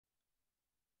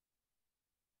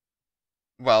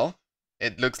Well,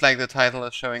 it looks like the title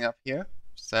is showing up here,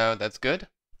 so that's good.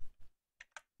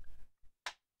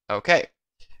 Okay,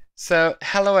 so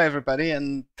hello everybody,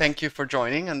 and thank you for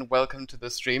joining, and welcome to the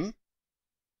stream.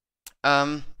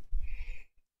 Um,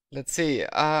 let's see.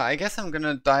 I guess I'm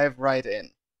gonna dive right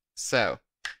in. So,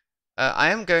 I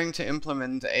am going to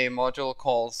implement a module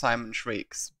called Simon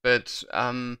Shrieks, but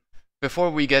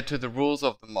before we get to the rules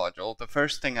of the module, the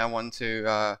first thing I want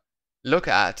to look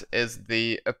at is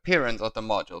the appearance of the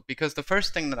module, because the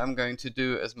first thing that I'm going to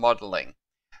do is modeling.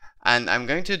 And I'm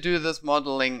going to do this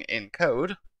modeling in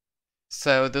code,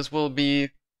 so this will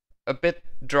be a bit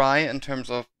dry in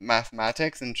terms of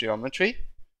mathematics and geometry.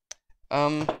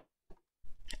 I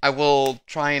will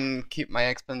try and keep my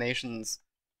explanations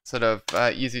sort of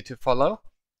easy to follow.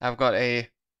 I've got a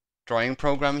drawing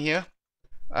program here,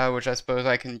 which I suppose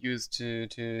I can use to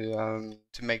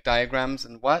make diagrams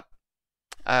and what.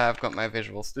 I've got my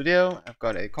Visual Studio. I've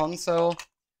got a console.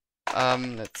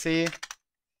 Let's see.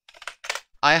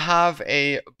 I have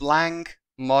a blank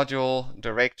module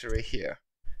directory here,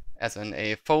 as in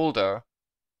a folder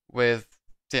with,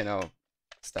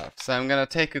 stuff. So I'm going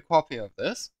to take a copy of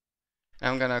this.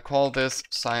 I'm going to call this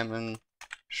Simon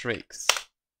Shrieks.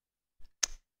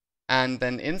 And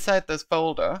then inside this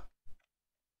folder,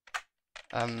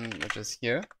 which is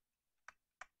here,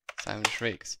 Simon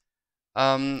Shrieks.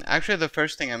 Actually, the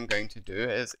first thing I'm going to do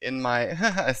is in my,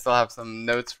 I still have some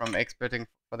notes from exporting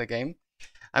for the game.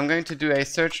 I'm going to do a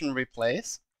search and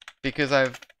replace because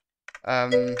I've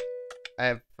added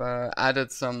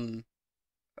some,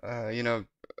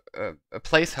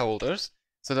 placeholders.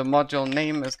 So the module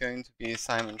name is going to be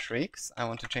Simon Shrieks. I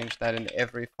want to change that in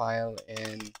every file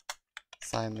in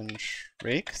Simon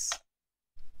Shrieks.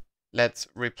 Let's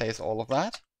replace all of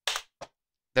that.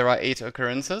 There are 8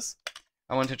 occurrences.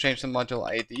 I want to change the module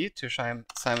ID to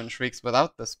Simon Shrieks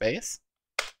without the space.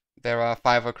 There are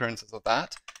 5 occurrences of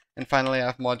that. And finally, I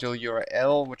have module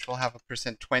URL, which will have a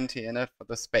 %20 in it for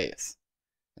the space.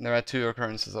 And there are 2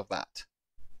 occurrences of that.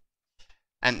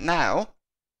 And now,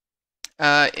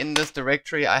 in this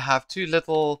directory, I have 2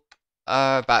 little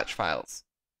batch files.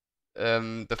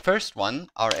 The first one,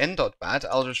 our n.bat,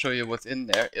 I'll just show you what's in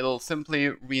there. It'll simply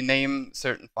rename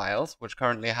certain files, which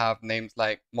currently have names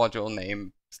like module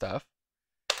name stuff.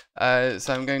 So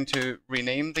I'm going to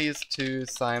rename these to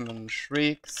Simon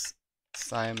Shrieks,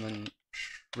 Simon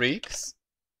Shrieks.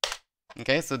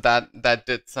 Okay, so that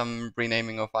did some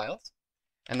renaming of files.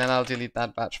 And then I'll delete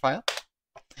that batch file.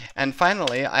 And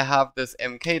finally, I have this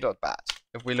mk.bat.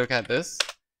 If we look at this,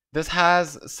 this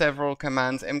has several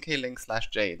commands,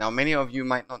 mklink/j. Now, many of you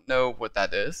might not know what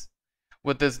that is.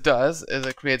 What this does is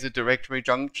it creates a directory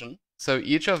junction. So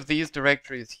each of these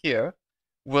directories here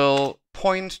will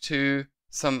point to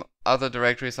some other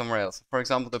directory somewhere else. For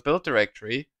example, the build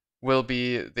directory will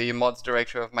be the mods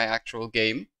directory of my actual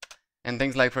game. And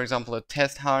things like, for example, a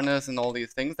test harness and all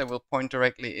these things that will point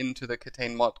directly into the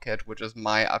KTANE modkit, which is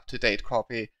my up-to-date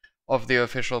copy of the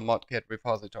official modkit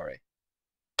repository.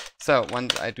 So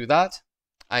once I do that,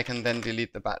 I can then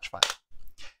delete the batch file.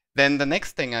 Then the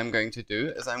next thing I'm going to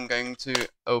do is I'm going to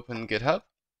open GitHub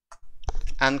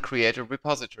and create a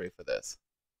repository for this.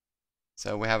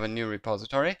 So we have a new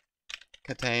repository,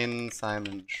 KTANE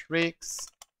Simon Shrieks.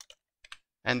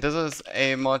 And this is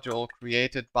a module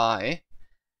created by,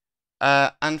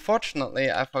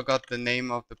 unfortunately, I forgot the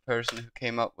name of the person who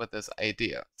came up with this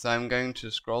idea. So I'm going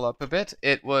to scroll up a bit.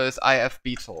 It was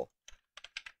ifbeetle.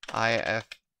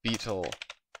 ifbeetle.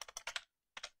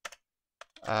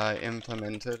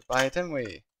 Implemented by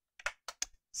Timwe.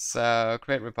 So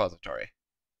create repository.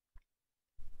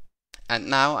 And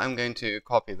now I'm going to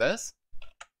copy this.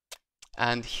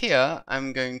 And here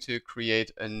I'm going to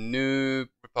create a new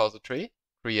repository.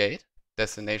 Create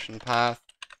destination path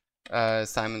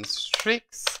Simon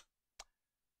Shrieks.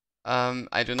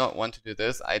 I do not want to do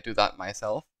this. I do that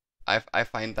myself. I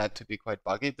find that to be quite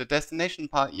buggy. The destination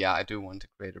part, yeah, I do want to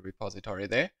create a repository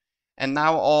there. And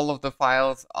now all of the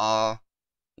files are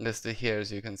listed here,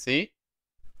 as you can see.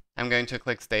 I'm going to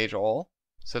click Stage All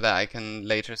so that I can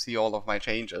later see all of my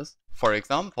changes. For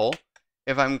example,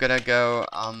 if I'm gonna go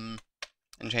and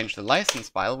change the license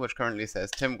file, which currently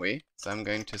says Timwe, so I'm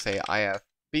going to say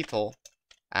ifbeetle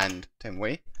and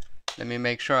Timwe. Let me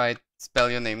make sure I spell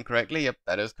your name correctly. Yep,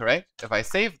 that is correct. If I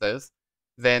save this,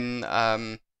 then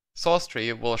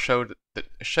SourceTree will show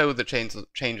the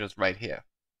changes right here.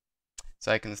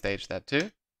 So I can stage that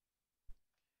too.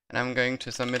 And I'm going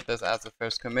to submit this as a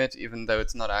first commit, even though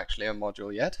it's not actually a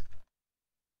module yet.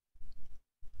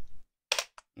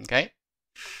 Okay.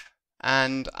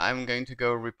 And I'm going to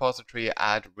go repository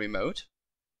add remote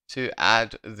to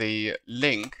add the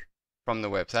link from the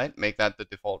website, make that the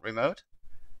default remote.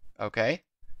 Okay.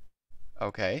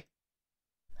 Okay.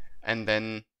 And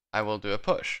then I will do a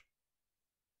push.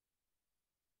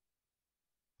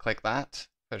 Click that,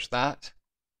 push that.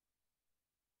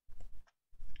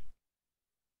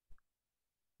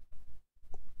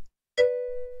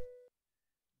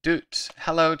 Doot.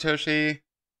 Hello, Toshi.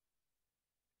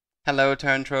 Hello,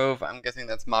 Turntrove. I'm guessing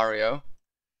that's Mario.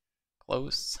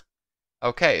 Close.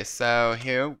 Okay, so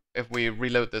here, if we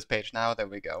reload this page now, there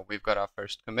we go. We've got our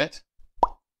first commit.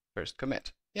 First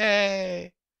commit.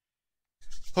 Yay!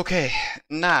 Okay,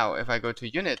 now if I go to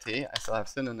Unity, I still have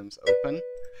synonyms open.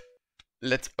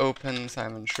 Let's open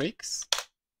Simon Shrieks.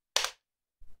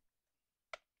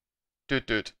 Doot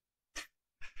doot.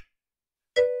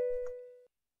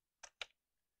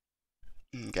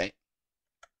 Okay.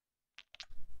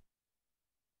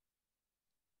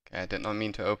 Okay, I did not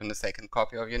mean to open the second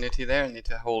copy of Unity there. I need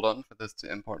to hold on for this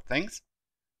to import things.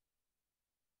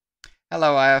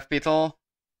 Hello, IF Beetle.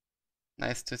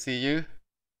 Nice to see you.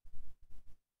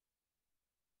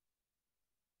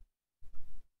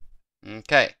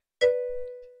 Okay.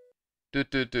 Doot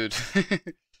doot doot.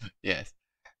 Yes.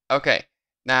 Okay.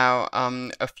 Now,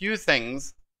 a few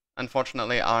things,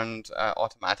 unfortunately, aren't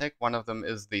automatic. One of them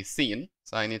is the scene,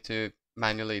 so I need to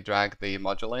manually drag the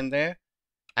module in there,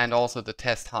 and also the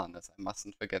test harness. I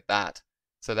mustn't forget that,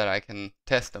 so that I can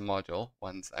test the module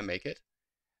once I make it.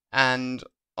 And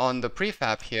on the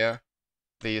prefab here,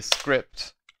 the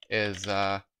script is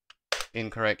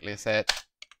incorrectly set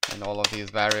in all of these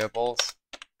variables.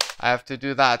 I have to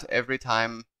do that every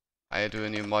time I do a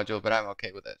new module, but I'm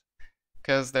okay with it,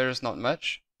 because there's not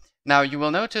much. Now, you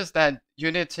will notice that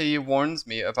Unity warns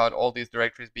me about all these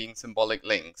directories being symbolic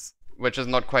links, which is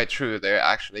not quite true. They're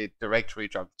actually directory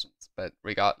junctions, but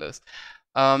regardless.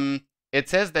 It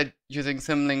says that using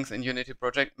symlinks in Unity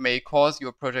project may cause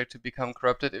your project to become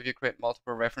corrupted if you create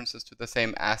multiple references to the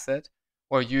same asset,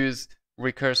 or use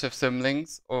recursive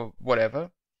symlinks, or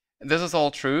whatever. This is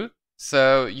all true,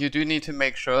 so you do need to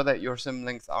make sure that your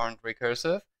symlinks aren't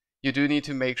recursive. You do need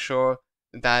to make sure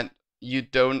that you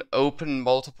don't open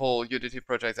multiple Unity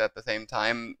projects at the same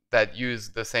time that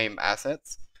use the same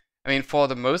assets. I mean, for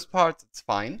the most part, it's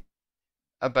fine.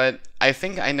 But I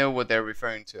think I know what they're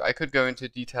referring to. I could go into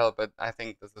detail, but I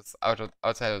think this is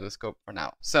outside of the scope for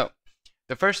now. So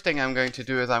the first thing I'm going to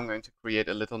do is I'm going to create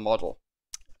a little model.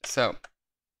 So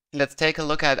let's take a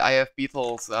look at IF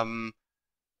Beetle's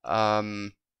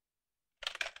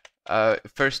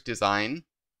first design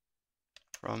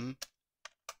from,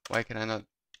 why can I not,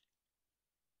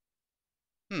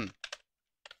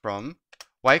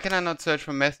 why can I not search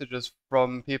for messages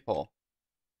from people?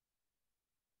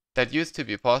 That used to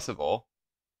be possible.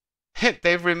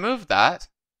 They've removed that.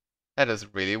 That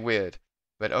is really weird.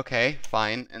 But okay,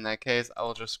 fine. In that case,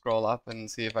 I'll just scroll up and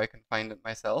see if I can find it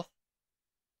myself.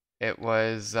 It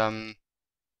was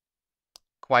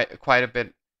quite a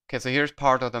bit. Okay, so here's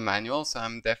part of the manual, so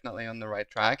I'm definitely on the right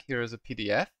track. Here is a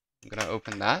PDF. I'm gonna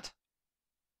open that.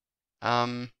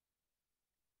 And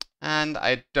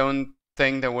I don't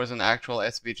think there was an actual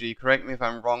SVG. Correct me if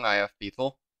I'm wrong, IF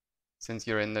Beetle. Since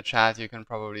you're in the chat, you can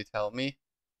probably tell me.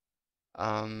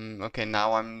 Okay,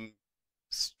 now I'm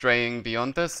straying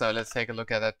beyond this, so let's take a look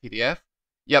at that PDF.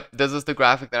 Yep, this is the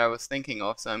graphic that I was thinking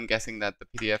of, so I'm guessing that the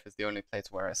PDF is the only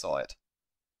place where I saw it.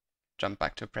 Jump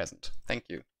back to present. Thank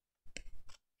you.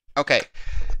 Okay,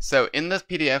 so in this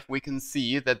PDF, we can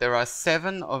see that there are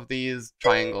 7 of these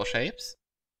triangle shapes.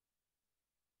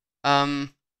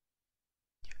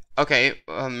 Okay,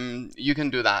 you can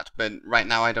do that, but right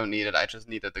now I don't need it. I just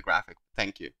needed the graphic.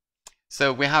 Thank you.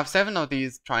 So we have 7 of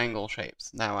these triangle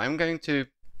shapes. Now I'm going to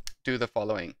do the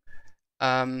following.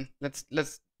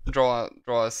 Let's draw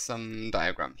some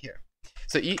diagram here.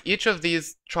 So each of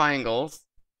these triangles,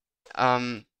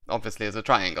 obviously is a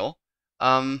triangle.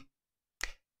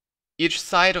 Each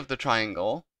side of the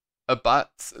triangle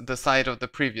abuts the side of the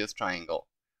previous triangle,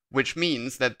 which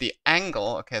means that the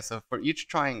angle, okay, so for each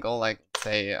triangle, like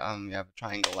say you have a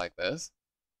triangle like this.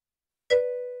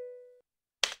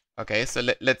 Okay, so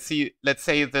let's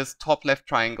say this top left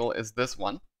triangle is this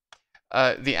one.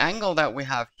 The angle that we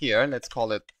have here, let's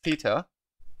call it theta.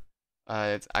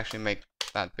 Let's actually make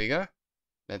that bigger.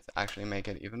 Let's actually make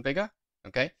it even bigger.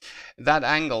 Okay, that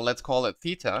angle, let's call it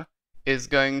theta, is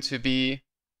going to be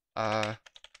one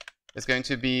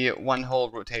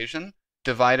whole rotation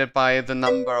divided by the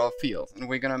number of fields, and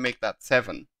we're gonna make that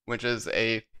 7, which is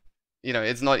a,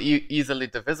 it's not easily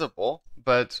divisible,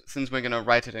 but since we're gonna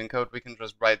write it in code, we can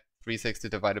just write 360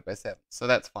 divided by 7, so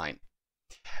that's fine.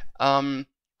 I'm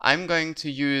going to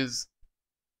use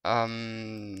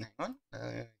I'm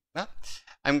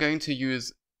going to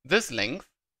use this length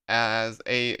as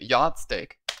a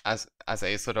yardstick as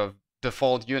a sort of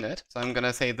default unit. So I'm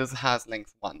gonna say this has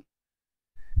length 1.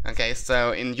 Okay,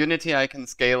 so in Unity I can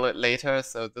scale it later,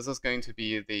 so this is going to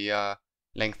be the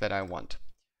length that I want.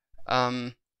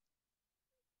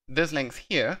 This length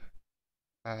here,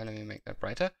 let me make that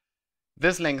brighter.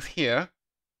 This length here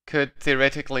could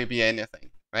theoretically be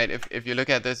anything, right? If you look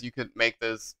at this, you could make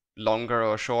this longer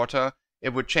or shorter. It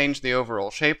would change the overall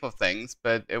shape of things,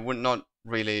 but it would not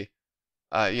really,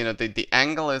 the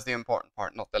angle is the important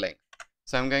part, not the length.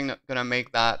 So I'm gonna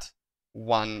make that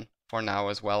 1 for now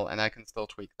as well, and I can still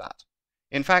tweak that.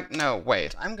 In fact, no,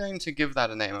 wait, I'm going to give that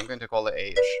a name. I'm going to call it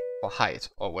h for height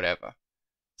or whatever,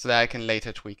 so that I can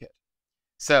later tweak it.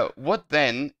 So what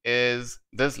then is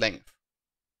this length?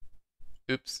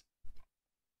 Oops.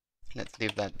 Let's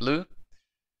leave that blue.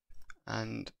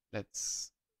 And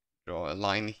let's draw a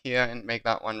line here and make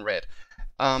that one red.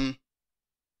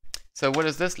 So what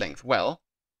is this length? Well,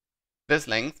 this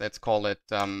length, let's call it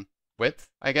width,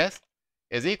 I guess,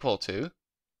 is equal to,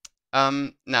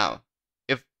 now,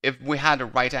 if we had a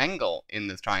right angle in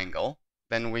this triangle,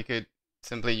 then we could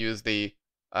simply use the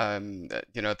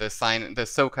SOHCAHTOA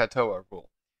rule.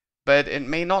 But it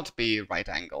may not be right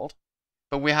angled,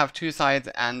 but we have 2 sides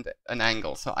and an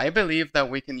angle. So I believe that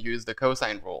we can use the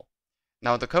cosine rule.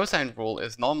 Now the cosine rule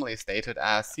is normally stated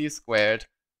as c squared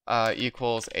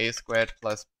equals a squared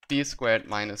plus b squared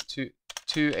minus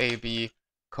 2ab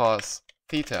cos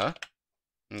theta.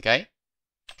 Okay?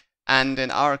 And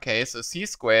in our case, so c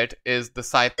squared is the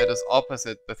side that is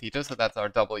opposite the theta, so that's our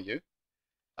w.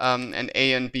 And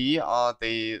a and b are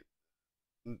the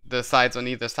sides on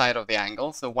either side of the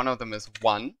angle. So one of them is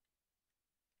 1,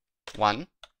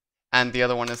 and the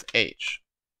other one is h.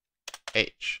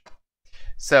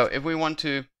 So if we want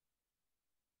to,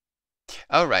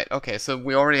 oh right, okay, so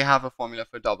we already have a formula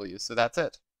for w, so that's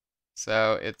it.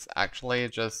 So it's actually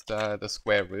just the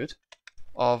square root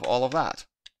of all of that.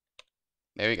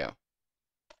 There we go.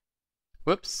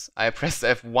 Whoops, I pressed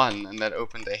F1 and that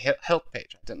opened a help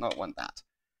page. I did not want that.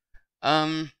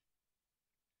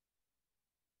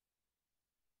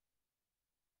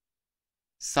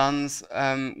 Sons,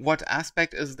 what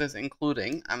aspect is this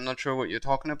including? I'm not sure what you're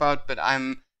talking about, but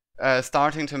I'm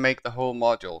starting to make the whole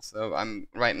module. So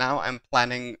right now I'm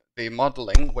planning the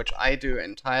modeling, which I do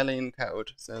entirely in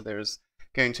code. So there's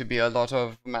going to be a lot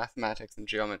of mathematics and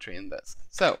geometry in this.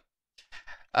 So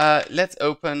let's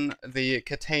open the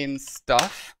KTANE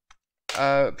stuff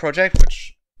project,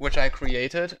 which I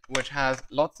created, which has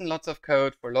lots and lots of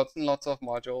code for lots and lots of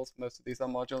modules. Most of these are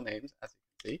module names, as you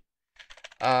can see.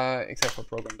 Except for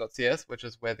program.cs, which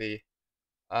is where the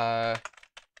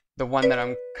one that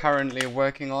I'm currently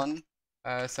working on.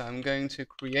 So I'm going to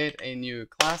create a new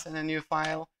class in a new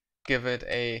file, give it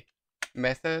a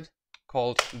method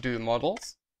called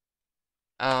doModels.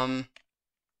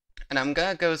 And I'm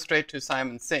gonna go straight to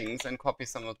Simon Sings and copy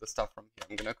some of the stuff from here.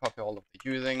 I'm gonna copy all of the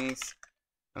usings.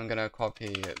 I'm gonna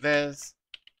copy this.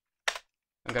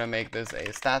 I'm gonna make this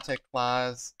a static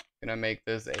class. I'm gonna make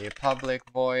this a public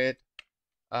void.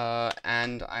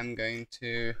 And I'm going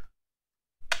to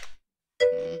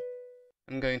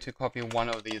copy one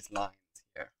of these lines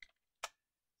here.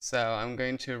 So I'm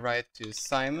going to write to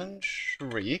Simon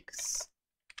Shrieks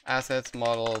assets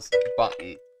models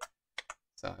button.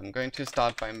 So I'm going to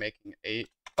start by making a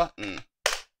button,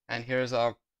 and here's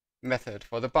our method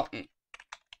for the button.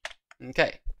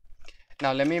 Okay,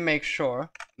 now let me make sure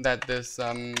that this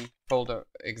folder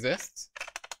exists.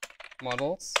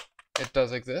 Models, it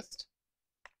does exist.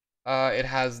 It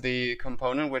has the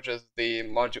component, which is the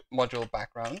module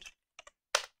background,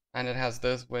 and it has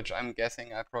this, which I'm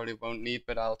guessing I probably won't need,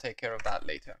 but I'll take care of that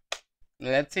later.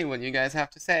 Let's see what you guys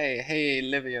have to say. Hey,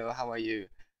 Livio, how are you?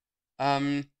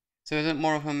 So is it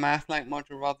more of a math-like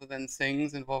module rather than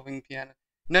Sings involving piano?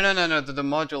 No. The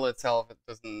module itself, it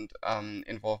doesn't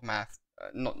involve math,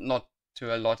 not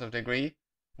to a lot of degree.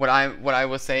 What I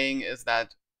was saying is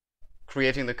that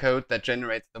creating the code that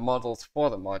generates the models for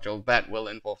the module, that will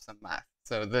involve some math.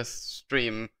 So this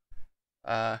stream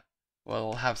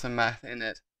will have some math in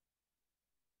it.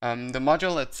 The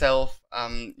module itself,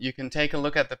 you can take a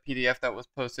look at the PDF that was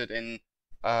posted in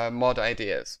mod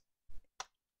ideas.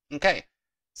 Okay,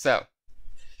 so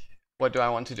what do I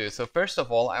want to do? So first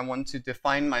of all, I want to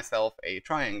define myself a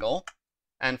triangle,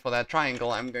 and for that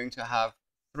triangle, I'm going to have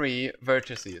 3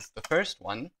 vertices. The first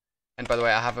one, and by the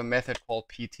way, I have a method called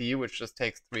pt, which just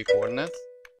takes 3 coordinates.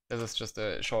 This is just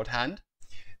a shorthand.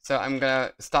 So I'm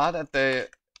gonna start at the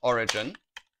origin,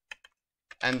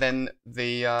 and then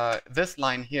the this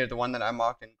line here, the one that I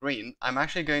marked in green, I'm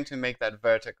actually going to make that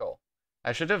vertical.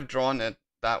 I should have drawn it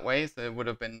that way, so it would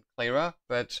have been clearer,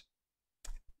 but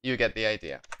you get the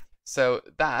idea. So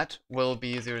that will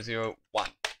be 0, 0, 1.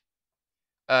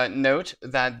 Note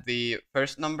that the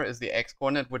first number is the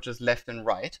x-coordinate, which is left and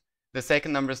right. The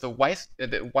second number is the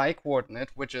y-coordinate,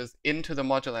 which is into the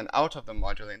module and out of the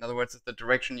module. In other words, it's the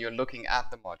direction you're looking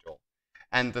at the module.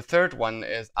 And the third one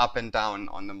is up and down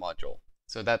on the module.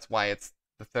 So that's why it's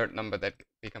the third number that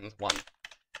becomes 1.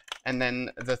 And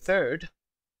then the third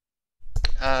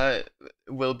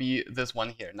will be this one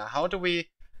here. Now, how do we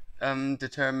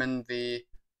determine the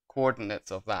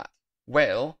coordinates of that?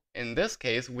 Well, in this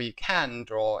case, we can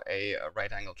draw a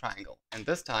right angle triangle. And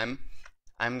this time,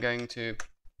 I'm going to,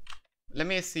 let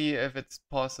me see if it's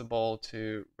possible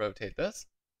to rotate this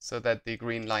so that the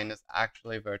green line is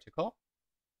actually vertical.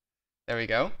 There we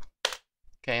go.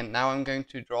 Okay, and now I'm going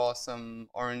to draw some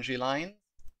orangey lines.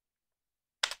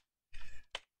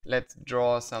 Let's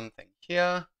draw something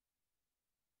here,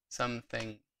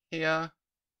 something here,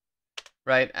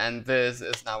 right? And this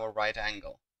is now a right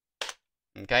angle.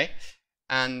 Okay,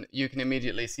 and you can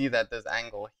immediately see that this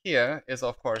angle here is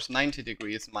of course 90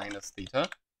 degrees minus theta.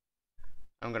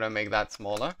 I'm gonna make that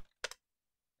smaller.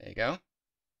 There you go.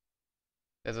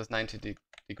 This is 90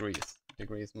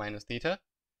 degrees minus theta.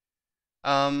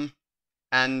 And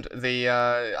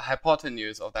the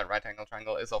hypotenuse of that right angle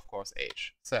triangle is of course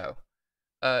h. So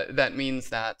that means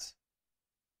that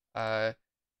the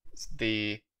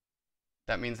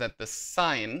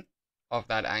sine of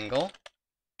that angle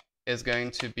is going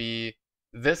to be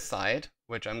this side,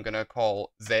 which I'm going to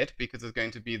call z, because it's going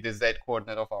to be the z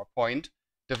coordinate of our point,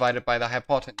 divided by the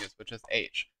hypotenuse, which is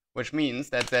h, which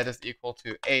means that z is equal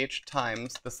to h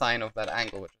times the sine of that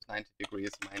angle, which is 90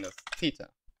 degrees minus theta.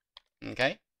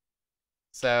 Okay?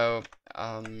 So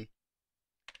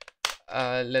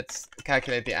let's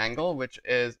calculate the angle, which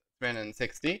is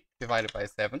 360 divided by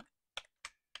 7.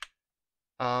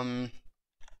 And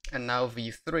now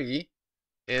v3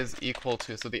 is equal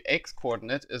to, so the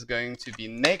x-coordinate is going to be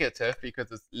negative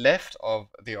because it's left of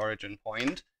the origin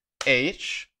point,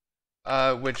 h,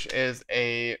 which is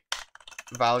a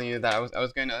value that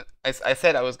I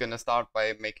said I was gonna start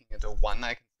by making it a 1.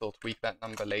 I can still tweak that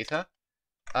number later.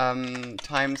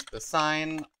 Times the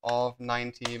sine of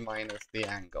 90 minus the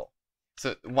angle.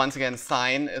 So once again,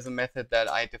 sine is a method that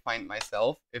I defined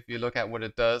myself. If you look at what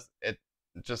it does, it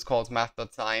just calls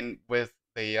math.sine with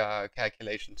the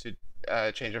calculation to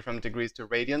change it from degrees to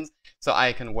radians. So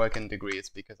I can work in degrees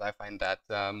because I find that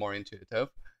more intuitive.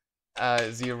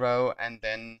 0, and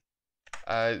then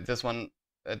this one,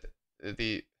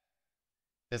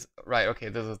 right, okay,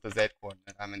 this is the z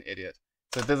coordinate. I'm an idiot.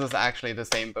 So this is actually the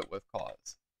same but with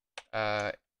cos.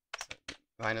 So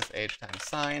minus h times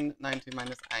sine, 90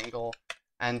 minus angle,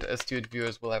 and astute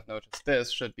viewers will have noticed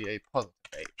this should be a positive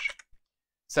h.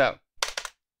 So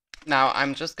now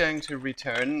I'm just going to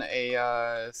return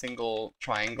a single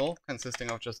triangle consisting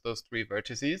of just those 3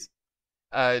 vertices,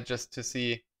 just to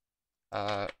see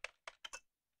what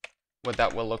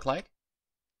that will look like.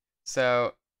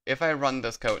 So if I run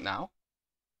this code now,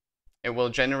 it will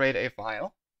generate a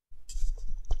file.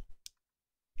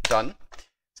 Done.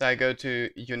 So I go to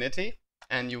Unity,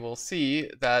 and you will see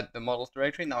that the models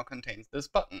directory now contains this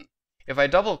button. If I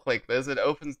double click this, it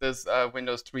opens this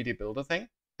Windows 3D Builder thing.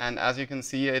 And as you can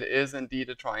see, it is indeed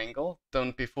a triangle.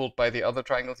 Don't be fooled by the other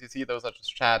triangles you see, those are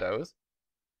just shadows.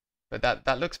 But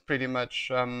that looks pretty much,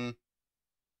 no,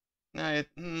 it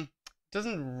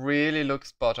doesn't really look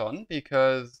spot on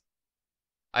because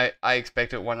I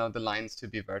expected one of the lines to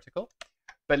be vertical.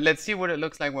 But let's see what it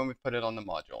looks like when we put it on the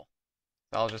module.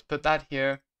 So I'll just put that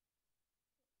here,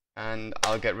 and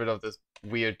I'll get rid of this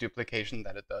weird duplication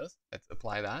that it does. Let's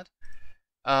apply that.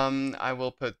 I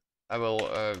will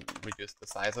reduce the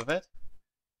size of it,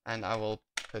 and I will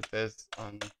put this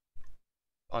on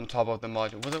top of the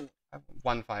module. Was it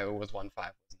 1.5? It was 1.5, wasn't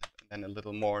it? And then a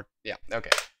little more. Yeah.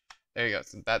 Okay. There you go.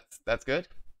 So that's good.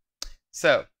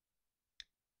 So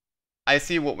I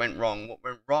see what went wrong. What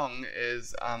went wrong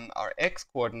is our x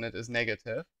coordinate is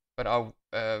negative, but our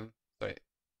sorry.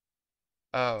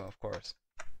 Oh, of course.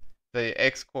 The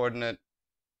x coordinate.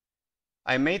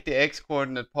 I made the x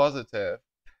coordinate positive.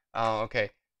 Oh,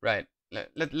 okay. Right.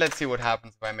 Let's see what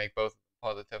happens if I make both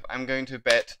positive. I'm going to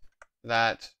bet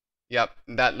that, yep,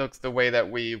 that looks the way that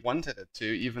we wanted it to,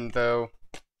 even though...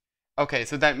 Okay,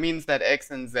 so that means that x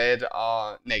and z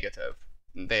are negative.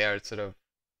 They are sort of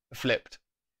flipped.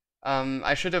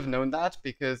 I should have known that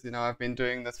because, you know, I've been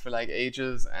doing this for like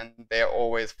ages and they're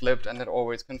always flipped and it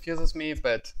always confuses me,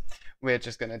 but we're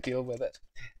just gonna deal with it.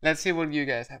 Let's see what you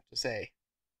guys have to say.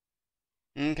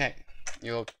 Okay,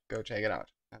 you'll go check it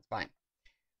out. That's fine.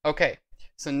 Okay,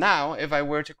 so now if I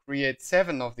were to create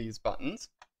 7 of these buttons,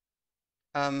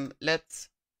 let's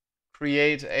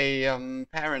create a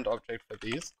parent object for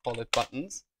these, call it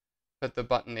buttons, put the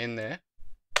button in there,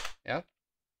 yep,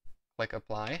 click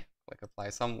apply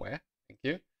somewhere, thank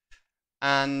you,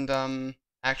 and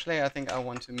actually I think I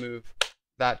want to move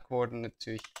that coordinate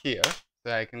to here,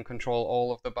 so I can control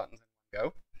all of the buttons in one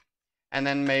go, and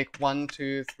then make 1,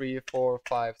 2, 3, 4,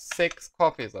 5, 6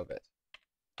 copies of it.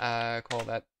 Call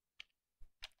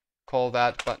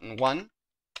that button 1,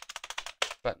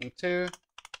 button 2,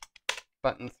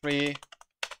 button 3,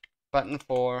 button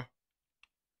 4.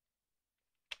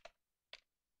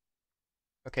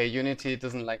 Okay, Unity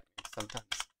doesn't like me sometimes.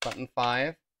 Button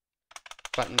 5,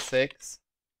 button 6.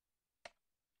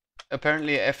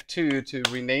 Apparently F2 to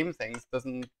rename things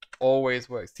doesn't always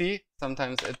work. See,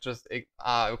 sometimes it just,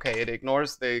 okay, it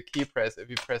ignores the key press if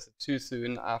you press it too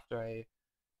soon after a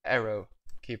arrow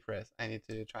key press. I need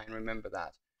to try and remember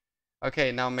that.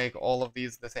 Okay, now make all of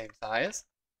these the same size.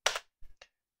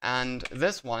 And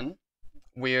this one,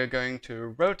 we are going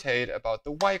to rotate about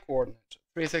the y coordinate.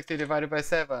 360 divided by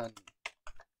 7.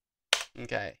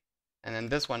 Okay, and then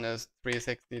this one is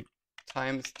 360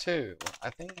 times 2. I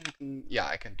think I can, yeah,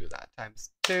 I can do that. Times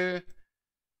 2,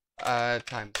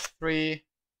 times 3,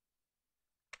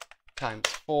 times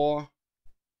 4,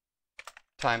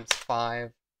 times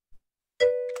 5,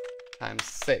 times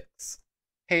 6.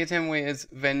 Hey, Timway is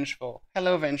Vengeful.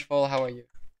 Hello, Vengeful, how are you?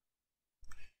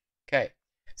 Okay,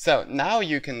 so now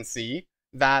you can see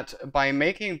that by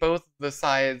making both the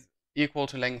sides equal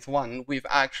to length 1, we've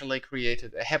actually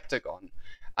created a heptagon.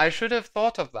 I should have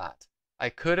thought of that. I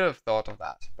could have thought of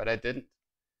that, but I didn't.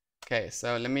 Okay,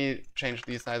 so let me change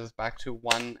these sizes back to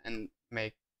 1 and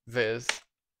make this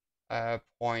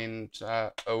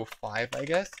 0.05, I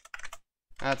guess.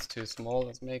 That's too small.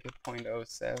 Let's make it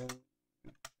 0.07,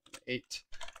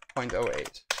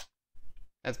 0.08.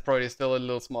 That's probably still a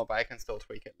little small, but I can still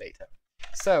tweak it later.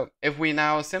 So if we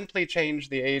now simply change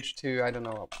the age to, I don't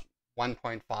know,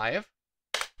 1.5,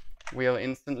 we'll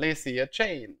instantly see a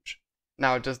change.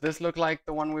 Now, does this look like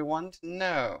the one we want?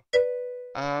 No.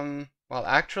 Well,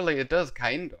 actually, it does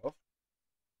kind of.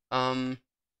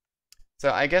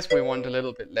 So I guess we want a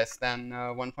little bit less than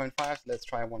 1.5. So let's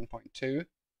try 1.2.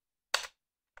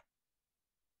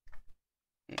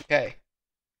 Okay.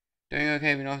 Doing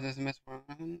okay, we know if there's a mess.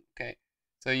 Okay.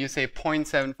 So you say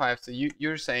 0.75. So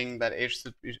you're saying that age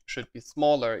should be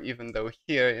smaller, even though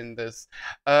here in this.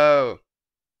 Oh.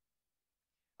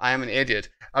 I am an idiot.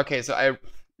 Okay, so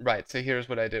right, so here's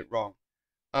what I did wrong.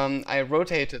 I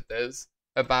rotated this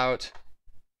about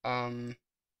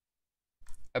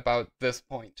this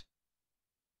point,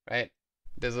 right?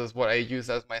 This is what I use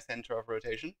as my center of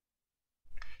rotation.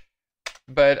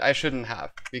 But I shouldn't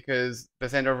have, because the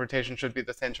center of rotation should be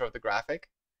the center of the graphic.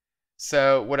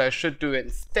 So what I should do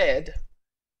instead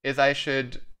is I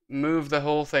should move the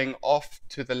whole thing off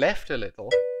to the left a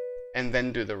little, and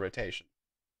then do the rotation.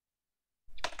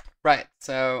 Right,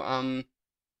 so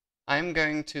I'm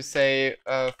going to say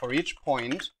for each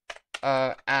point,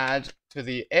 add to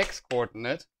the x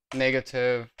coordinate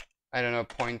negative, I don't know,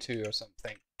 0.2 or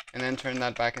something, and then turn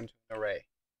that back into an array.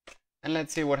 And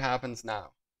let's see what happens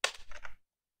now.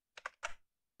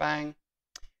 Bang.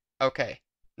 Okay,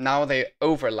 now they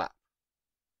overlap.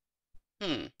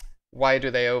 Why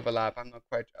do they overlap? I'm not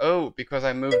quite. Oh, because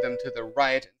I moved them to the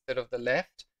right instead of the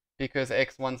left, because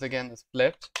x once again is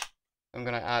flipped. I'm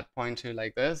gonna add 0.2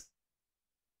 like this.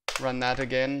 Run that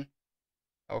again.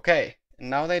 Okay, and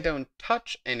now they don't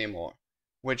touch anymore,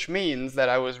 which means that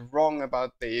I was wrong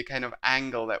about the kind of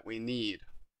angle that we need.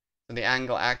 So the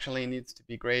angle actually needs to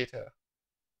be greater.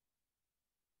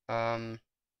 Or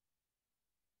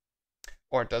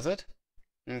does it?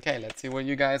 Okay, let's see what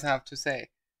you guys have to say.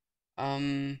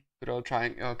 Good old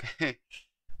trying. Okay.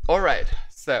 All right.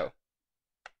 So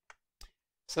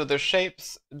the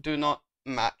shapes do not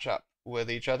match up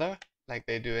with each other like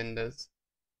they do in this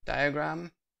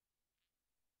diagram.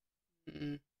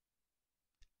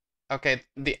 Okay,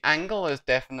 the angle is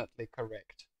definitely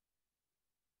correct.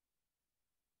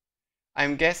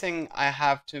 I'm guessing I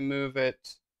have to move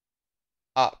it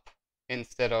up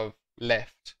instead of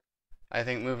left. I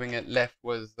think moving it left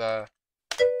was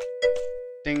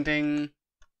ding ding,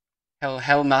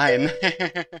 hell 9.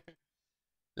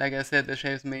 Like I said, the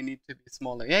shapes may need to be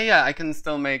smaller. Yeah, I can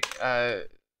still make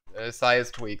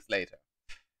size tweaks later.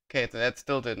 Okay, so that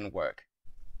still didn't work.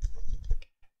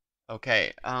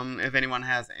 Okay, if anyone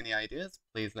has any ideas,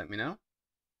 please let me know.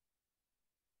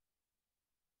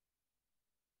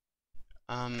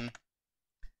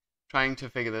 Trying to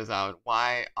figure this out.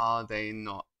 Why are they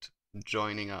not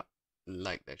joining up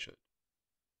like they should?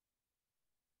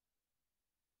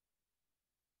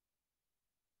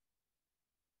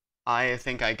 I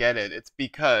think I get it. It's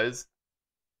because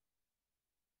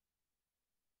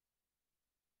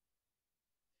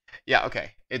Yeah,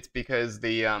 okay. It's because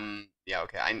the yeah,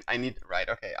 okay. I need right,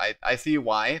 okay. I see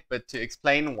why, but to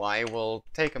explain why will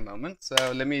take a moment. So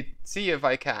let me see if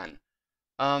I can.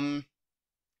 Um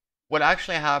what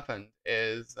actually happened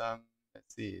is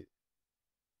let's see.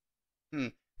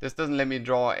 This doesn't let me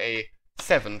draw a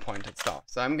 7-pointed star.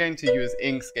 So I'm going to use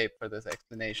Inkscape for this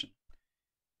explanation.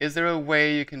 Is there a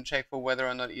way you can check for whether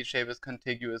or not each shape is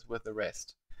contiguous with the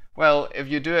rest? Well, if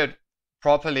you do it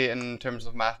properly in terms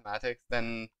of mathematics,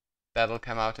 then that'll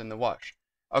come out in the wash.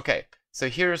 Okay, so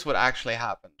here's what actually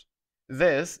happened.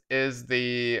 This is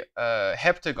the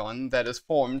heptagon that is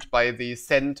formed by the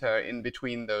center in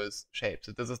between those shapes.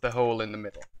 So this is the hole in the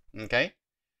middle. Okay?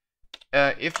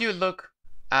 If you look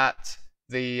at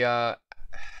the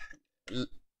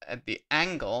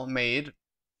angle made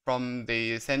from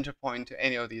the center point to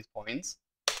any of these points.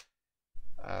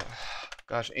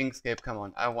 Gosh, Inkscape, come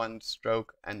on. I want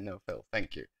stroke and no fill.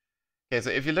 Thank you. Okay, so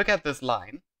if you look at this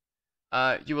line,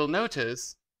 you will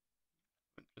notice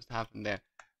what just happened there.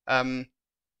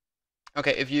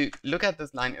 Okay, if you look at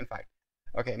this line, in fact,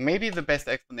 okay, maybe the best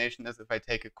explanation is if I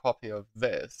take a copy of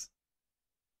this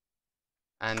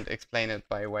and explain it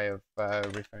by way of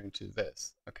referring to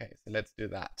this. Okay, so let's do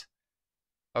that.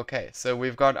 Okay, so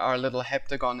we've got our little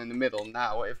heptagon in the middle.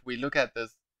 Now, if we look at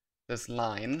this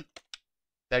line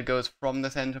that goes from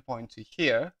the center point to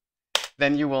here,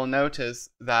 then you will notice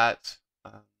that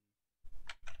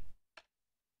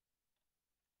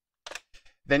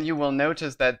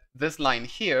this line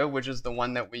here, which is the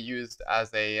one that we used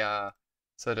as a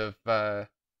sort of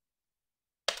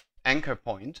anchor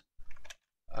point,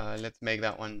 let's make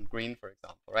that one green, for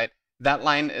example, right? That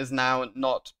line is now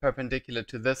not perpendicular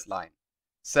to this line.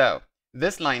 So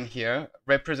this line here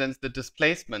represents the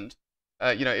displacement.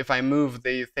 If I move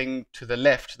the thing to the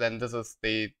left, then this is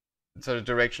the sort of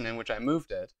direction in which I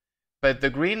moved it. But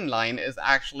the green line is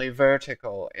actually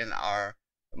vertical in our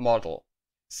model.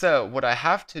 So what I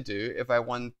have to do if I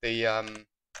want the,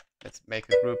 let's make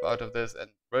a group out of this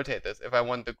and rotate this. If I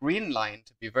want the green line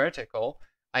to be vertical,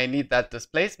 I need that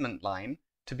displacement line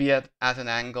to be at an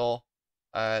angle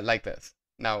like this.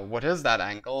 Now, what is that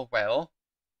angle? Well,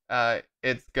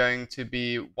 it's going to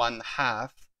be 1/2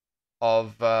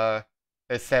 of a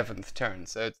 7th turn.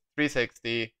 So it's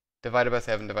 360 divided by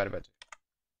 7 divided by 2.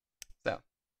 So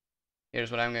here's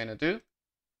what I'm going to do.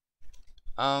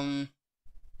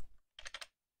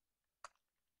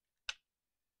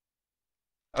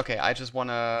 Okay, I just want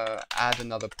to add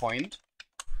another point,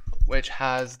 which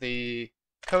has the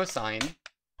cosine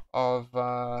of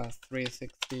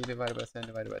 360 divided by 7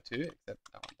 divided by 2, except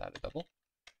I want that a double.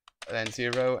 Then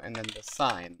 0, and then the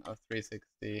sine of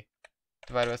 360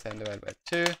 divided by 7 divided by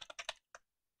 2.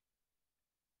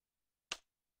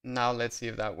 Now let's see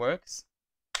if that works.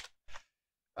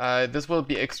 This will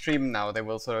be extreme now. They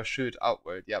will sort of shoot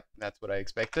outward. Yep, that's what I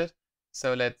expected.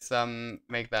 So let's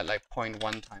make that like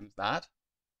 0.1 times that.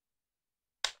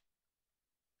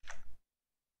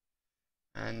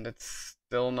 And it's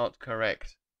still not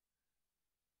correct.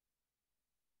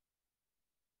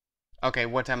 Okay,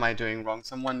 what am I doing wrong?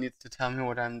 Someone needs to tell me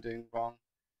what I'm doing wrong.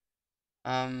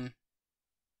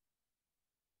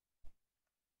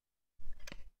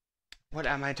 What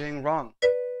am I doing wrong?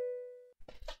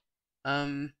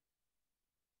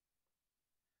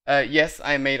 Yes,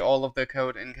 I made all of the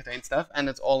code in KTANE stuff, and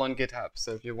it's all on GitHub.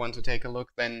 So if you want to take a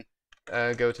look, then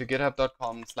go to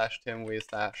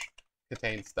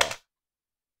github.com/timwee/KTANE stuff.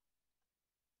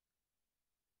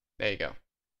 There you go.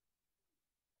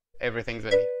 Everything's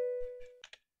in here.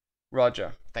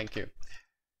 Roger, thank you.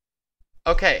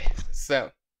 Okay,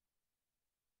 so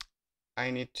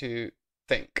I need to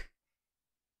think.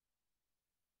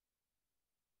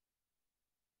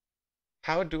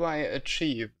 How do I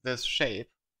achieve this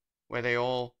shape where they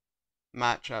all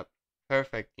match up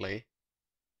perfectly?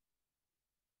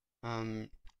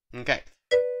 Okay.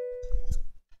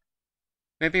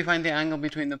 Maybe find the angle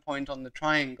between the point on the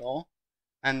triangle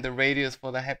and the radius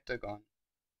for the heptagon.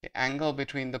 The angle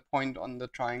between the point on the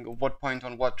triangle. What point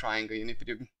on what triangle? You need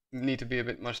to be a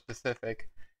bit more specific.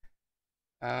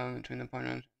 Between the point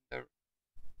and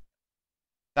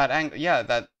that angle.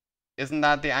 Yeah, isn't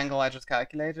that the angle I just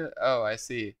calculated? Oh, I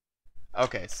see.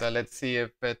 Okay, so let's see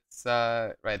if it's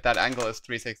right. That angle is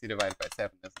 360 divided by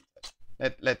 7, isn't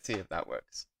it? Let's see if that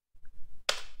works.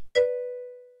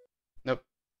 Nope.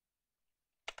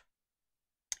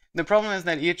 The problem is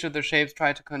that each of the shapes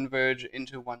try to converge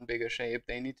into one bigger shape.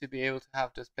 They need to be able to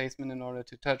have displacement in order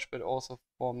to touch, but also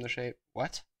form the shape.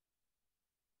 What?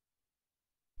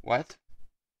 What?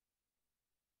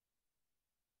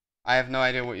 I have no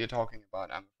idea what you're talking about,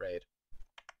 I'm afraid.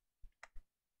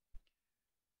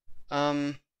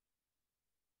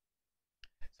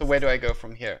 So where do I go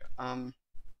from here?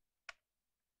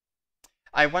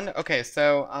 I wonder. Okay,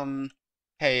 so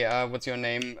hey, what's your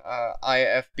name?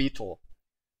 IF Beetle.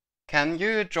 Can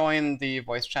you join the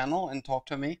voice channel and talk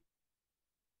to me?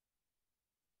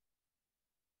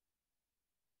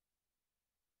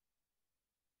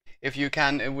 If you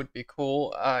can, it would be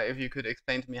cool if you could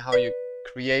explain to me how you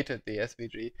created the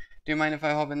SVG. Do you mind if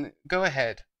I hop in? Go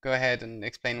ahead. Go ahead and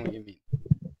explain what you mean.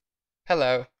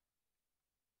 Hello.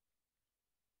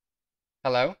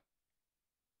 Hello?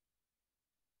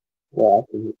 Yeah.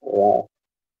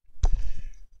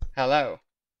 Hello?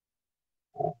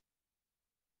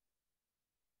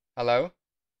 Hello?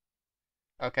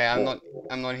 Okay,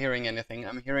 I'm not hearing anything.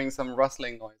 I'm hearing some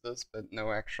rustling noises, but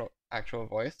no actual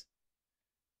voice.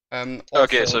 Okay,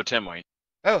 Also, so Tim, wait.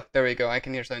 oh, there we go. I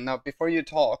can hear something. Now, before you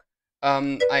talk,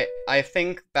 I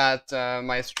think that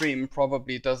my stream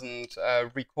probably doesn't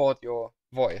record your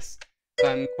voice.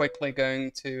 So I'm quickly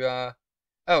going to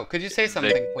oh, could you say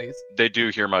something, please? They do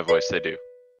hear my voice, they do.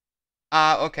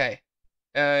 Okay.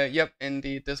 Yep, and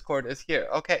the Discord is here.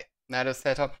 Okay, that is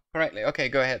set up correctly. Okay,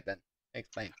 go ahead then.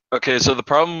 Explain. Okay, so the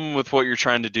problem with what you're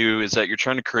trying to do is that you're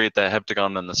trying to create that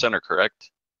heptagon in the center,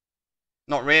 correct?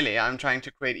 Not really. I'm trying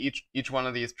to create each one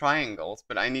of these triangles,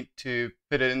 but I need to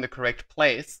put it in the correct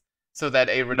place so that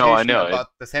a No, I rotation know. about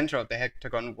the center of the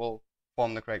heptagon will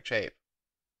form the correct shape.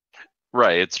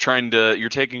 Right, it's trying to, you're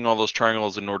taking all those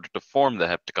triangles in order to form the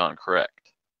heptagon,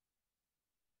 correct?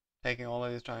 Taking all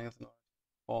of these triangles in order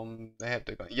to form the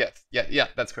heptagon. Yes, yeah,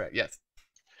 that's correct. Yes.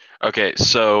 Okay,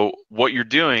 so what you're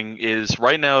doing is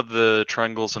right now the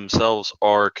triangles themselves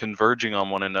are converging on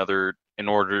one another in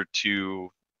order to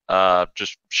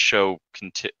just show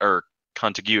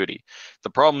contiguity. The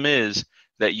problem is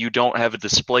that you don't have a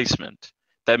displacement.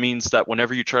 That means that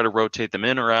whenever you try to rotate them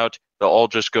in or out, they'll all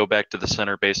just go back to the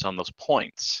center based on those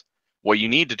points. What you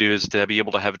need to do is to be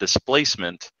able to have a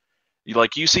displacement.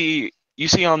 Like you see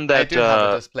on that. I do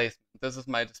have a displacement. This is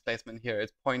my displacement here.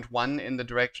 It's 0.1 in the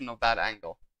direction of that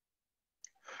angle.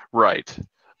 Right.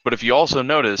 But if you also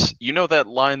notice, you know that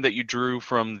line that you drew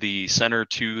from the center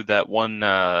to that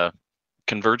one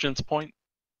convergence point?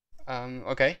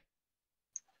 Okay.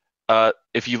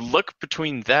 If you look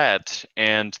between that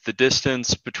and the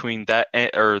distance between that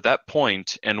or that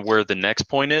point and where the next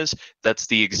point is, that's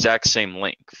the exact same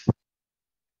length.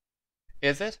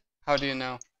 Is it? How do you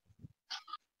know?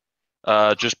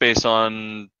 Just based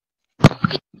on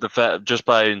just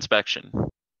by inspection.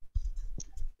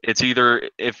 It's either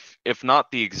if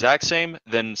not the exact same,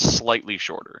 then slightly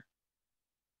shorter.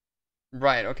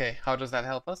 Right, okay. How does that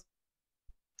help us?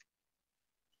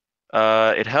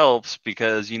 It helps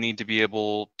because you need to be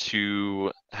able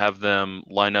to have them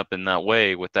line up in that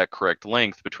way with that correct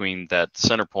length between that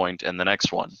center point and the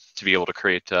next one to be able to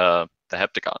create the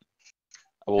heptagon.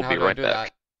 I will And how be do I right do back.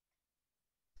 that?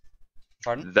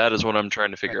 Pardon? That is what I'm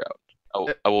trying to figure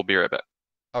out. I will be right back.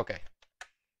 Okay.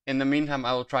 In the meantime,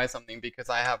 I will try something because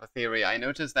I have a theory. I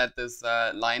noticed that this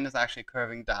line is actually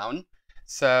curving down.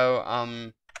 So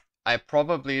I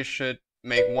probably should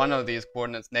make one of these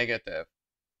coordinates negative.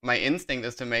 My instinct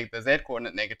is to make the z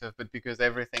coordinate negative, but because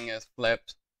everything is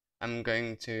flipped, I'm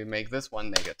going to make this one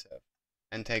negative.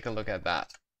 And take a look at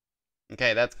that.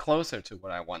 Okay, that's closer to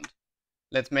what I want.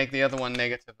 Let's make the other one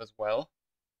negative as well.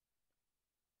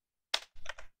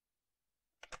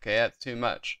 Okay, that's too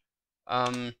much.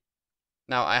 Now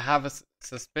I have a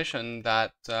suspicion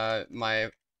that my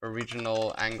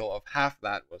original angle of half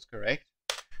that was correct.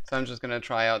 So I'm just going to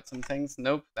try out some things.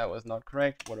 Nope, that was not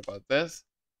correct. What about this?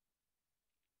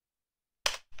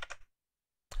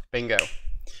 Bingo.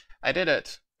 I did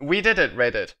it. We did it,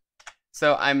 Reddit.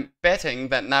 So I'm betting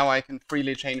that now I can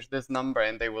freely change this number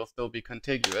and they will still be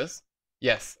contiguous.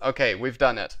 Yes, okay, we've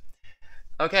done it.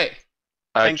 Okay,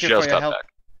 thank you for your help. Back.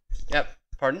 Yep,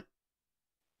 pardon?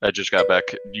 I just got back.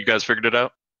 You guys figured it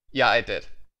out? Yeah, I did.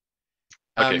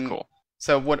 Okay, cool.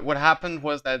 So what happened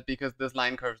was that because this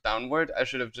line curves downward, I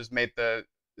should have just made the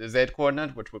z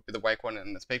coordinate, which would be the y coordinate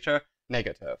in this picture,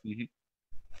 negative.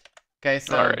 Okay,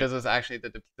 so this is actually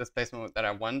the displacement that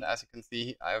I want. As you can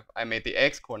see, I made the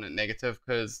x coordinate negative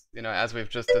because, you know, as we've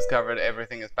just discovered,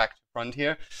 everything is back to front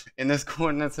here in this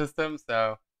coordinate system.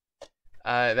 So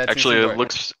that's actually it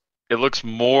looks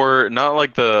more not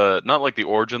like the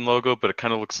Origin logo, but it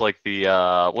kind of looks like the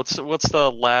what's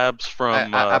the labs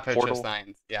from Aperture Portal?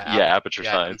 Science. Yeah, Aperture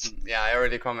Science. Yeah, I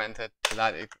already commented to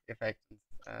that effect.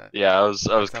 Yeah, I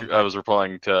was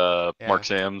replying to Mark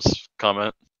Sam's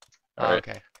comment. All right.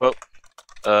 Okay. Well,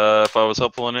 if I was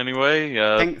helpful in any way,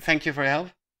 thank you for your help.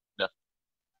 Yeah.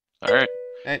 All right.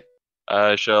 Hey.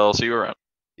 I shall see you around.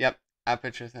 Yep.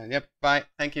 Aperture Science. Yep. Bye.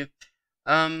 Thank you.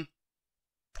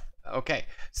 Okay,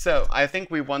 so I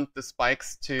think we want the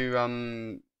spikes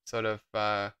to sort of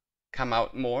come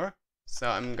out more. So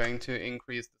I'm going to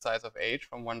increase the size of H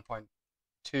from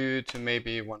 1.2 to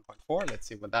maybe 1.4. Let's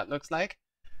see what that looks like.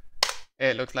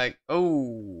 It looks like,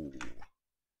 oh,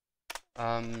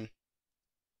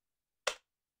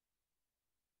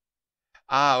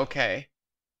 okay.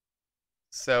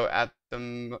 So at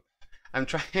the, I'm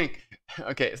trying,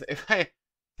 okay, so if I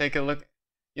take a look,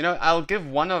 you know, I'll give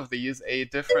one of these a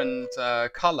different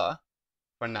color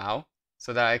for now,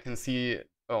 so that I can see,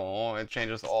 oh, it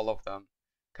changes all of them.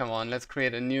 Come on, let's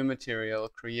create a new material,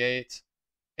 create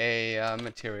a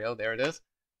material, there it is,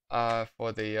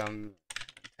 for the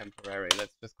temporary,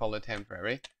 let's just call it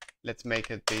temporary. Let's make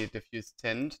it the diffuse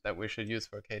tint that we should use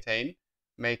for KTANE.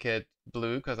 Make it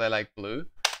blue, because I like blue.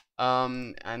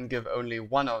 And give only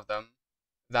one of them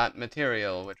that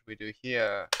material, which we do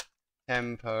here,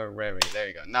 temporary. There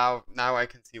you go. Now I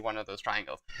can see one of those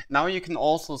triangles. Now you can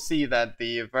also see that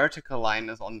the vertical line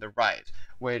is on the right,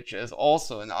 which is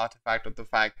also an artifact of the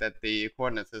fact that the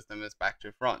coordinate system is back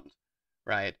to front,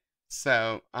 right?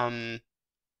 So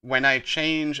when I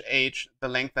change H, the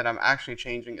length that I'm actually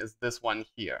changing is this one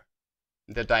here,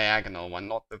 the diagonal one,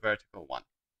 not the vertical one.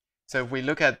 So if we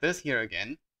look at this here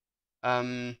again,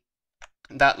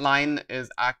 that line is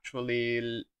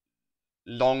actually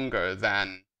longer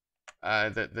than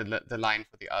the line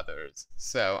for the others.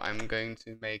 So I'm going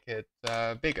to make it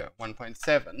bigger,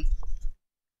 1.7.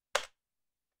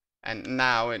 And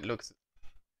now it looks,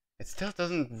 it still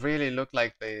doesn't really look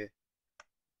like the,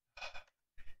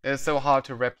 it's so hard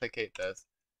to replicate this.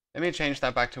 Let me change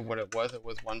that back to what it was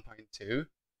 1.2.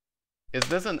 Is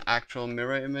this an actual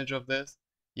mirror image of this?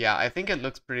 Yeah, I think it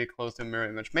looks pretty close to a mirror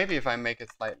image. Maybe if I make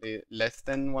it slightly less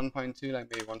than 1.2, like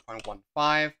maybe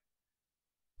 1.15.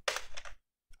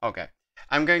 Okay,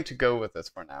 I'm going to go with this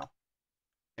for now.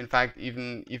 In fact,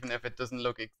 even if it doesn't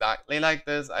look exactly like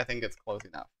this, I think it's close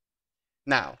enough.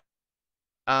 Now,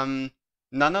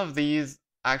 none of these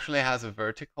actually has a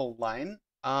vertical line.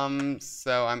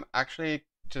 So I'm actually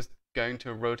just going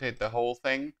to rotate the whole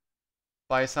thing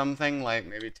by something like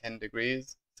maybe 10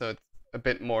 degrees. So it's a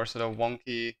bit more sort of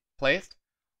wonky placed.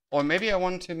 Or maybe I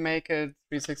want to make it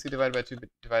 360 divided by 2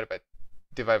 divided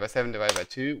by 7 divided by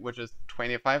 2, which is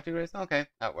 25 degrees. Okay,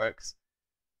 that works.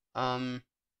 Yeah,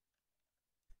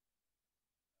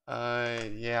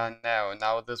 no.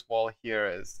 Now this wall here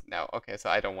is no. Okay, so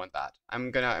I don't want that.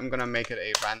 I'm gonna make it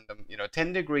a random.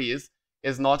 10 degrees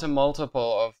is not a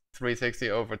multiple of 360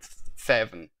 over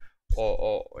 7,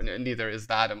 or neither is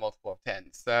that a multiple of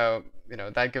 10. So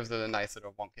that gives it a nice sort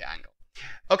of wonky angle.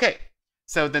 Okay.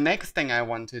 So the next thing I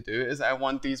want to do is I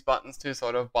want these buttons to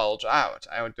sort of bulge out.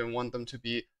 I don't want them to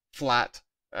be flat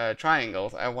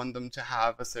triangles. I want them to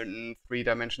have a certain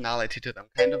three-dimensionality to them,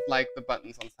 kind of like the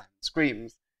buttons on Simon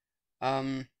Screams.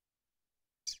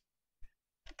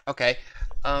 Okay.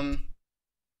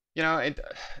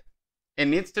 It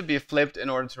needs to be flipped in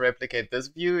order to replicate this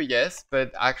view, yes,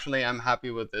 but actually I'm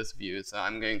happy with this view, so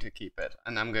I'm going to keep it,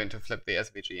 and I'm going to flip the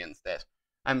SVG instead.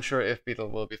 I'm sure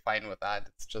ifbeetle will be fine with that.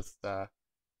 It's just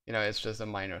it's just a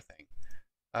minor thing.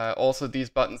 Also, these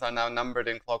buttons are now numbered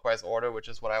in clockwise order, which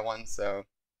is what I want, so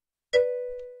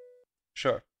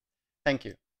sure. Thank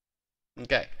you.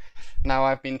 Okay. Now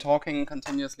I've been talking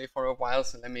continuously for a while,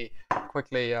 so let me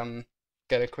quickly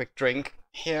get a quick drink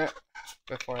here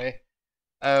before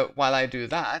while I do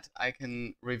that, I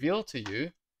can reveal to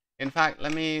you. In fact,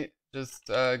 let me just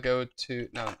go to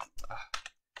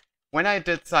when I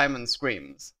did Simon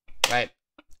Screams, right?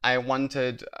 I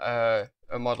wanted a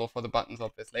model for the buttons,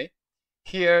 obviously.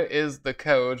 Here is the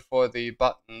code for the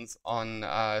buttons on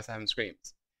Simon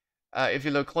Screams. If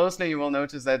you look closely, you will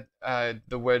notice that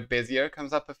the word Bezier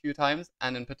comes up a few times,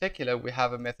 and in particular, we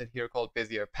have a method here called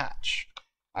Bezier patch.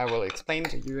 I will explain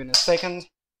to you in a second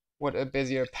what a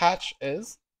Bezier patch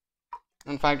is.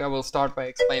 In fact, I will start by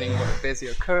explaining what a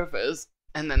Bezier curve is,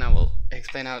 and then I will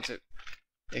explain how to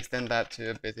extend that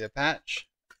to a Bezier patch.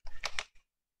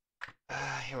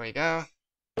 Here we go.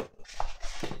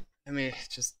 Let me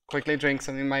just quickly drink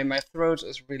something. My throat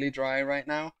is really dry right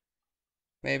now.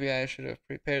 Maybe I should have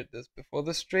prepared this before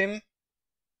the stream,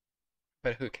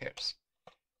 but who cares?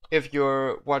 If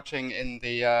you're watching in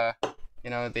the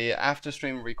the after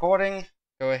stream recording,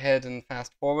 go ahead and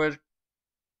fast forward.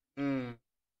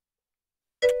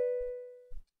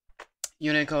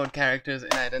 Unicode characters in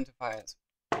identifiers.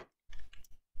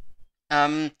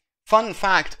 Fun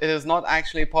fact: it is not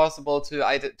actually possible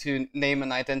to name an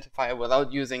identifier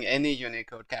without using any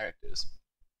Unicode characters.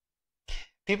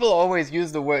 People always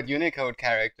use the word Unicode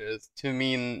characters to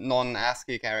mean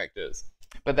non-ASCII characters,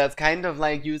 but that's kind of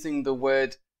like using the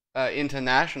word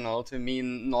international to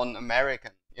mean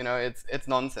non-American. You know, it's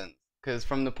nonsense. Because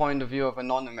from the point of view of a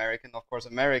non-American, of course,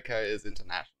 America is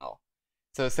international.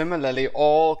 So similarly,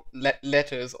 all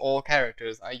letters, all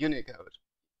characters are Unicode,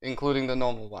 including the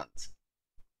normal ones.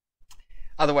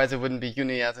 Otherwise, it wouldn't be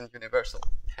uni as in universal.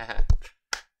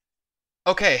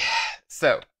 Okay,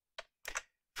 so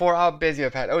for our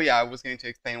Bezier patch, oh yeah, I was going to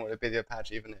explain what a Bezier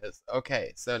patch even is.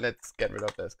 Okay, so let's get rid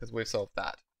of this because we've solved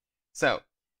that. So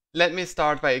let me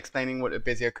start by explaining what a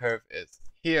Bezier curve is.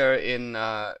 Here in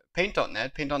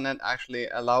Paint.net, Paint.net actually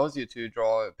allows you to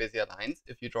draw Bezier lines.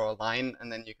 If you draw a line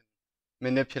and then you can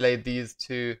manipulate these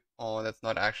two, oh, that's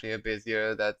not actually a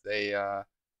Bezier, that's a,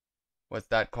 what's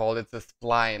that called? It's a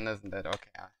spline, isn't it?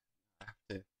 Okay, I have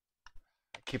to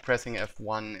keep pressing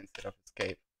F1 instead of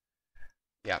escape.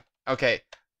 Yeah, okay.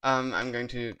 I'm going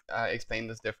to explain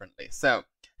this differently. So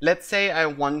let's say I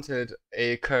wanted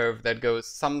a curve that goes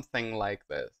something like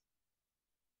this.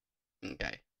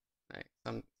 Okay,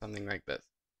 right, something like this.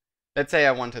 Let's say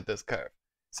I wanted this curve.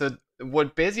 So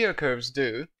what Bezier curves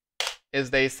do is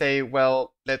they say,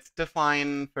 well, let's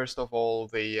define first of all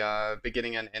the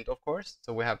beginning and end, of course.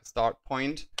 So we have a start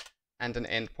point and an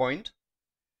end point.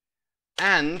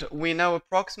 And we know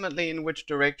approximately in which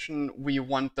direction we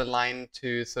want the line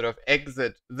to sort of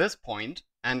exit this point,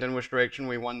 and in which direction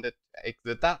we want it to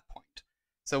exit that point.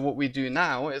 So what we do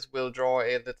now is we'll draw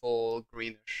a little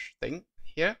greenish thing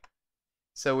here.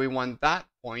 So we want that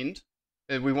point,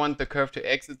 we want the curve to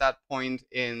exit that point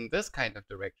in this kind of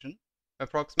direction,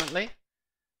 approximately,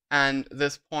 and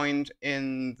this point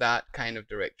in that kind of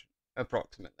direction,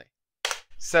 approximately.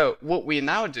 So what we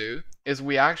now do is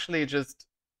we actually just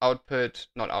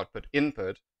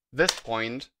input this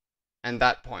point and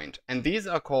that point. And these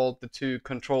are called the two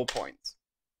control points.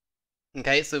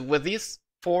 Okay, so with these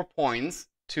 4 points,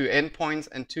 2 endpoints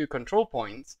and 2 control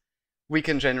points, we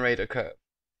can generate a curve.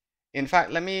 In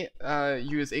fact, let me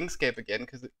use Inkscape again,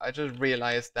 because I just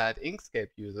realized that Inkscape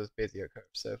uses Bezier curves.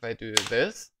 So if I do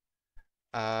this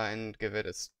and give it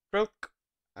a stroke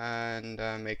and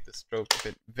make the stroke a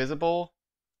bit visible,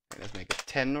 let's make it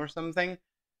 10 or something.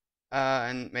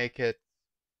 And make it,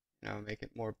 make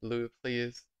it more blue,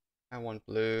 please. I want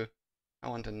blue. I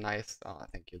want a nice, oh,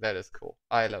 thank you, that is cool.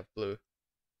 I love blue.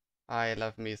 I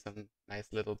love me some nice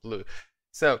little blue.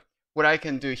 So what I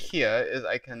can do here is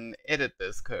I can edit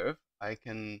this curve. I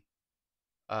can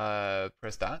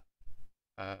press that.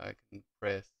 I can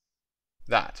press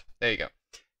that. There you go.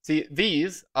 See,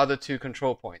 these are the 2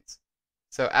 control points.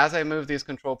 So as I move these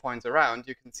control points around,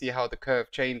 you can see how the curve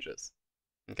changes.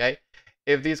 Okay?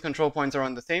 If these control points are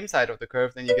on the same side of the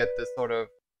curve, then you get this sort of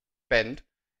bend.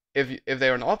 If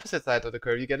they're on opposite sides of the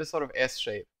curve, you get a sort of S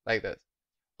shape, like this.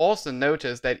 Also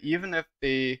notice that even if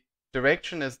the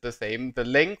direction is the same, the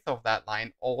length of that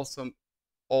line also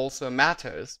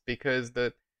matters, because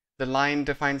the line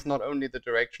defines not only the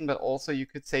direction, but also you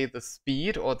could say the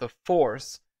speed or the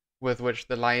force with which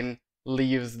the line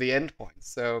leaves the endpoint.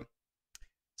 So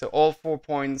all 4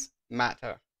 points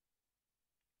matter.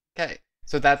 Okay.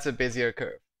 So that's a Bezier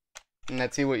curve. And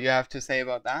let's see what you have to say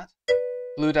about that.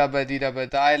 Blue dabba dee dabba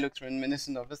die looks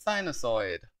reminiscent of a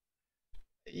sinusoid.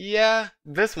 Yeah,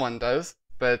 this one does,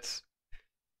 but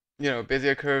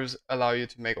Bezier curves allow you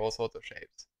to make all sorts of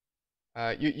shapes.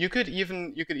 You could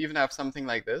even have something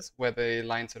like this where the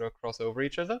lines sort of cross over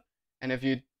each other, and if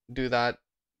you do that,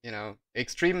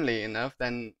 extremely enough,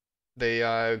 then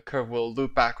the curve will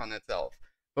loop back on itself.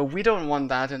 But we don't want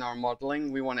that in our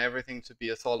modeling. We want everything to be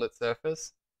a solid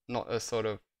surface, not a sort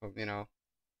of,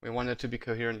 we want it to be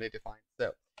coherently defined.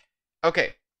 So,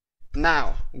 okay,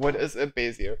 now, what is a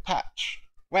Bezier patch?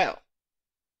 Well,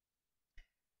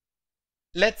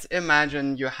 let's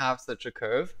imagine you have such a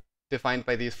curve defined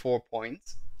by these 4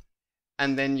 points,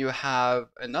 and then you have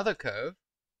another curve.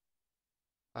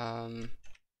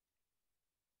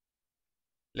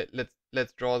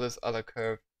 Let's draw this other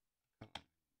curve.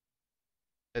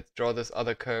 Let's draw this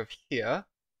other curve here.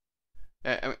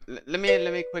 Let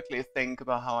me quickly think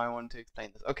about how I want to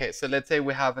explain this. Okay, so let's say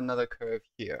we have another curve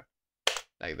here,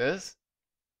 like this.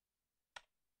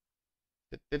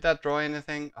 Did that draw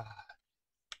anything?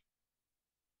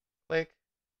 Click,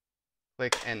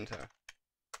 enter.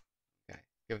 Okay,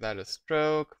 give that a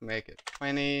stroke, make it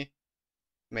 20,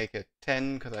 make it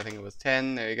 10, because I think it was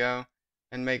 10, there you go.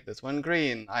 And make this one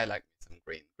green. I like some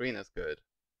green. Green is good.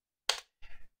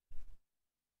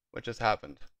 What just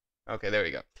happened? Okay, there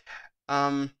we go.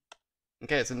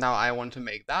 Okay, so now I want to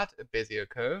make that a Bezier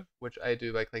curve, which I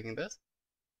do by clicking this.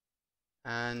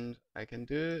 And I can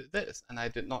do this, and I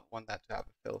did not want that to have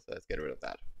a fill, so let's get rid of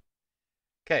that.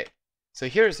 Okay, so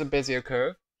here's a Bezier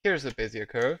curve, here's a Bezier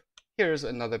curve, here's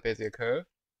another Bezier curve.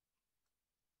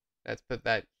 Let's put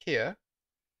that here.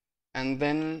 And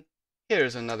then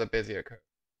here's another Bezier curve.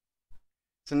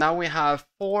 So now we have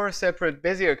 4 separate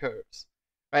Bezier curves,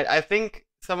 right? I think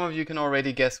some of you can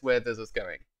already guess where this is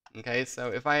going. Okay,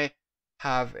 so if I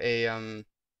have a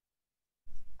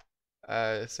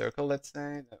circle, let's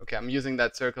say. Okay, I'm using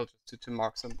that circle just to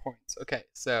mark some points. Okay,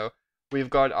 so we've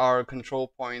got our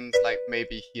control points like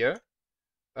maybe here.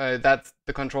 That's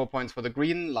the control points for the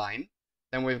green line.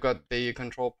 Then we've got the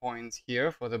control points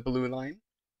here for the blue line.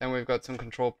 Then we've got some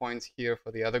control points here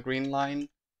for the other green line,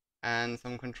 and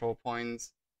some control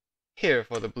points here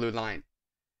for the blue line.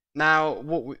 Now,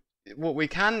 what we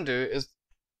can do is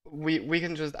we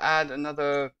can just add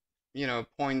another,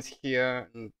 points here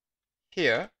and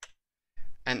here.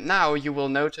 And now you will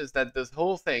notice that this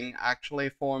whole thing actually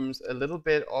forms a little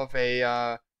bit of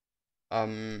a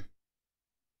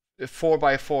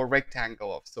 4x4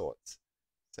 rectangle of sorts.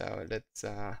 So let's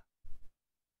damn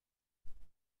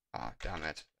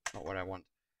it, that's not what I want.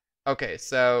 Okay,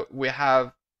 so we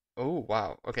have, oh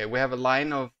wow, okay, we have a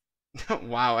line of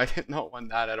wow, I did not want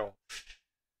that at all.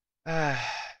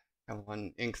 Come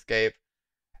on, Inkscape.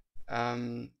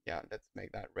 Yeah, let's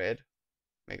make that red.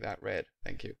 Make that red,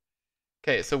 thank you.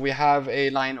 Okay, so we have a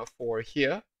line of 4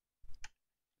 here.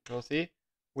 You'll see.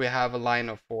 We have a line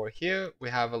of 4 here. We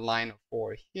have a line of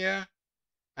 4 here.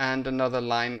 And another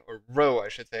line, or row, I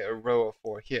should say, a row of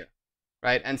 4 here.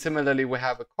 Right? And similarly, we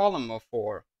have a column of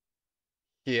 4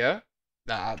 here.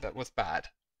 Ah, that was bad.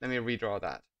 Let me redraw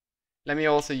that. Let me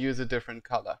also use a different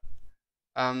color.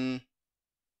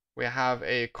 We have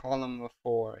a column of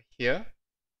 4 here.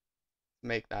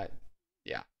 Make that,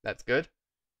 yeah, that's good.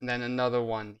 And then another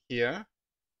one here.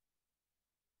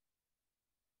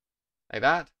 Like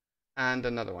that. And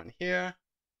another one here.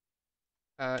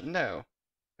 No.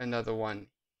 Another one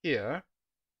here.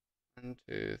 1,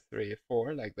 2, 3,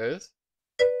 4, like this.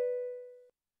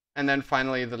 And then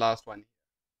finally the last one.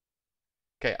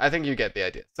 Okay, I think you get the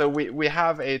idea. So we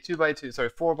have a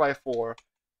 4x4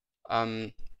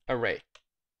 array.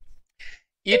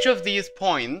 Each of these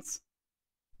points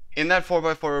in that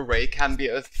 4x4 array can be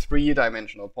a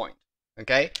 3-dimensional point.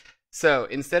 Okay? So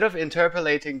instead of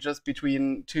interpolating just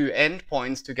between 2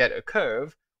 endpoints to get a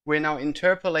curve, we're now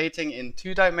interpolating in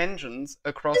 2 dimensions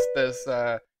across this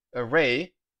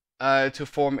array to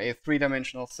form a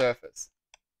 3-dimensional surface.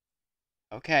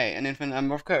 Okay, an infinite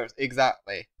number of curves,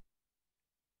 exactly.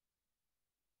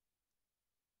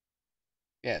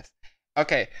 Yes.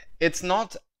 Okay, it's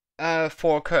not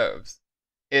 4 curves.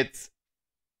 It's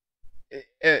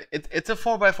a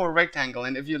 4x4 rectangle,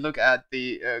 and if you look at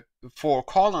the 4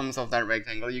 columns of that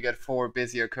rectangle, you get 4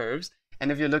 Bezier curves.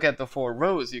 And if you look at the 4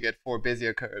 rows, you get 4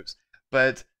 Bezier curves.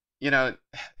 But,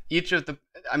 each of the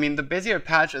Bezier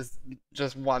patch is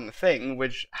just one thing,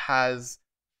 which has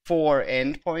 4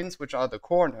 endpoints, which are the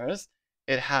corners.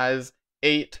 It has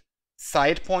 8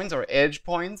 side points or edge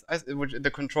points, which are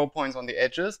the control points on the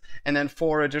edges, and then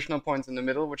 4 additional points in the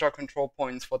middle, which are control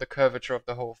points for the curvature of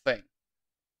the whole thing.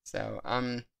 So,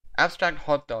 abstract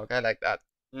hot dog, I like that.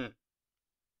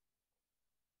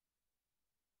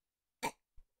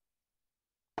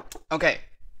 Okay,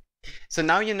 so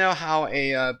now you know how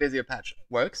a Bezier patch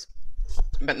works,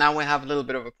 but now we have a little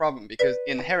bit of a problem because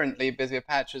inherently Bezier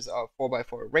patches are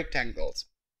 4x4 rectangles.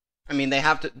 I mean,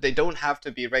 they don't have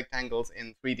to be rectangles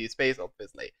in 3D space,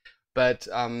 obviously, but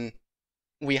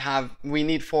we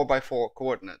need 4x4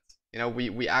 coordinates.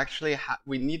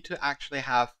 We need to actually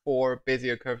have 4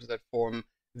 Bezier curves that form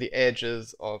the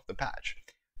edges of the patch.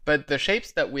 But the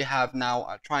shapes that we have now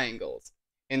are triangles.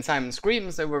 In Simon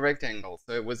Screams, they were rectangles,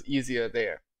 so it was easier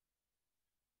there.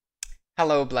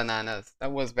 Hello, bananas.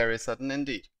 That was very sudden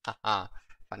indeed. Haha,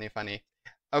 funny, funny.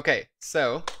 Okay,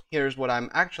 so here's what I'm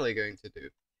actually going to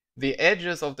do. The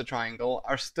edges of the triangle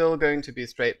are still going to be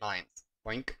straight lines.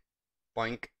 Boink,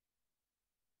 boink,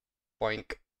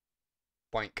 boink,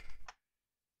 boink.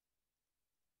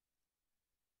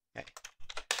 Okay,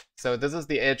 so this is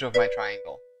the edge of my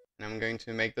triangle. And I'm going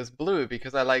to make this blue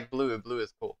because I like blue. Blue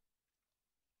is cool.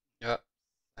 Yep,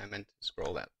 I meant to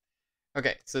scroll that.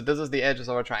 Okay, so this is the edges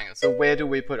of our triangle. So where do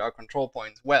we put our control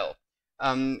points? Well,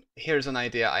 here's an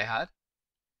idea I had.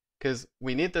 Because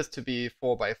we need this to be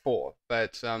 4x4,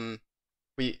 but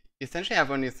we essentially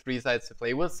have only 3 sides to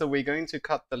play with, so we're going to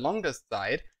cut the longest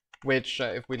side, which,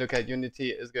 if we look at Unity,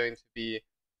 is going to be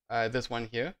this one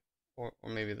here, or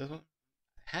maybe this one.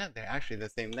 They're actually the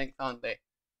same length, aren't they?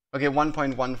 Okay,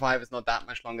 1.15 is not that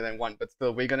much longer than 1, but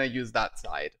still, we're going to use that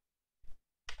side.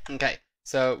 Okay,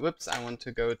 so, whoops, I want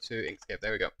to go to Inkscape.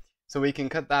 There we go. So we can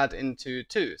cut that into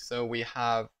 2. So we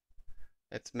have,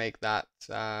 let's make that,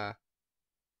 yeah,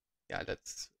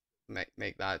 let's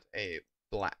make that a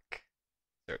black.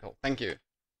 circle. Thank you.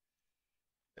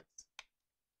 Let's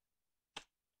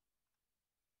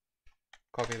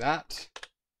copy that.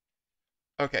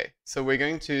 Okay, so we're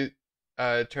going to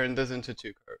turn this into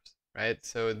 2 curves, right?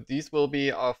 So these will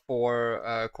be our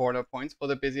 4 corner points for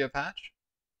the Bezier patch.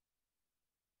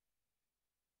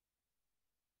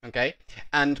 Okay,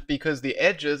 and because the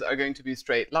edges are going to be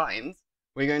straight lines,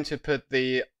 we're going to put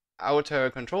the outer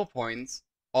control points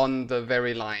on the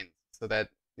very lines so that,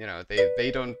 you know,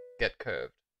 they don't get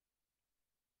curved.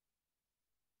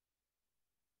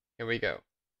 Here we go.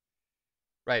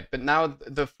 Right, but now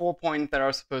the 4 points that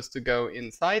are supposed to go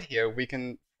inside here, we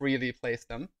can freely place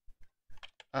them.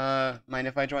 Mind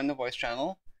if I join the voice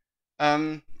channel?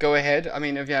 Go ahead. I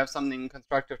mean, if you have something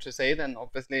constructive to say, then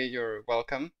obviously you're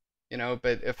welcome, you know,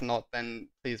 but if not, then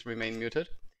please remain muted.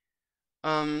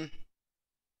 Okay,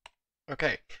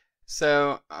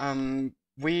 so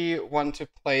we want to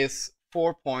place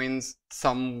 4 points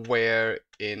somewhere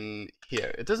in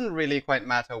here. It doesn't really quite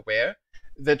matter where.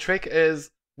 The trick is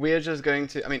we're just going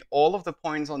to, I mean, all of the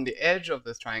points on the edge of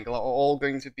this triangle are all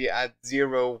going to be at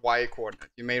 0 y coordinate.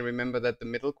 You may remember that the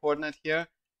middle coordinate here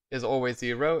is always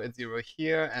 0. It's 0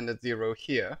 here, and it's 0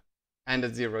 here, and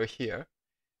it's 0 here.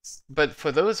 But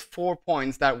for those 4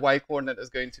 points, that y coordinate is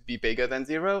going to be bigger than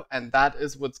 0, and that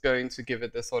is what's going to give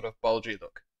it this sort of bulgy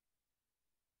look.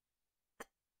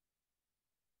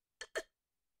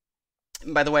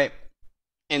 By the way,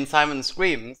 in Simon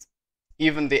Screams,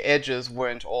 even the edges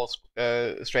weren't all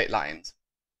straight lines,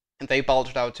 and they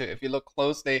bulged out too. If you look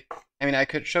closely, I mean, I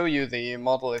could show you the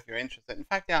model if you're interested. In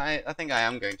fact, yeah, I think I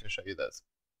am going to show you this,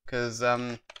 because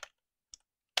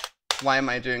why am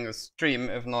I doing a stream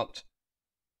if not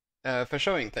for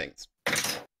showing things?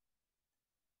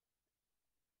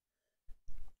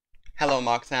 Hello,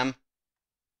 Mark Sam.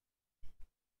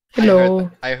 Hello.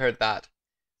 I heard that.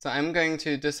 So I'm going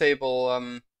to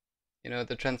disable, you know,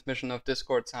 the transmission of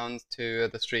Discord sounds to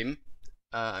the stream.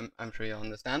 I'm sure you'll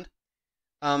understand.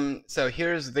 So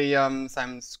here's the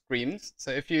Simon Screams.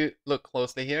 So if you look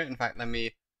closely here, in fact, let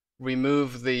me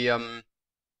remove the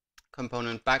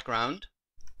component background.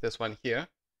 This one here.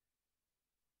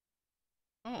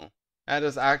 Oh, that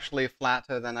is actually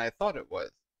flatter than I thought it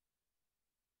was.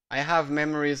 I have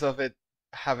memories of it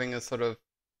having a sort of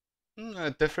a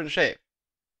different shape.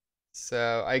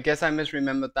 So I guess I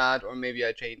misremembered that, or maybe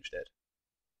I changed it.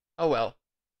 Oh well.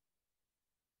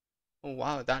 Oh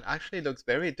wow, that actually looks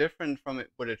very different from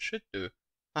what it should do.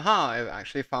 Haha, I've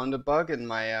actually found a bug in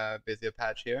my Bezier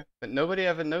patch here, but nobody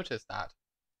ever noticed that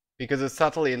because it's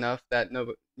subtle enough that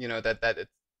that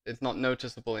it's not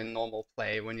noticeable in normal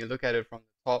play. When you look at it from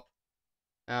the top,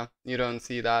 you don't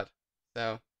see that.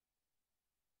 So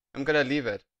I'm gonna leave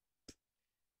it.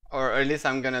 Or at least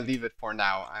I'm gonna leave it for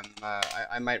now.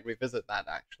 I might revisit that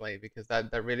actually, because that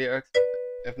really irks me.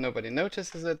 If nobody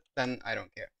notices it, then I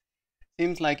don't care.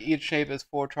 Seems like each shape is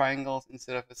 4 triangles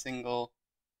instead of a single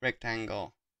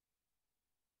rectangle.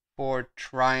 4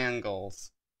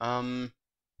 triangles.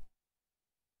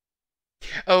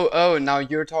 Oh, now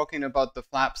you're talking about the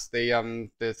flaps,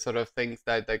 the sort of things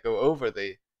that go over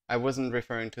the. I wasn't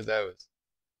referring to those.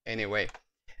 Anyway,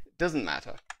 it doesn't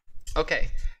matter.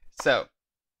 Okay, so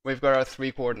we've got our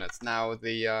 3 coordinates. Now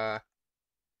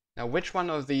now which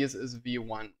one of these is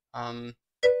V1?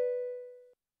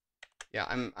 Yeah,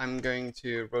 I'm going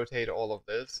to rotate all of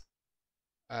this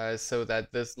so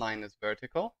that this line is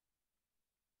vertical.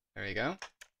 There you go.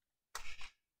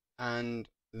 And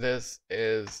this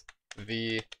is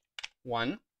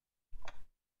V1.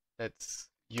 Let's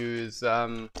use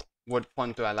what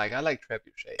font do I like? I like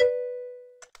Trebuchet.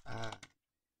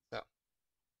 So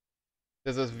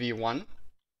this is V1.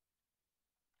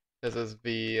 This is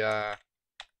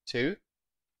V2.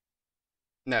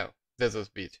 No, this is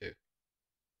V2.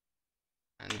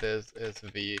 And this is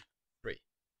V3.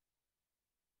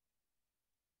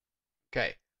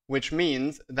 Okay, which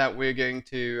means that we're going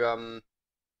to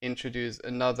introduce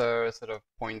another sort of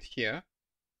point here,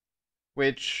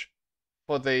 which,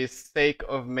 for the sake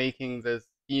of making this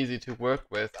easy to work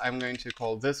with, I'm going to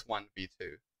call this one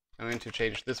V2. I'm going to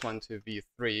change this one to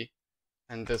V3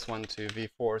 and this one to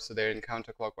V4, so they're in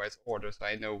counterclockwise order, so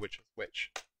I know which is which.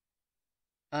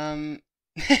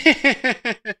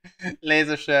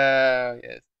 Laser show,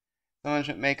 yes. Someone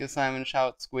should make a Simon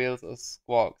shout, squeals, or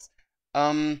squawks.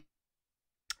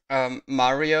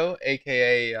 Mario,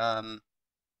 aka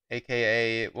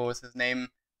what was his name?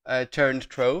 Turned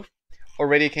Trove,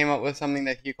 already came up with something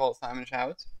that he called Simon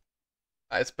Shouts.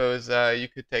 I suppose you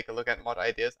could take a look at mod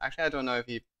ideas. Actually, I don't know if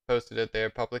he posted it there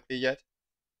publicly yet,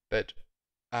 but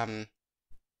on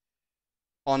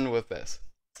with this.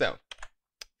 So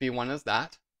V1 is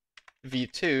that.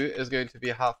 V2 is going to be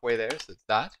halfway there, so it's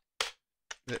that.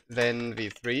 Then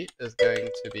V3 is going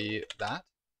to be that.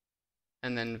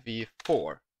 And then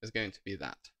V4 is going to be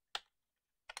that.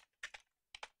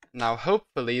 Now,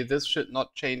 hopefully, this should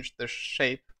not change the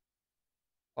shape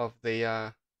of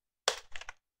the...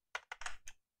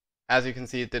 As you can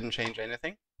see, it didn't change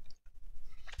anything.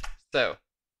 So,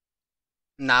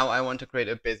 now I want to create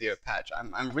a Bezier patch.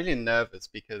 I'm really nervous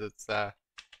because it's...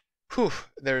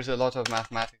 there's a lot of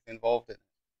mathematics involved in it.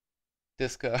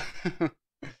 Disco.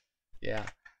 Yeah.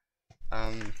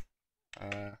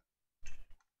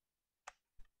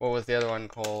 What was the other one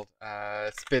called?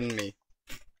 Spin me.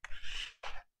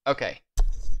 Okay.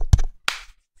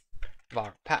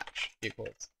 Var patch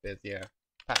equals Bezier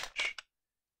patch.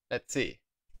 Let's see.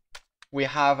 We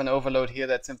have an overload here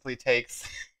that simply takes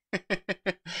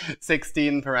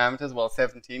 16 parameters, well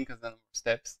 17 because there are more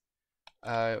steps,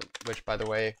 which by the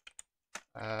way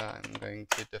I'm going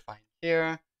to define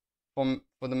here.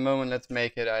 For the moment, let's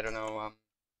make it, I don't know,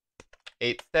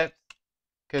 8 steps,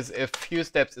 because if few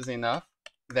steps is enough,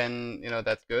 then you know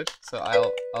that's good. So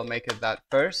I'll make it that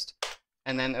first,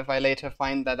 and then if I later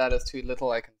find that that is too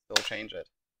little, I can still change it.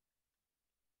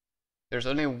 There's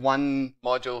only one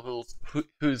module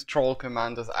whose troll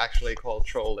command is actually called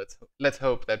troll. Let's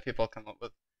hope that people come up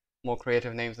with more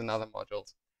creative names in other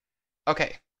modules.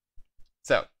 Okay,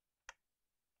 so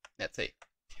let's see.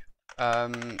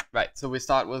 Right, so we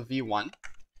start with V1,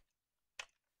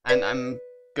 and I'm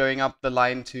going up the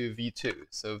line to V2.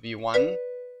 So V1,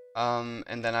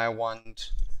 and then I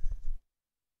want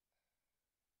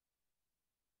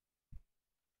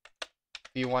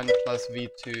V1 plus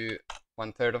V2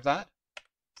 1/3 of that.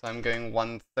 So I'm going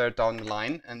 1/3 down the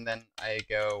line, and then I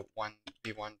go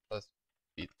V1 plus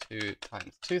V2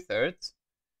 times 2/3.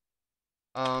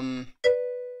 And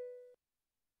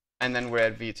then we're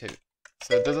at V2.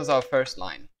 So this is our first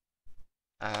line.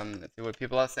 Let's see what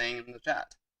people are saying in the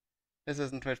chat. This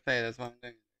isn't Twitch Play, that's what I'm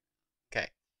doing.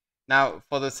 Okay. Now,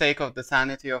 for the sake of the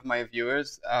sanity of my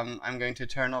viewers, I'm going to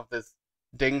turn off this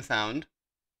ding sound.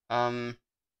 How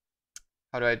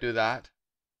do I do that?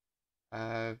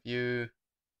 View.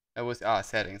 That was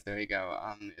settings. There we go.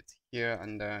 It's here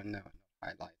under no, not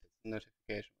highlight. It's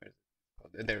notification. Where is it? Oh,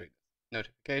 there we go.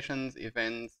 Notifications,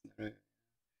 events.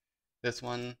 This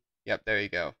one. Yep, there you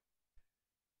go.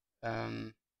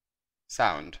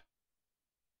 Sound.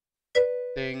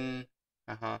 Ding.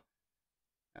 Yeah.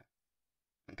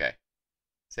 Okay.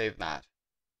 Save that.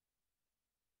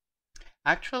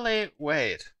 Actually,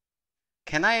 wait.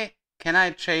 Can I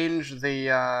change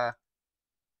the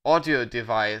audio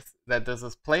device that this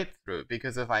is played through?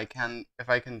 Because if I can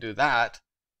do that,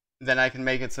 then I can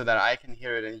make it so that I can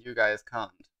hear it and you guys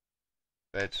can't.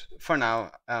 But for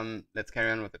now, let's carry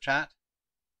on with the chat.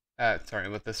 Sorry,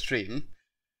 with the stream.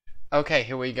 Okay,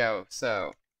 here we go.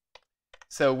 So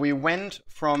we went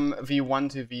from V1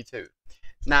 to V2.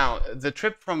 Now, the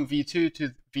trip from V2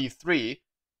 to V3,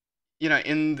 you know,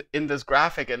 in this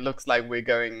graphic, it looks like we're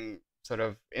going sort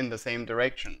of in the same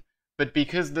direction. But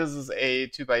because this is a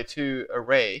 2x2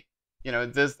 array, you know,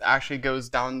 this actually goes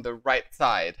down the right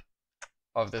side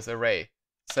of this array.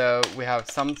 So we have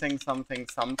something, something,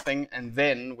 something, and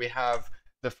then we have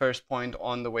the first point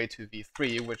on the way to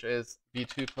V3, which is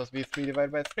V2 plus V3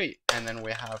 divided by 3. And then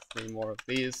we have 3 more of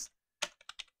these.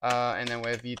 And then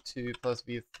we have V2 plus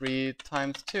V3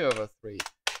 times 2/3.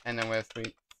 And then we have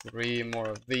 3 more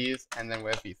of these, and then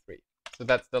we have V3. So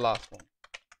that's the last one.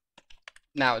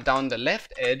 Now, down the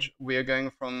left edge, we are going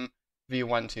from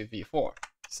V1 to V4.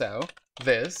 So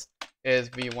this is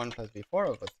V1 plus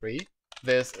V4/3.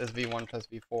 This is V1 plus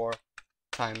V4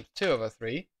 times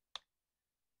 2/3.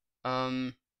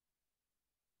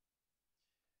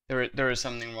 There is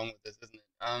something wrong with this, isn't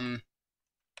it?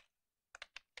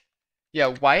 Yeah,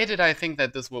 why did I think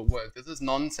that this would work? This is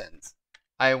nonsense.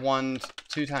 I want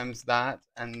 2 times that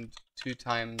and 2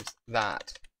 times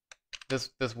that.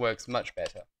 This works much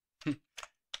better.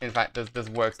 In fact, this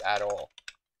works at all.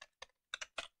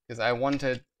 Because I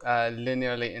wanted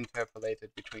linearly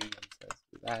interpolated between them. So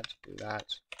let's do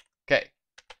that. Okay.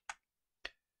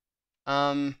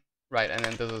 Right, and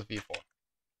then this is V4.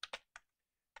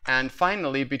 And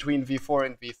finally, between V4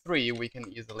 and V3, we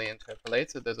can easily interpolate.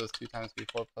 So this is 2 times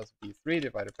V4 plus V3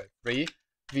 divided by 3.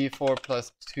 V4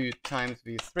 plus 2 times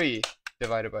V3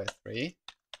 divided by 3.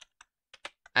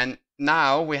 And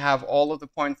now we have all of the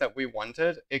points that we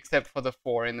wanted, except for the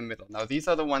 4 in the middle. Now these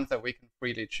are the ones that we can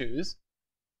freely choose.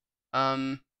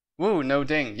 Woo, no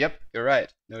ding. Yep, you're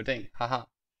right. No ding. Haha.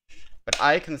 But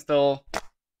I can still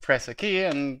press a key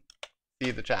and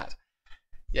see the chat.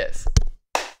 Yes.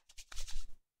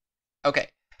 Okay.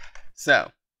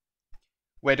 So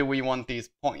where do we want these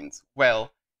points?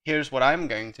 Well, here's what I'm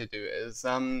going to do is,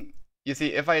 you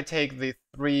see, if I take the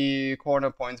 3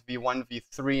 corner points v1,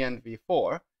 v3, and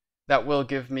v4, that will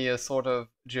give me a sort of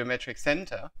geometric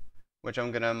center, which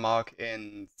I'm going to mark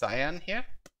in cyan here.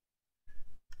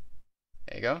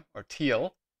 There you go, or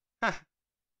teal.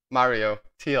 Mario,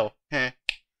 teal.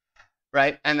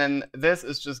 Right, and then this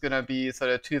is just going to be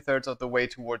sort of 2/3 of the way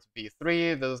towards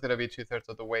v3. This is going to be 2/3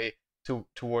 of the way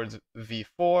towards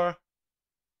v4.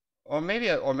 Or maybe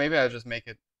I'll just make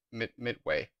it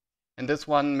midway. And this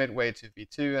one midway to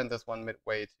v2, and this one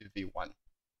midway to v1.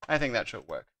 I think that should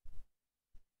work.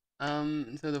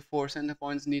 So the 4 center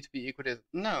points need to be equidistant.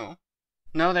 No,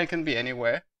 they can be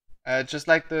anywhere. Just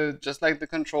like the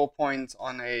control points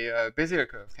on a Bezier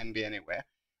curve can be anywhere.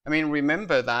 I mean,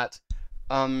 remember that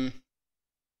one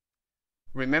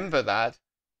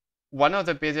of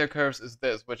the Bezier curves is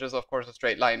this, which is of course a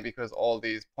straight line because all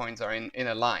these points are in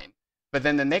a line. But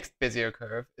then the next Bezier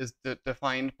curve is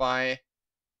defined by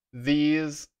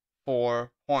these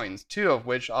 4 points, 2 of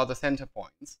which are the center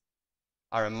points,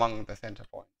 are among the center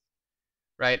points,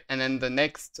 right? And then the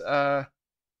next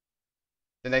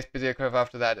Bezier curve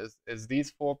after that is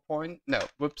these 4 points. No,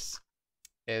 whoops,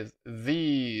 is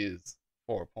these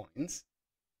 4 points,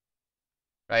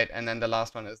 right? And then the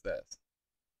last one is this,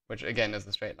 which again is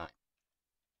a straight line.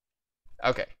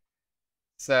 Okay,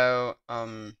 so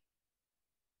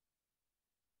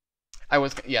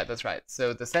yeah, that's right.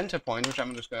 So the center point, which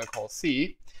I'm just going to call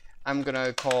C, I'm going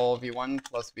to call v1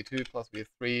 plus v2 plus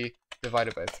v3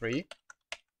 divided by 3.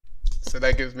 So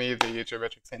that gives me the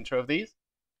geometric center of these.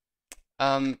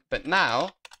 But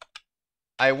now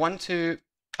I want to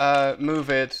move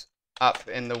it up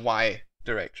in the y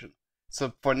direction.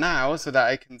 So for now, so that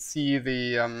I can see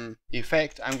the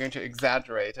effect, I'm going to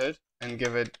exaggerate it and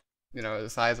give it, you know, the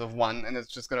size of 1, and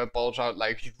it's just going to bulge out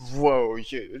like, whoa,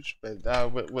 huge.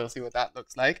 But we'll see what that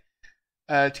looks like.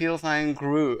 Teal sign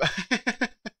grew.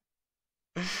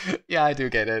 Yeah, I do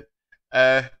get it.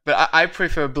 But I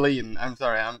prefer Bleen. I'm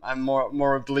sorry, I'm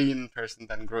more a Bleen person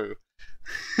than grew.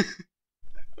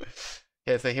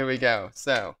 Okay, so here we go.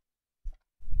 So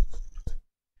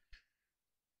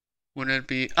would it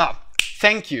be? Oh,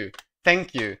 thank you.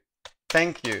 Thank you.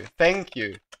 Thank you. Thank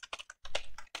you.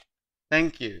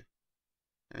 Thank you.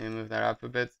 Let me move that up a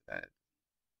bit.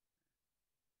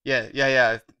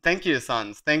 Yeah. Thank you,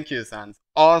 Sans. Thank you, Sans.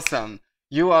 Awesome.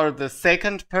 You are the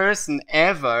second person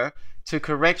ever to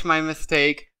correct my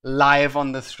mistake live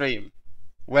on the stream.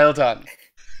 Well done.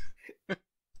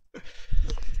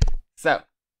 So,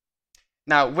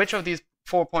 now which of these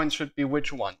 4 points should be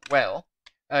which one? Well,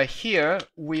 here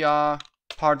we are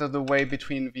part of the way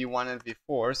between v1 and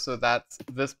v4, so that's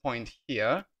this point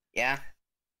here. Yeah.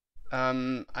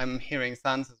 I'm hearing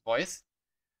Sans' voice.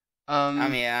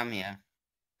 I'm here.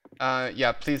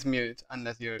 Yeah, please mute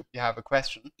unless you have a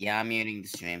question. Yeah, I'm muting the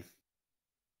stream.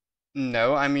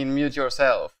 No, I mean mute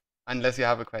yourself unless you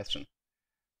have a question.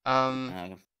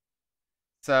 Okay.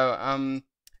 So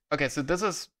okay, so this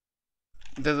is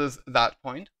that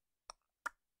point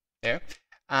there,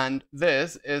 and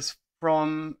this is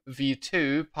from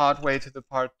v2 partway to the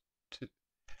part 2.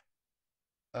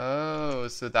 Oh,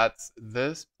 so that's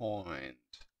this point.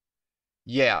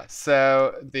 Yeah,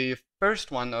 so the first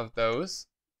one of those,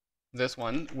 this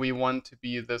one, we want to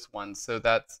be this one. So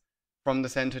that's from the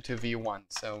center to v1.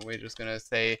 So we're just going to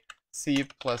say c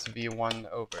plus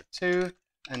v1 over 2.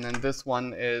 And then this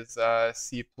one is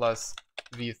c plus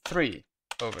v3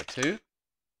 over 2.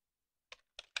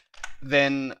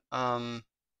 Then,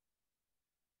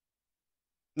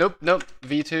 nope,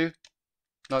 v2,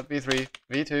 not v3,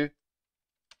 v2.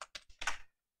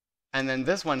 And then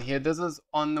this one here, this is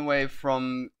on the way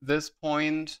from this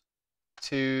point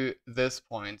to this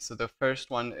point. So the first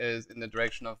one is in the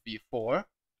direction of v4,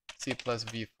 c plus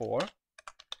v4.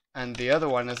 And the other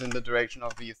one is in the direction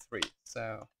of v3.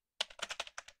 So,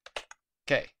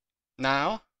 okay.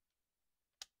 Now,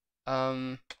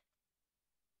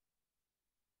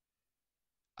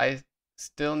 I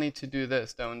still need to do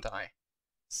this, don't I?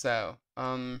 So,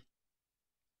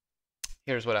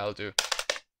 here's what I'll do.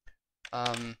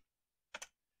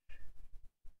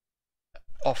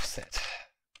 Offset.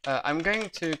 I'm going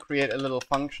to create a little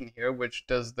function here which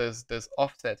does this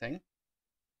offsetting.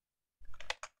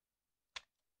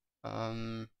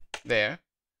 There.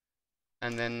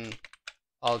 And then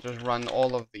I'll just run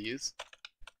all of these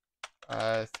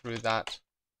through that.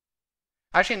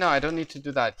 Actually, no, I don't need to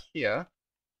do that here.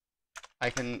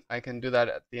 I can do that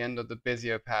at the end of the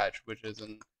Bezier patch, which is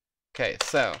in. Okay,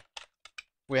 so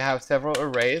we have several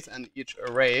arrays, and each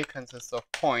array consists of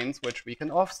points which we can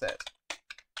offset.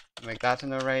 Make that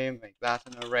an array, make that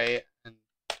an array, and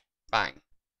bang.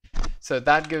 So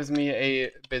that gives me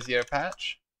a Bezier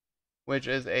patch, which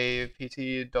is a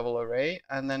PT double array,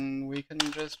 and then we can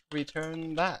just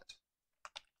return that.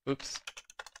 Oops,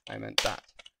 I meant that.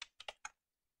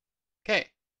 Okay.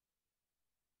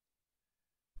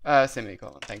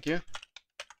 Semicolon, thank you.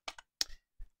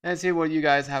 Let's see what you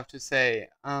guys have to say.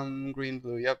 Green,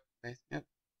 blue, yep.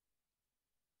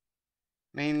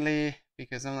 Mainly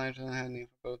because I'm not handling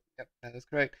for both. Yep, that is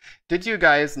correct. Did you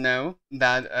guys know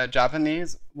that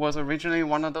Japanese was originally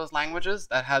one of those languages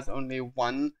that has only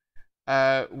one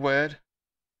word?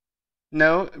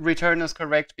 No, return is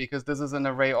correct because this is an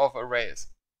array of arrays.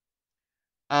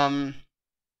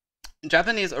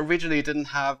 Japanese originally didn't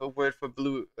have a word for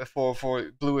blue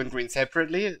for blue and green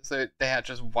separately, so they had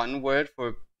just one word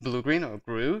for blue-green or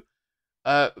gru.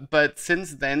 But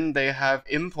since then, they have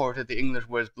imported the English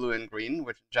words blue and green,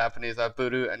 which in Japanese are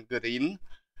buru and green.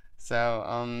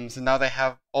 So, so now they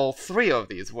have all three of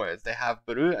these words. They have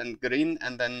buru and green,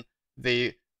 and then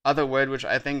the other word, which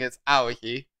I think is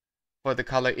aohi, for the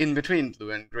color in between blue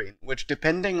and green, which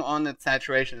depending on its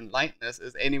saturation and lightness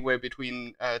is anywhere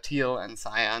between teal and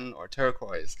cyan or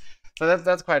turquoise. So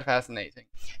that's quite fascinating.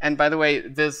 And by the way,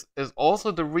 this is also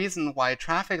the reason why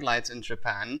traffic lights in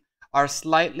Japan are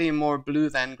slightly more blue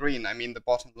than green. I mean, the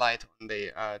bottom light on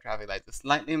the traffic light is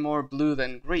slightly more blue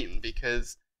than green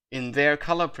because in their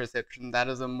color perception, that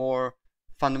is a more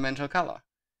fundamental color.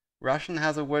 Russian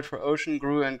has a word for ocean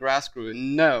gru and grass gru.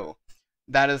 No,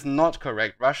 that is not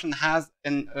correct. Russian has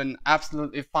an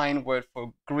absolutely fine word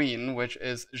for green, which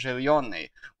is zhelenny.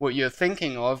 What you're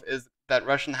thinking of is that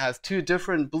Russian has two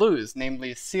different blues,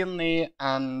 namely sinny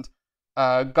and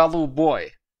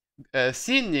голубой.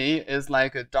 Sinny is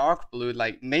like a dark blue,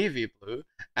 like navy blue,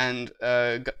 and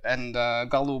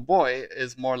голубой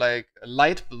is more like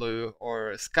light blue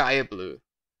or sky blue.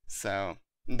 So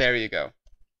there you go.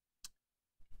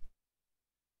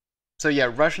 So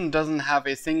yeah, Russian doesn't have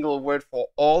a single word for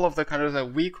all of the colors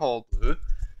that we call blue.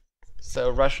 So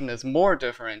Russian is more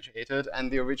differentiated, and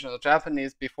the original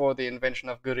Japanese before the invention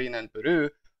of green and buru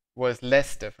was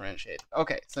less differentiated.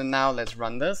 Okay, so now let's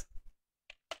run this.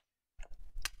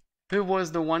 Who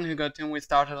was the one who got when we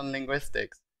started on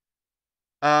linguistics?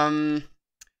 True.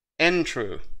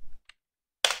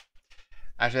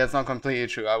 Actually, that's not completely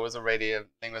true. I was already a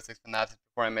linguistics fanatic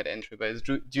before I met Entru, but it's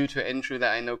due to Entru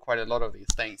that I know quite a lot of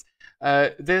these things.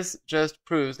 This just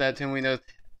proves that Tim we know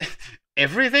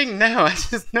everything? No, I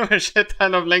just know a shit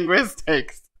ton of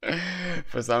linguistics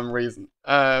for some reason.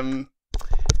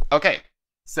 Okay,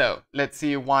 so let's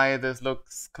see why this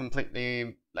looks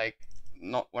completely like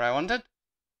not what I wanted.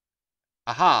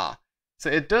 Aha! So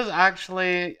it does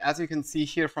actually, as you can see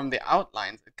here from the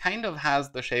outlines, it kind of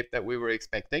has the shape that we were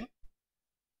expecting.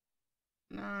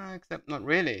 No, except not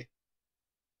really.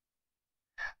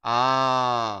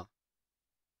 Ah,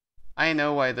 I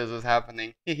know why this is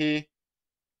happening. Hehe.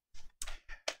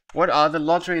 What are the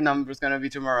lottery numbers going to be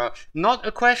tomorrow? Not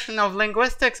a question of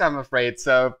linguistics, I'm afraid,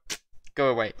 so go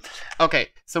away. Okay,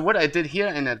 so what I did here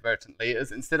inadvertently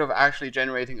is instead of actually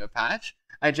generating a patch,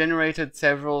 I generated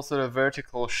several sort of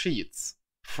vertical sheets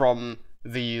from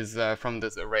these from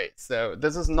this array. So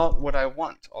this is not what I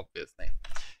want, obviously.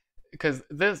 Because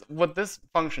what this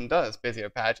function does,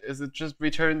 Bezier patch, is it just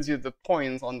returns you the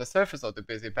points on the surface of the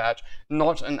Bezier patch,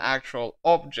 not an actual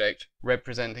object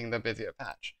representing the Bezier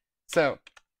patch. So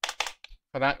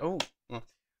for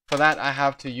that, I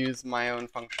have to use my own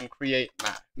function create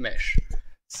mesh.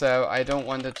 So I don't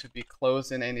want it to be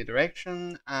closed in any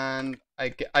direction, and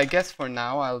I guess for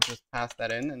now I'll just pass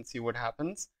that in and see what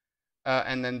happens.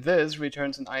 And then this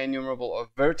returns an IEnumerable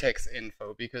of vertex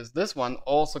info, because this one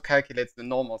also calculates the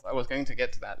normals. I was going to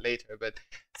get to that later, but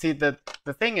see, the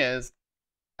thing is,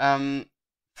 from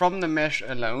the mesh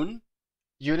alone,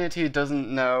 Unity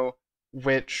doesn't know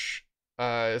which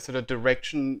sort of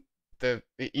direction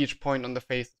each point on the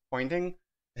face is pointing.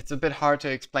 It's a bit hard to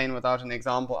explain without an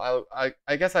example.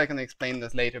 I guess I can explain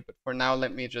this later, but for now,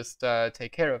 let me just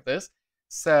take care of this.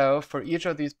 So for each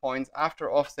of these points,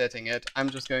 after offsetting it, I'm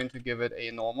just going to give it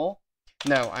a normal.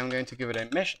 No, I'm going to give it a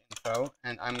mesh info,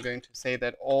 and I'm going to say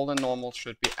that all the normals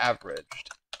should be averaged.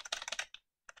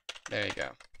 There you go.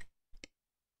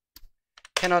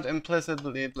 Cannot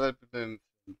implicitly...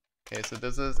 Okay, so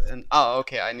this is an... Oh,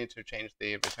 okay, I need to change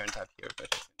the return type here,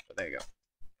 but there you go.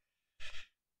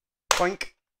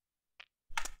 Boink.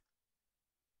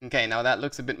 Okay, now that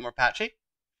looks a bit more patchy.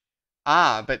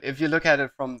 Ah, but if you look at it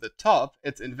from the top,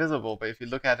 it's invisible, but if you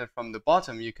look at it from the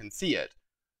bottom, you can see it.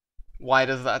 Why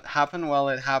does that happen? Well,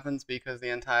 it happens because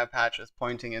the entire patch is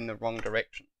pointing in the wrong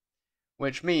direction,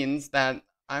 which means that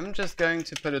I'm just going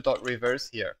to put a dot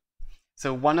reverse here.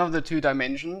 So one of the 2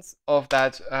 dimensions of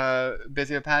that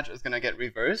Bezier patch is going to get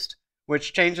reversed,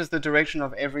 which changes the direction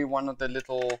of every one of the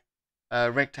little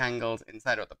rectangles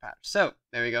inside of the patch. So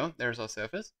there we go. There's our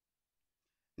surface.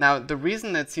 Now, the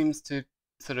reason it seems to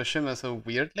sort of shimmer so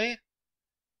weirdly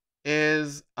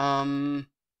is, I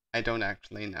don't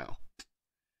actually know.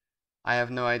 I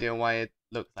have no idea why it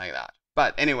looks like that.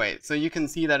 But anyway, so you can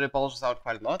see that it bulges out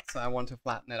quite a lot, so I want to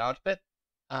flatten it out a bit.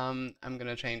 I'm going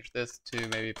to change this to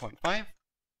maybe 0.5.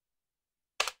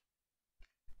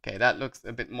 Okay, that looks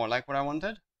a bit more like what I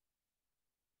wanted.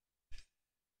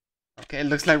 Okay, it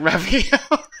looks like ravioli.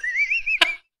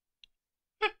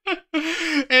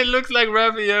 It looks like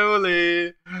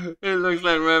ravioli. It looks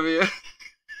like ravioli.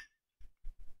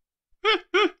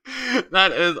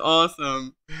 That is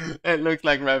awesome. It looks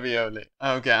like ravioli.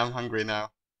 Okay, I'm hungry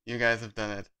now. You guys have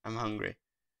done it. I'm hungry.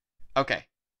 Okay.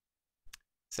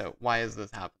 So why is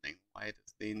this happening? Why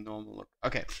does the normal look...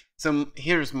 Okay, so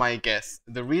here's my guess.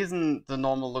 The reason the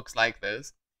normal looks like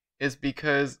this is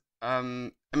because, I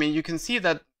mean, you can see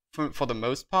that for the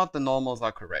most part, the normals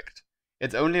are correct.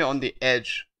 It's only on the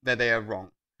edge that they are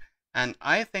wrong. And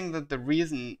I think that the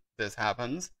reason this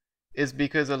happens is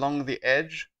because along the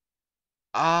edge...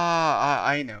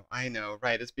 I know,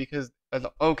 right, it's because...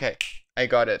 Okay, I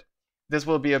got it. This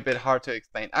will be a bit hard to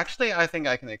explain. Actually, I think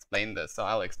I can explain this, so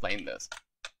I'll explain this.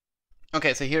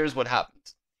 Okay, so here's what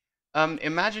happens.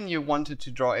 Imagine you wanted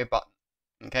to draw a button,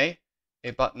 okay?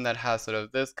 A button that has sort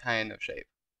of this kind of shape.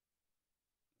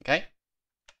 Okay?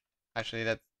 Actually,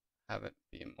 let's have it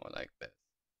be more like this.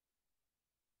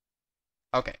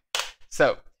 Okay,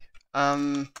 so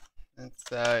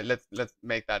let's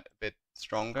make that a bit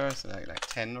stronger, so like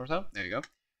 10 or so. There you go.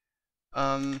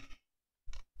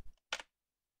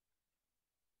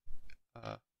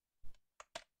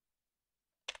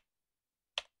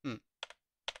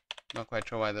 Not quite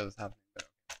sure why this is happening, but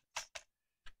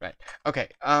right. Okay.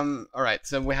 All right.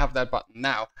 So we have that button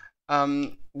now.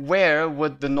 Where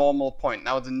would the normal point?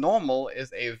 Now the normal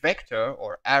is a vector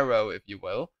or arrow, if you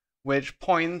will, which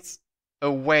points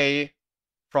away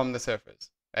from the surface,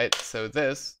 right? So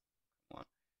this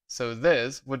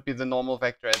would be the normal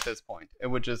vector at this point. It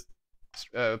would just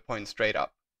point straight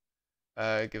up.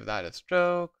 Give that a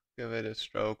stroke. Give it a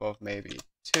stroke of maybe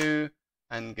 2,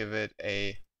 and give it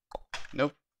a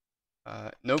nope.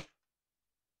 Nope.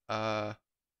 That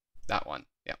one.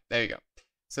 Yeah, there you go.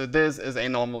 So this is a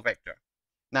normal vector.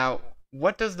 Now,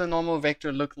 what does the normal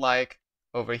vector look like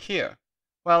over here?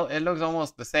 Well, it looks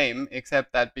almost the same,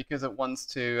 except that because it wants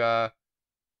to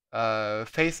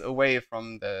face away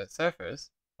from the surface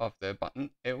of the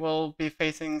button, it will be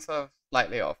facing sort of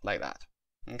slightly off like that.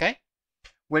 Okay?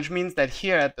 Which means that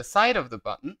here at the side of the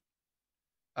button,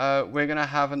 we're going to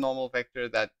have a normal vector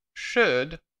that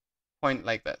should point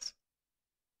like this.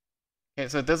 Okay,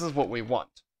 so this is what we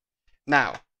want.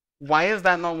 Now, why is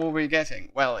that not what we're getting?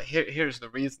 Well, here's the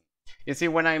reason. You see,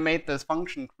 when I made this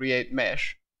function create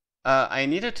mesh, I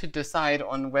needed to decide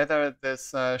on whether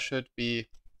this should be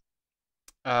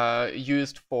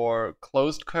used for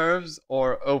closed curves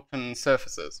or open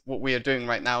surfaces. What we are doing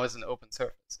right now is an open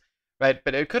surface, right?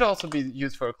 But it could also be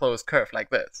used for a closed curve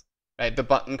like this, right? The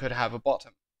button could have a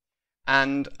bottom.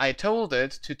 And I told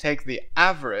it to take the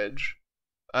average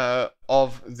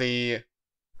of the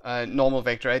normal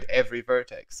vector at every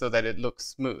vertex so that it looks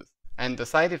smooth. And the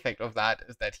side effect of that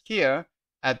is that here,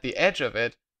 at the edge of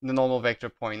it, the normal vector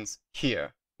points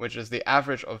here, which is the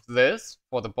average of this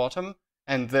for the bottom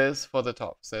and this for the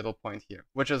top. So it'll point here,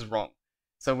 which is wrong.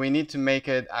 So we need to make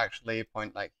it actually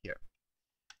point like here.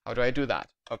 How do I do that?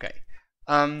 Okay.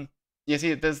 You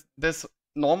see, this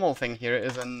normal thing here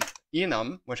is an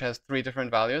enum, which has 3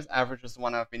 different values. Average is the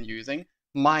one I've been using.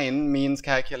 Mine means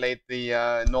calculate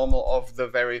the normal of the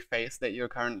very face that you're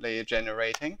currently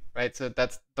generating, right? So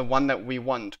that's the one that we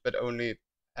want, but only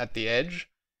at the edge.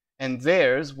 And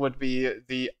theirs would be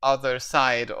the other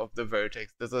side of the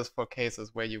vertex. This is for cases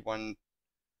where you want,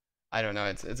 I don't know,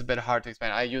 it's a bit hard to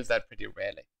explain. I use that pretty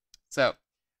rarely. So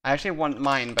I actually want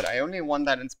mine, but I only want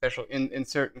that in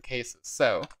certain cases.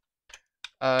 So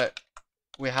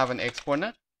we have an x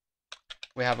coordinate,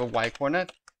 we have a y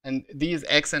coordinate, and these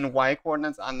x and y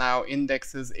coordinates are now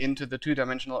indexes into the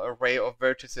 2-dimensional array of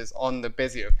vertices on the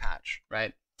Bezier patch,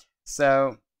 right?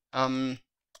 So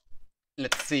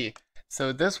let's see.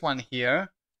 So this one here,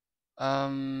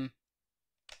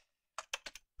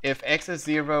 if x is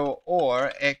 0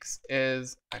 or x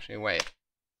is, actually wait,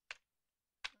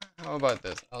 how about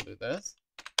this? I'll do this.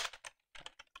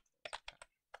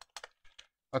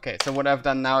 Okay, so what I've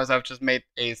done now is I've just made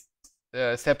a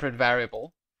separate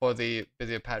variable for the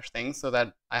Bezier patch thing so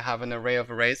that I have an array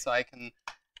of arrays, so I can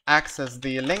access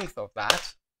the length of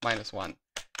that -1.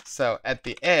 So at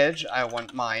the edge, I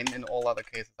want mine. In all other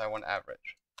cases, I want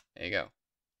average. There you go.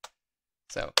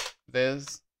 So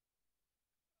this,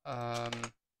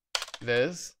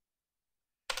 this,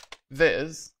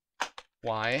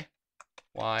 y,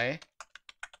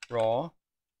 raw,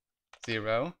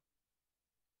 0,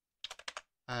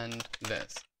 and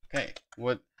this. Okay,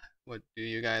 what do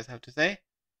you guys have to say?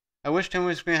 I wish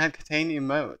Timber Screen had KTANE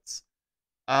emotes.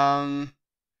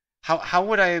 How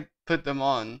would I put them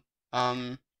on?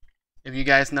 If you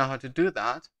guys know how to do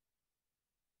that,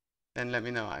 then let me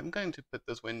know. I'm going to put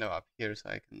this window up here so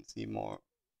I can see more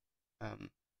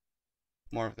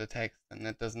of the text and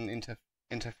it doesn't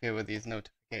interfere with these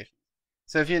notifications.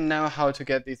 So if you know how to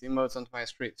get these emotes onto my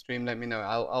stream, let me know.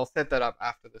 I'll set that up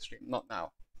after the stream, not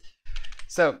now.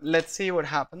 So let's see what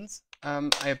happens.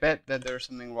 I bet that there's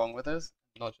something wrong with this,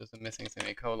 not just a missing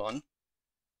semicolon.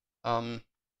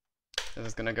 This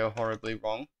is gonna go horribly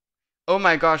wrong. Oh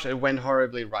my gosh, it went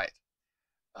horribly right.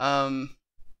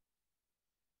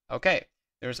 Okay,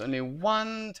 there's only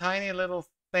one tiny little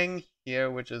thing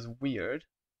here which is weird.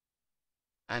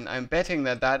 And I'm betting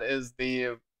that that is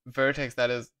the vertex that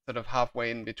is sort of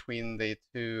halfway in between the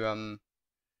two.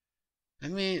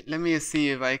 Let me see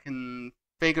if I can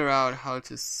figure out how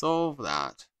to solve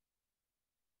that.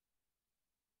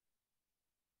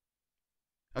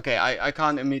 Okay, I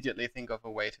can't immediately think of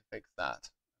a way to fix that,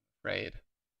 I'm afraid.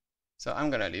 So I'm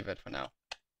gonna leave it for now.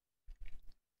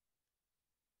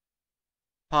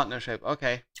 Partnership,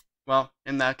 okay. Well,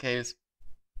 in that case,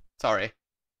 sorry.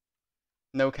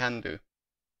 No can do.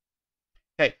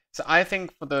 Okay, so I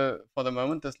think for the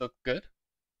moment this looks good.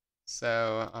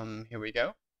 So here we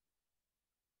go.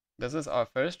 This is our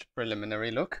first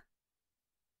preliminary look.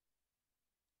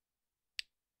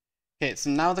 Okay,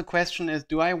 so now the question is,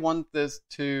 do I want this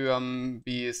to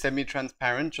be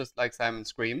semi-transparent, just like Simon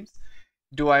Screams?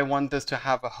 Do I want this to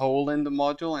have a hole in the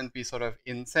module and be sort of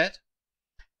inset?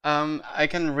 I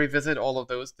can revisit all of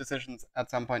those decisions at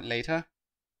some point later.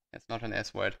 It's not an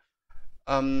S word.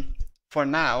 For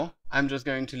now, I'm just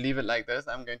going to leave it like this.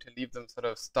 I'm going to leave them sort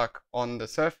of stuck on the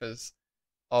surface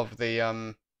of the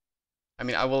I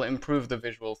mean, I will improve the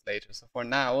visuals later. So for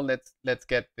now, let's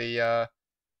get the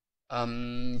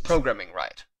programming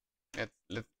right.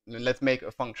 Let's make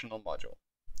a functional module.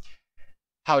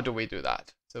 How do we do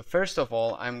that? So first of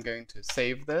all, I'm going to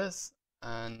save this,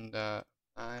 and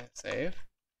I save,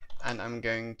 and I'm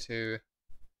going to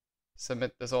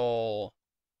submit this all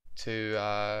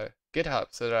to GitHub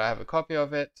so that I have a copy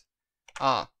of it.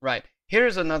 Right.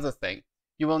 Here's another thing.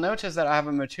 You will notice that I have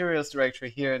a materials directory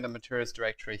here and a materials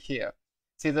directory here.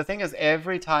 See, the thing is,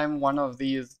 every time one of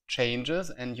these changes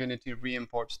and Unity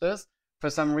re-imports this, for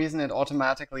some reason it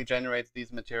automatically generates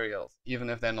these materials, even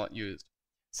if they're not used.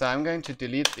 So I'm going to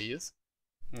delete these,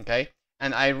 okay?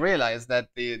 And I realized that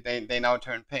they now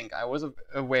turn pink. I was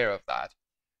aware of that.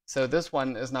 So this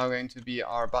one is now going to be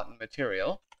our button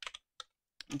material.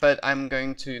 But I'm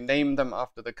going to name them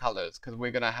after the colors, because we're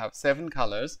going to have 7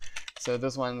 colors. So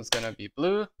this one's going to be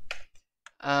blue.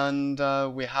 And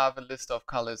we have a list of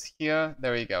colors here.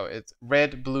 There we go. It's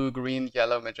red, blue, green,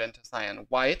 yellow, magenta, cyan,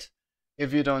 white.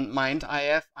 If you don't mind,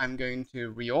 IF, I'm going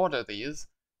to reorder these.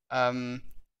 I'm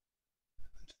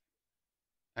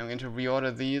going to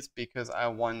reorder these because I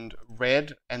want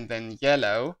red and then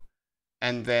yellow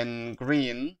and then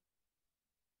green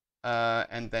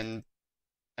and then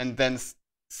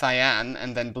cyan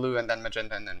and then blue and then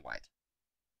magenta and then white.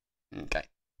 Okay,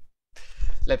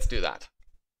 let's do that.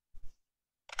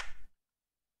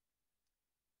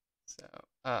 So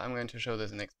I'm going to show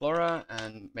this in Explorer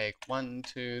and make 1,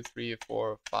 2, 3,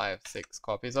 4, 5, 6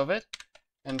 copies of it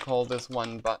and call this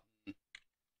one button.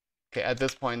 Okay, at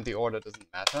this point the order doesn't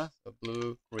matter. So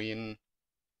blue, green,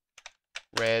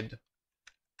 red,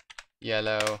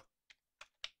 yellow,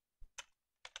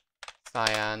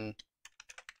 cyan,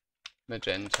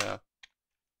 magenta,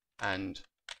 and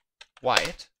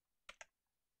white.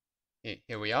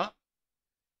 Here we are.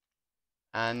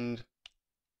 And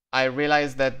I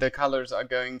realize that the colors are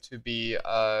going to be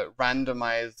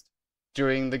randomized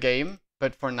during the game,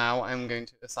 but for now I'm going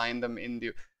to assign them in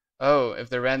the... Oh, if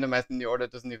they're randomized in the order,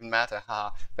 it doesn't even matter,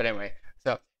 huh? But anyway,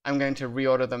 so I'm going to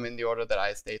reorder them in the order that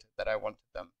I stated that I wanted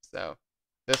them. So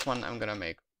this one I'm going to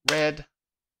make red,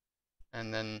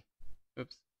 and then,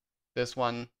 oops, this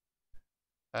one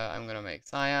I'm going to make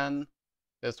cyan.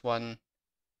 This one,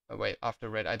 oh wait, after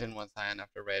red, I didn't want cyan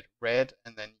after red. Red,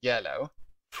 and then yellow.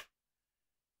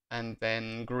 And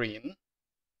then green,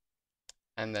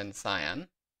 and then cyan,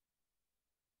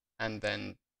 and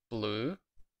then blue,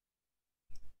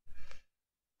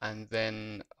 and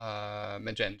then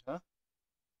magenta,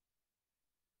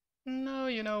 No,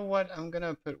 you know what? I'm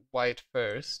gonna put white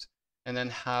first, and then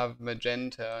have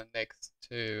magenta next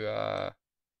to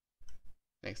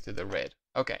the red.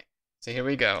 Okay, so here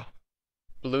we go.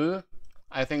 Blue.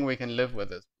 I think we can live with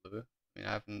this blue.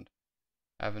 I mean,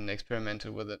 I haven't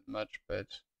experimented with it much, but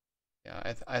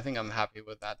yeah, I think I'm happy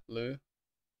with that blue.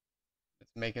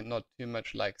 Let's make it not too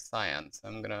much like cyan. So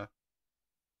I'm gonna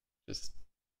just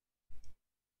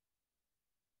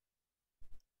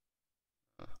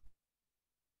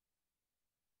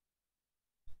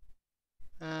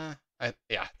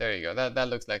yeah, there you go. That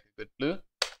looks like a good blue.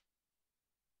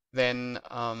 Then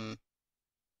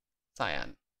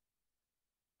cyan.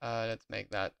 Let's make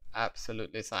that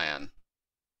absolutely cyan.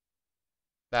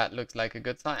 That looks like a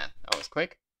good cyan. That was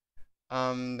quick.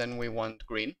 Then we want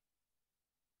green.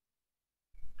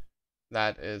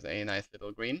 That is a nice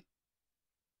little green.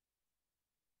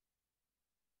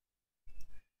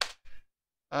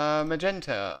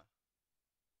 Magenta.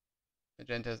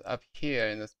 Magenta is up here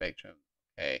in the spectrum.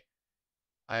 Okay.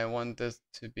 I want this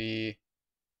to be...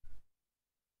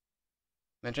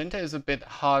 Magenta is a bit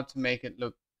hard to make it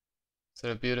look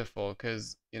sort of beautiful,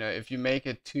 because, you know, if you make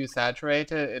it too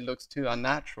saturated, it looks too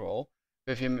unnatural.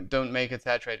 But if you don't make it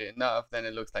saturated enough, then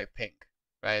it looks like pink,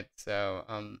 right? So,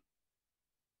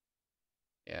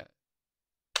 yeah.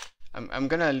 I'm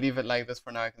gonna leave it like this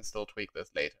for now. I can still tweak this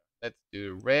later. Let's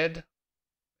do red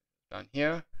down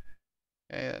here.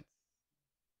 Okay,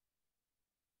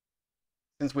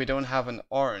 since we don't have an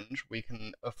orange, we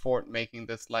can afford making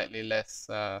this slightly less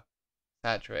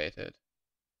saturated.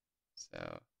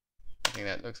 So I think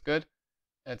that looks good.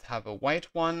 Let's have a white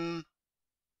one,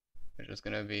 which is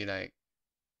gonna be like,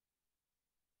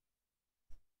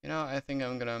 you know, I think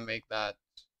I'm gonna make that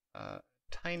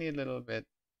tiny little bit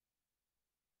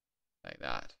like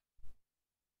that.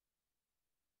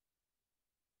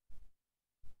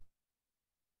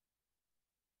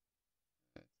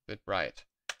 It's a bit bright.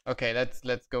 Okay,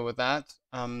 let's go with that.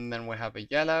 Then we have a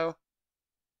yellow,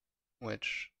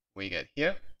 which we get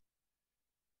here.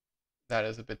 That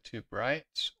is a bit too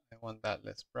bright. I want that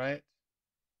less bright.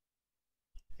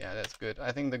 Yeah, that's good.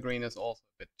 I think the green is also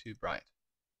a bit too bright.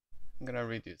 I'm gonna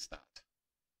reduce that.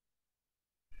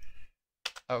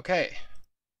 Okay.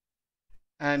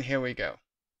 And here we go.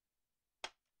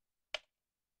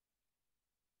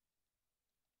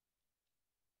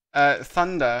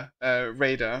 Thunder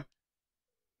Raider.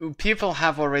 People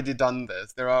have already done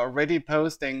this. There are already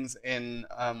postings in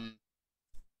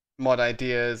Mod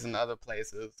Ideas and other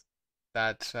places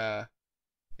that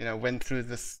you know, went through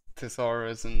this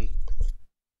thesaurus and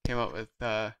came up with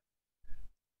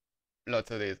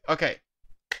lots of these. Okay,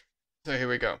 so here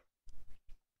we go.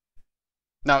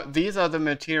 Now these are the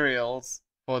materials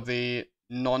for the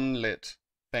non-lit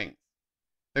things.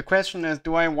 The question is,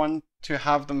 do I want to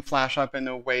have them flash up in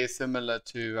a way similar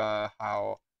to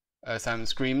how Simon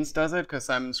Screams does it? Because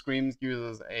Simon Screams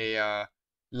uses a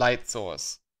light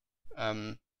source. I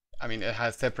mean, it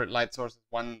has separate light sources,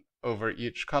 one over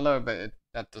each color, but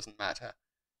that doesn't matter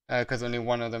because only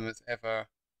one of them is ever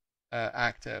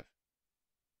active.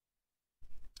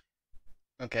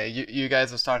 Okay, you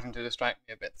guys are starting to distract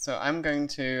me a bit, so I'm going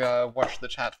to watch the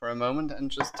chat for a moment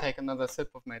and just take another sip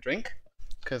of my drink,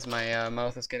 because my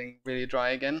mouth is getting really dry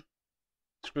again.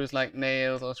 Screws like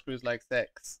nails or screws like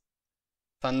sex.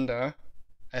 Thunder,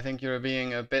 I think you're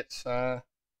being a bit,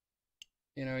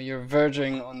 you know, you're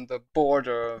verging on the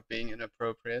border of being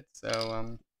inappropriate,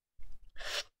 so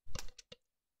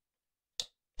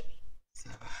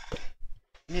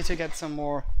need to get some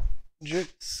more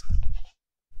juice.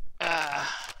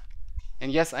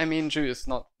 And yes, I mean juice,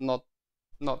 not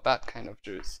that kind of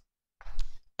juice.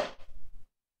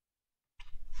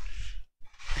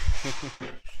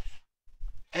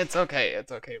 It's okay,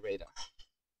 Raider.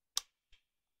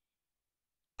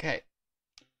 Okay.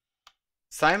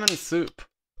 Simon Soup.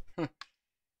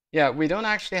 Yeah, we don't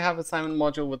actually have a Simon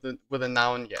module with a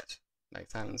noun yet, like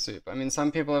Simon Soup. I mean,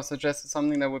 some people have suggested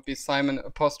something that would be Simon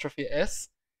apostrophe S.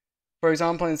 For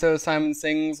example, instead of Simon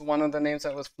Sings, one of the names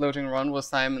that was floating around was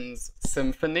Simon's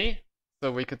Symphony.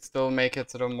 So we could still make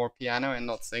it sort of more piano and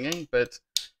not singing, but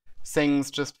Sings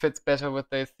just fits better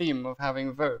with the theme of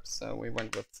having verbs, so we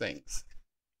went with Sings.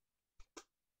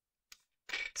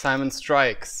 Simon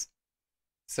Strikes.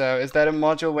 So is that a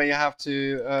module where you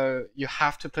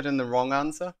have to put in the wrong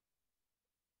answer?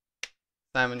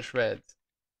 Simon Shreds.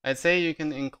 I'd say you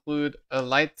can include a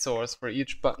light source for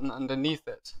each button underneath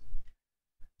it.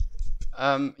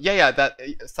 Yeah, that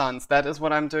Sans, that is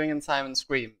what I'm doing in Simon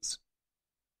Screams.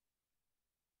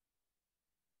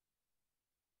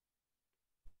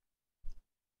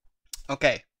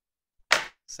 Okay,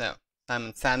 so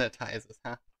Simon sanitizes,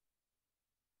 huh?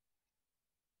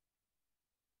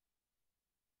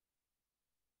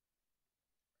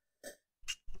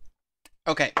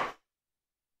 Okay.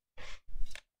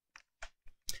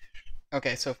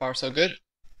 Okay, so far so good.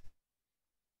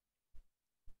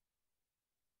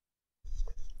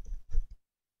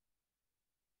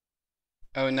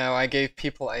 Oh no, I gave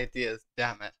people ideas,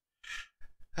 damn it.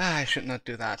 I should not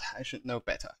do that. I should know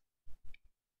better.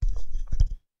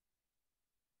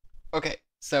 Okay,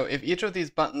 so if each of these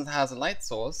buttons has a light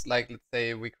source, like let's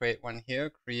say we create one here,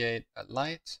 create a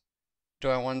light. Do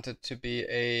I want it to be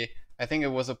I think it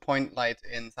was a point light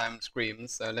in Simon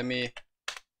Screams, so let me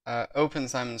open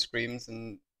Simon Screams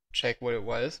and check what it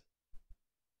was.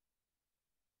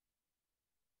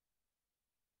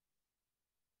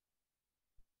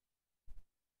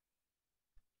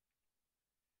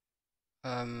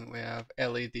 We have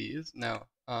LEDs, no,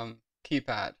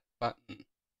 keypad, button,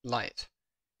 light.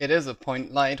 It is a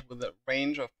point light with a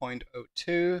range of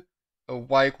 0.02, a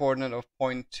y coordinate of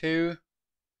 0.2,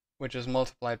 which is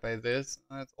multiplied by this.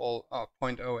 That's all,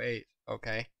 0.08,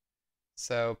 okay.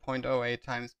 So 0.08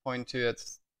 times 0.2,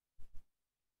 it's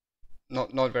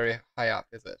not very high up,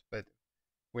 is it? But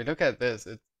we look at this,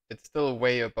 it's still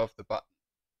way above the button,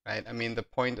 right? I mean, the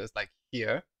point is like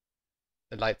here,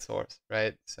 the light source,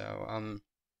 right? So,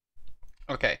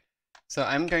 okay. So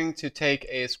I'm going to take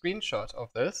a screenshot of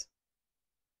this,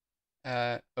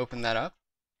 open that up,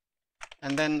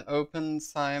 and then open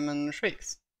Simon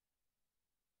Shrieks.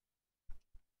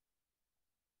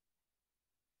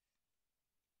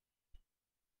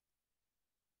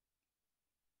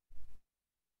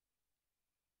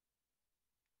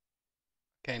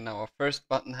 Okay, now our first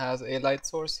button has a light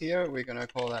source here. We're gonna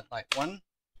call that light 1.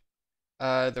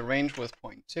 The range was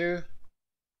 0.2.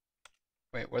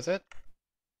 Wait, was it?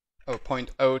 Oh,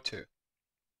 0.02.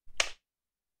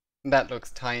 That looks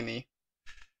tiny.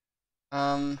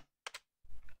 And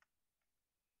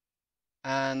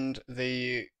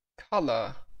the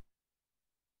color.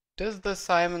 Do the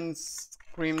Simon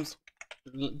Screams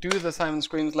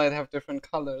light have different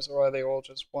colors, or are they all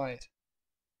just white?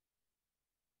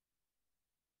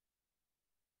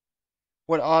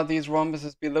 What are these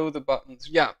rhombuses below the buttons?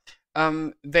 Yeah,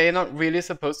 they're not really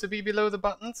supposed to be below the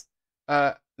buttons.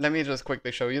 Let me just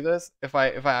quickly show you this. If I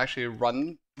actually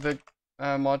run the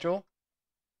module,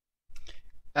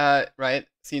 right?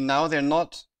 See, now they're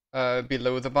not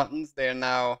below the buttons. They're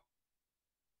now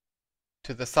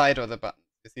to the side of the buttons.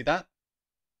 You see that?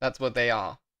 That's what they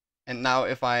are. And now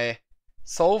if I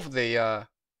solve the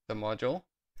module,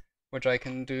 which I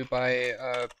can do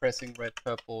by pressing red,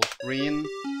 purple, green.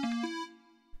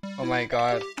 Oh my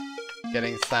god,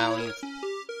 getting sound.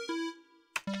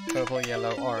 Purple,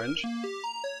 yellow, orange.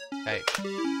 Okay.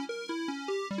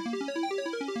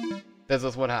 This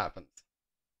is what happens.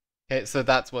 Okay, so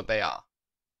that's what they are.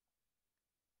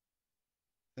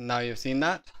 And now you've seen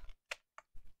that.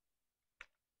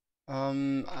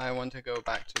 I want to go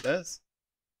back to this.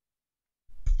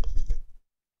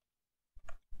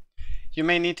 You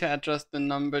may need to adjust the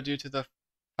number due to the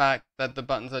fact that the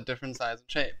buttons are different size and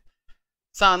shape.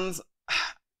 Sans,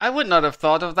 I would not have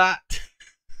thought of that.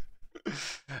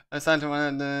 I signed to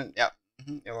one of the, yeah,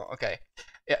 okay.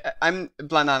 Yeah, I'm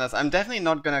bananas. I'm definitely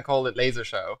not gonna call it Laser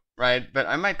Show, right? But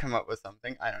I might come up with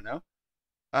something. I don't know.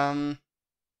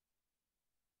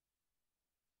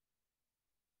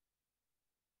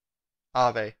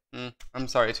 Are they? I'm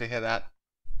sorry to hear that.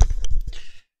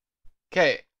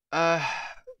 Okay.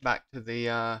 Back to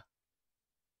the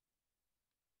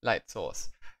light source.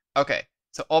 Okay.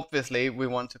 So obviously we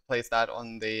want to place that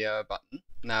on the button.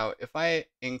 Now, if I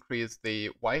increase the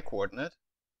y coordinate,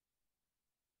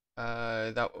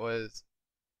 that was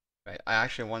right. I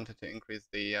actually wanted to increase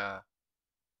the.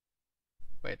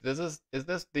 Wait, is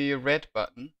this the red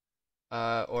button,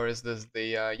 or is this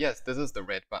the? Yes, this is the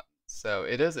red button. So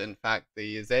it is in fact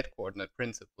the z coordinate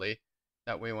principally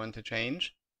that we want to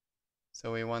change.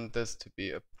 So we want this to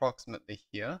be approximately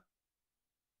here.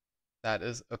 That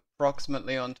is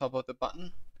approximately on top of the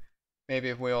button. Maybe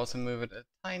if we also move it a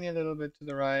tiny little bit to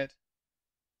the right,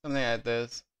 something like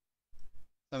this,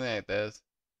 something like this.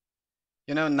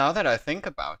 You know, now that I think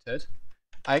about it,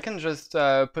 I can just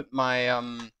put my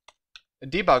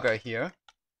debugger here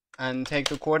and take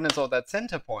the coordinates of that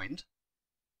center point.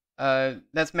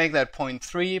 Let's make that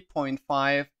 0.3,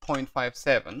 0.5,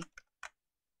 0.57.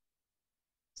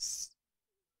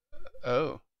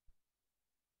 Oh,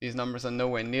 these numbers are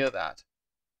nowhere near that.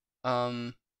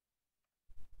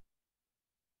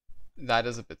 That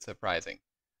is a bit surprising.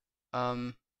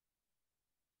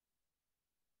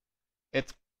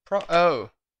 It's oh.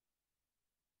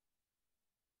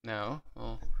 No.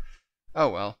 Oh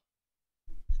well.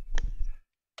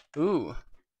 Ooh.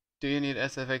 Do you need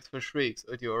SFX for Shrieks,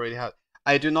 or do you already have?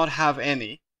 I do not have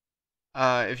any.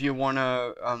 If you want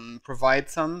to provide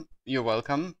some, you're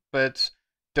welcome, but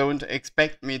don't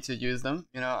expect me to use them.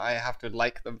 You know, I have to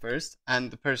like them first,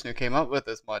 and the person who came up with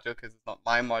this module, because it's not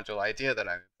my module idea that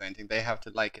I'm implementing, they have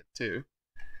to like it too.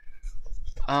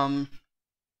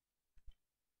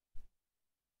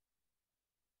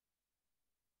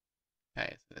 Okay,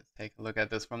 so let's take a look at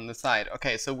this from the side.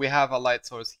 Okay, so we have a light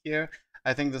source here.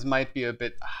 I think this might be a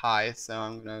bit high, so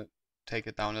I'm gonna take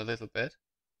it down a little bit.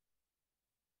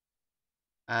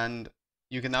 And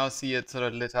you can now see it sort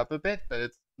of lit up a bit, but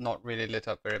it's not really lit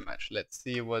up very much. Let's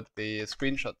see what the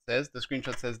screenshot says. The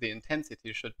screenshot says the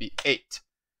intensity should be 8.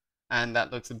 And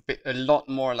that looks a lot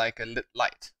more like a lit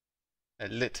light. A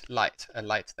lit light. A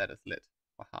light that is lit.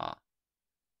 Aha.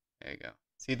 There you go.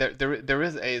 See, there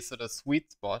is a sort of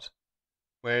sweet spot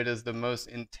where it is the most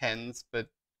intense, but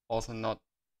also not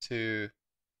too...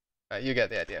 you get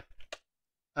the idea.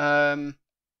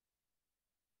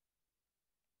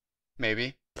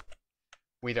 Maybe.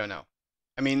 We don't know.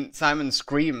 I mean, Simon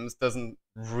Screams doesn't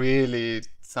really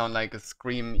sound like a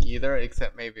scream either,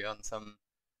 except maybe on some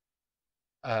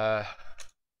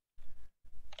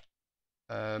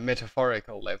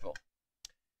metaphorical level.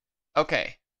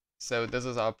 Okay, so this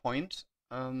is our point.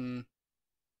 Oh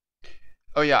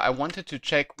yeah, I wanted to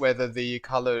check whether the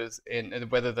colors in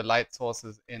whether the light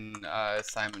sources in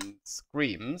Simon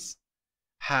Screams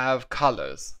have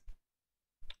colors.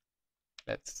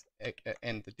 Let's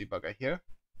end the debugger here.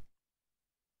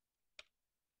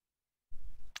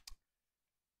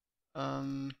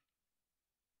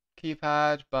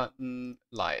 Keypad, button,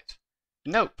 light.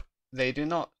 Nope, they do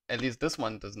not. At least this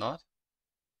one does not.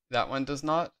 That one does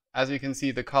not. As you can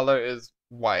see, the color is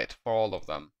white for all of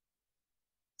them.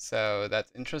 So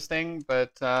that's interesting,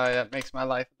 but that makes my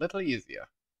life a little easier.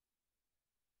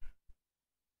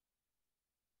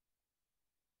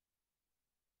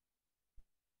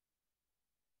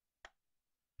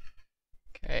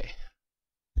 Okay.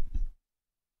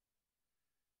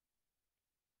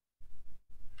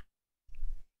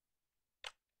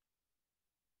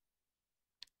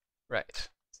 Right.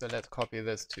 So let's copy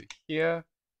this to here.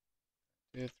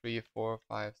 2, 3, 4,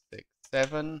 5, 6,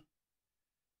 7.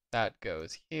 That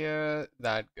goes here,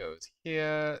 that goes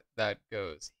here, that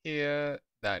goes here,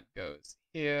 that goes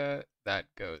here, that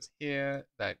goes here,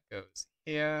 that goes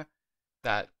here.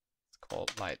 That's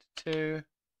called light 2,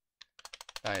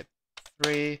 light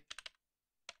 3.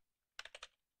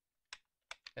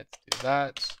 Let's do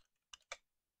that.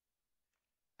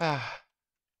 Light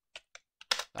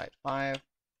 5,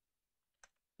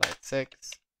 light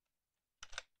 6,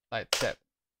 light 7.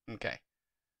 Okay.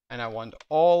 And I want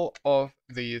all of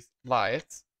these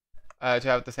lights to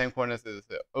have the same coordinates as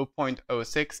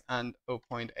 0.06 and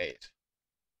 0.8.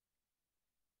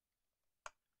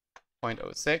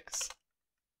 0.06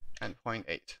 and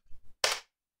 0.8.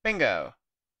 Bingo!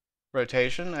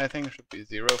 Rotation, I think, should be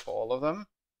 0 for all of them.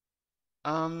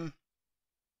 Oh,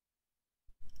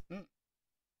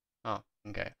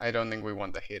 okay. I don't think we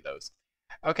want the halos.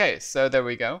 Okay, so there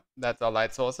we go. That's our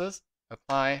light sources.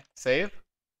 Apply, save.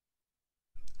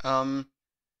 And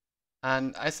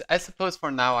I suppose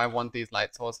for now I want these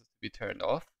light sources to be turned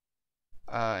off.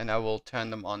 And I will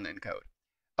turn them on in code.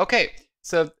 Okay,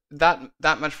 so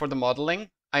that much for the modeling.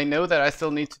 I know that I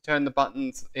still need to turn the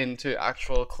buttons into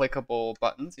actual clickable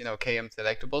buttons, you know, KM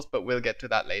selectables, but we'll get to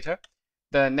that later.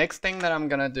 The next thing that I'm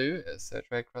gonna do is search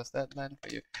right across that line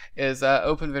for you, is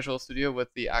open Visual Studio with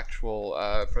the actual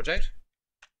project.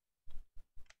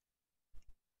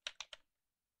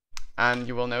 And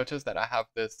you will notice that I have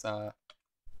this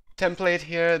template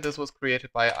here. This was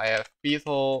created by IF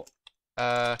Beatle,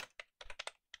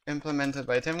 implemented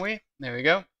by Timwe. There we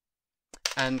go.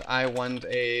 And I want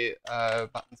a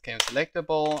buttons KM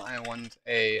selectable. I want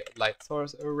a light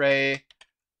source array,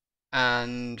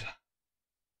 and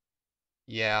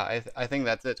yeah, I think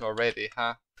that's it already,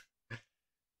 huh?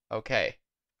 Okay,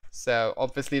 so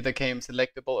obviously the KM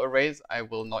selectable arrays I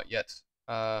will not yet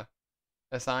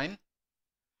assign,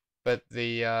 but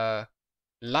the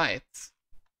lights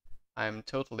I'm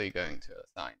totally going to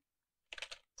assign.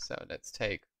 So let's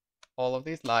take all of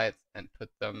these lights and put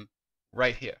them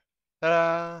right here.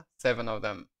 Ta-da! 7 of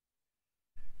them.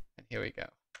 And here we go.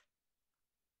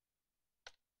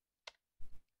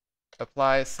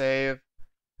 Apply, save.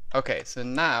 Okay, so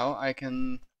now I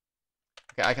can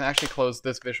actually close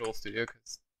this Visual Studio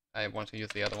because I want to use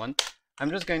the other one. I'm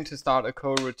just going to start a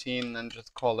coroutine and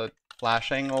just call it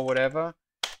flashing or whatever.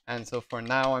 And so for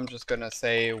now, I'm just gonna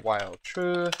say while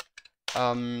true,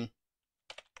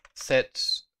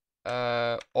 set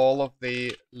all of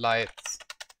the lights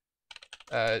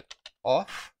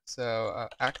off. So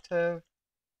active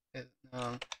is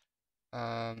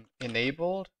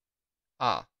enabled,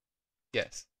 Ah,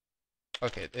 yes.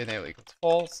 Okay, enable equals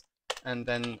false, and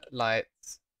then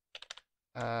lights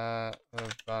so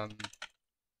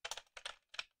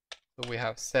we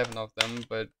have 7 of them,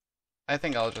 but I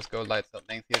think I'll just go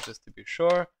lights.length here just to be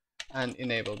sure, and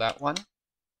enable that one.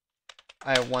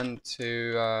 I want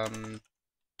to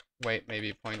wait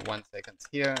maybe 0.1 seconds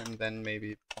here, and then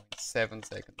maybe 0.7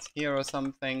 seconds here or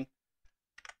something.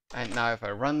 And now if I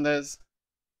run this,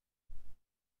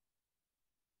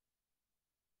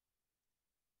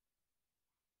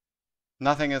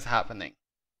 nothing is happening.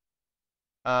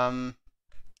 Okay,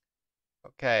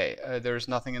 there's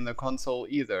nothing in the console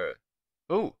either.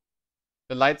 Ooh,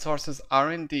 the light sources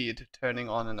are indeed turning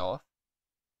on and off.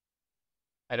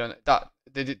 I don't know.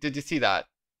 Did you see that?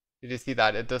 Did you see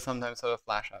that? It does sometimes sort of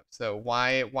flash up. So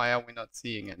why are we not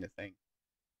seeing anything?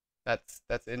 That's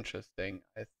interesting.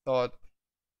 I thought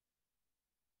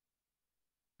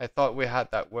we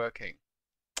had that working.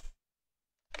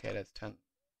 Okay, let's turn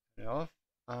it off.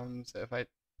 So if I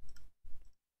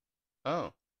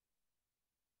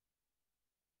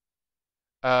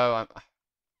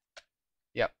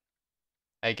yep,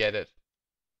 I get it.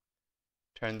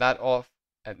 Turn that off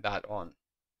and that on.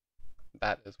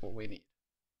 That is what we need.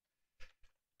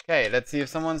 Okay, let's see if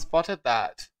someone spotted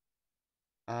that.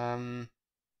 Your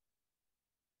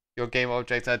game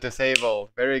objects are disabled.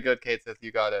 Very good, Kate says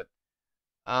you got it.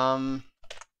 Now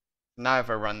if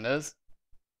I run this,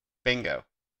 bingo.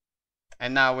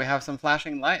 And now we have some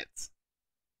flashing lights.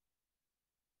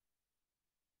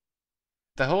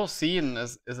 The whole scene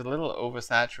is a little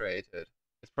oversaturated.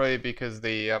 It's probably because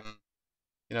the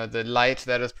you know, the light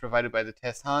that is provided by the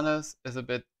test harness is a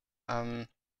bit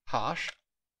harsh.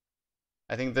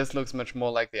 I think this looks much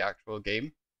more like the actual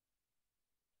game.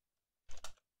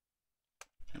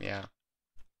 Yeah.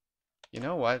 You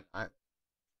know what?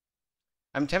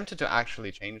 I'm tempted to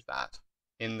actually change that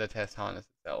in the test harness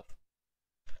itself.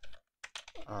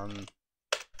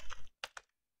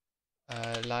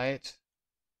 Light.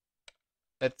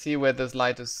 Let's see where this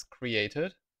light is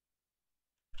created.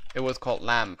 It was called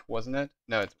lamp, wasn't it?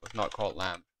 No, it was not called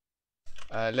lamp.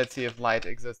 Let's see if light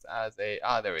exists as a,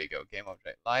 there we go, game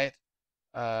object light.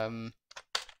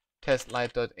 Test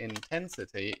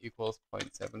light.intensity equals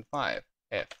 0.75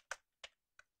 f.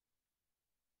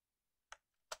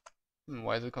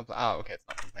 Why is it complaining? Oh, okay, it's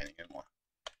not complaining anymore.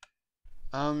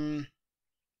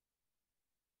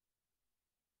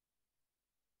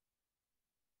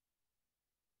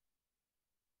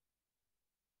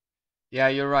 Yeah,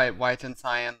 you're right. White and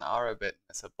cyan are a bit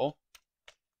missable.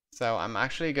 So I'm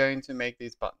actually going to make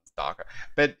these buttons darker.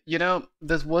 But, you know,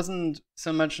 this wasn't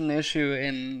so much an issue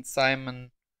in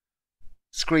Simon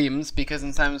Screams, because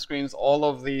in Simon Screams all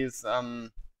of these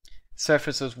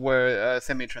surfaces were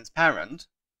semi-transparent,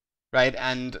 right?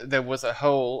 And there was a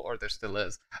hole, or there still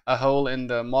is, a hole in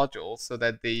the module so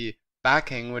that the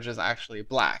backing, which is actually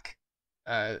black,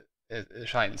 it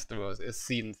shines through, is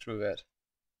seen through it.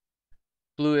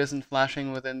 Blue isn't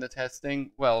flashing within the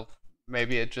testing. Well,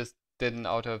 maybe it just didn't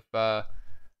out of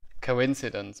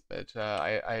coincidence, but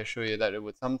I assure you that it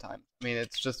would sometimes. I mean,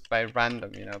 it's just by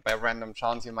random, you know, by random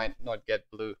chance you might not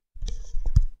get blue.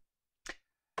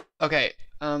 Okay,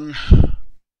 so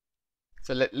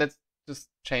let's just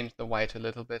change the white a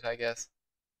little bit, I guess.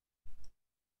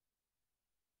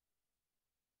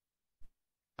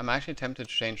 I'm actually tempted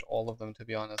to change all of them, to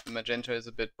be honest. The magenta is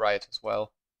a bit bright as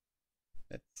well.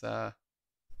 Let's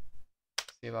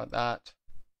see about that.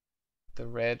 The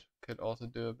red could also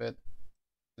do a bit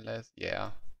less.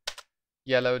 Yeah.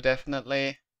 Yellow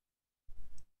definitely.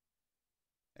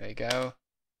 There we go.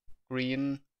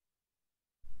 Green.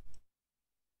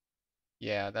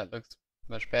 Yeah, that looks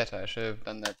much better. I should have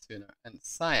done that sooner. And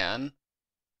cyan.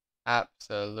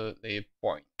 Absolutely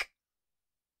boink.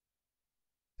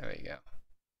 There we go.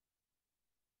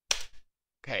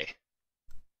 Okay.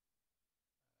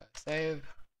 Save.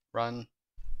 Run.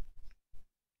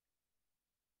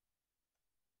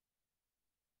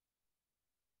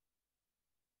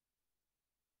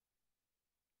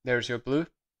 There's your blue.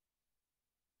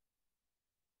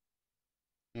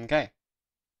 Okay.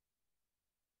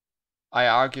 I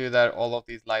argue that all of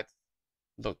these lights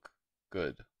look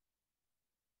good.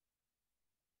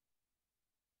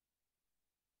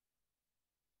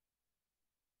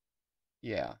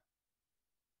 Yeah.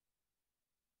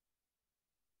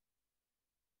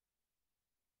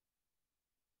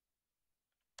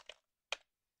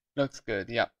 Looks good.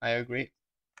 Yeah, I agree.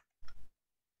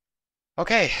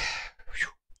 Okay.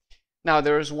 Now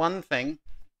there is one thing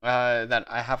that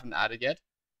I haven't added yet.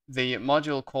 The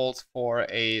module calls for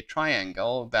a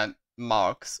triangle that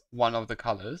marks one of the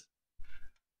colors.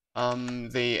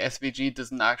 the SVG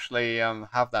doesn't actually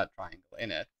have that triangle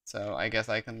in it. So I guess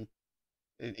I can,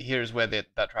 here's where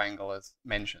that triangle is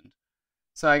mentioned.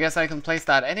 So I guess I can place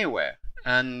that anywhere.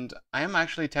 And I am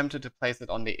actually tempted to place it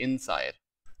on the inside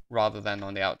rather than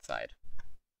on the outside.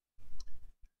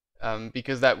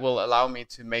 Because that will allow me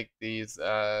to make these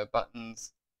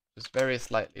buttons just very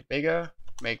slightly bigger,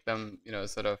 make them, you know,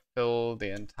 sort of fill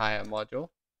the entire module.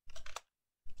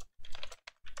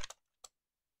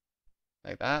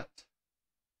 Like that.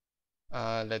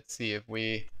 Let's see if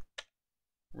we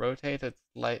rotate it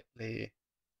slightly.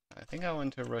 I think I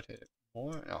want to rotate it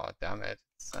more. Oh, damn it.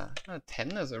 It's,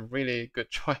 10 is a really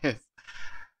good choice.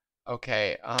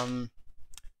 Okay,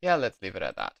 yeah, let's leave it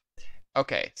at that.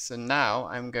 Okay, so now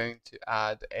I'm going to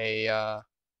add a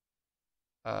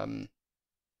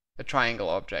triangle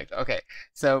object. Okay,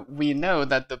 so we know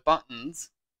that the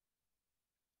buttons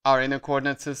are in a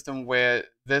coordinate system where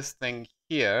this thing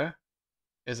here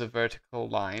is a vertical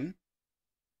line.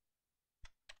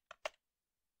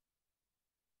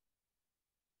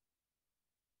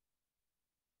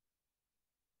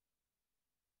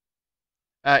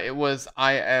 It was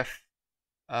IF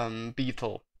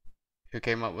Beetle who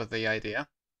came up with the idea.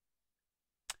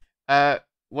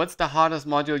 What's the hardest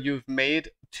module you've made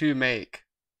to make?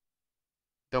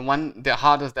 The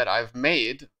hardest that I've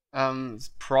made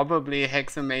is probably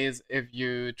Hexamaze if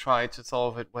you try to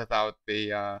solve it without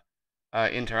the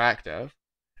interactive.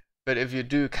 But if you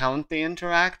do count the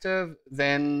interactive,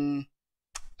 then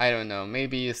I don't know,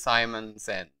 maybe Simon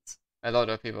Says. A lot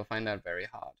of people find that very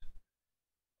hard.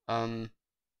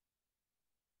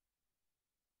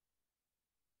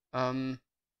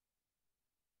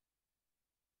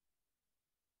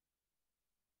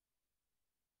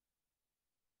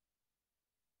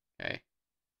 Okay.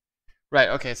 Right,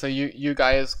 okay, so you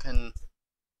guys can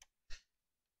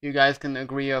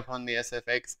agree upon the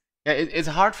SFX. Yeah, it's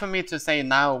hard for me to say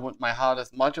now what my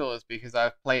hardest module is because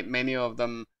I've played many of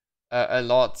them a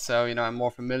lot, so you know I'm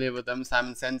more familiar with them.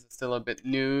 Simon Says is still a bit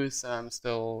new, so I'm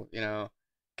still, you know,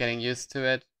 getting used to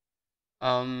it.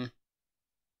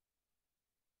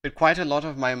 But quite a lot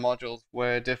of my modules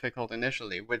were difficult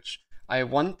initially, which I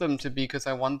want them to be because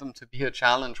I want them to be a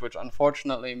challenge, which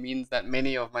unfortunately means that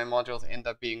many of my modules end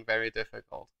up being very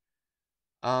difficult.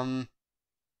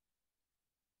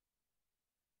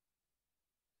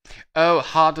 Oh,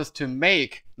 hardest to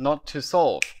make, not to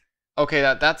solve. Okay,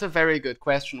 that's a very good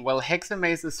question. Well,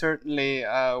 Hexamaze is certainly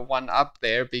one up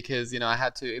there because, you know, I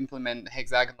had to implement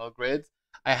hexagonal grids.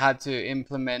 I had to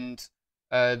implement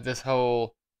this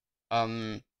whole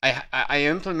I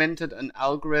implemented an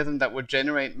algorithm that would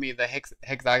generate me the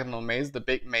hexagonal maze, the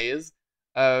big maze.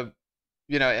 You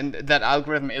know, and that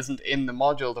algorithm isn't in the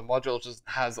module. The module just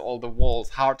has all the walls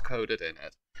hard coded in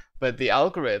it. But the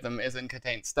algorithm is in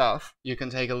KTANE stuff. You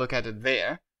can take a look at it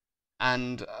there.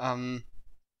 And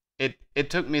it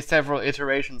took me several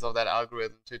iterations of that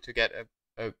algorithm to get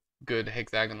a good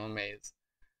hexagonal maze.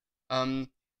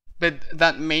 But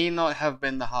that may not have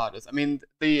been the hardest. I mean,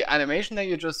 the animation that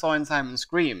you just saw in Simon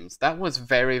Screams, that was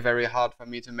very, very hard for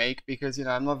me to make because, you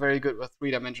know, I'm not very good with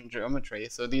three-dimensional geometry.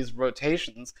 So these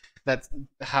rotations that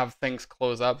have things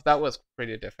close up, that was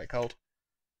pretty difficult.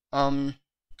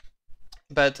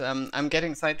 But I'm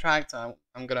getting sidetracked, so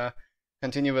I'm gonna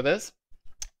continue with this.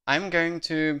 I'm going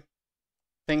to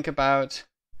think about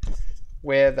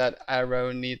where that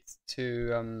arrow needs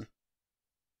to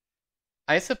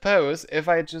I suppose if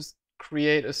I just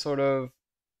create a sort of,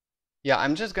 yeah,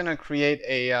 I'm just gonna create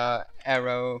a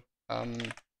arrow.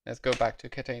 Let's go back to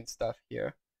KTANE stuff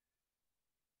here.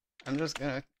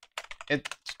 It's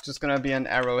just gonna be an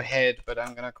arrowhead, but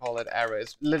I'm gonna call it arrow.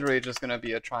 It's literally just gonna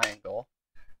be a triangle.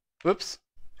 Whoops.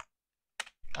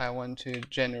 I want to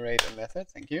generate a method.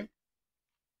 Thank you.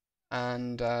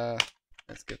 And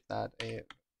let's give that a.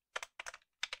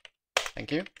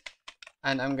 Thank you.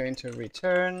 And I'm going to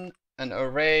return an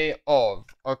array of.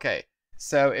 Okay.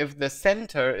 So if the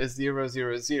center is 0,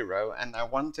 0, 0, and I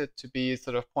want it to be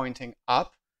sort of pointing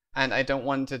up, and I don't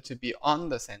want it to be on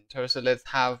the center, so let's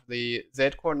have the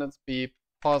z coordinates be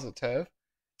positive.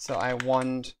 So I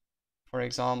want, for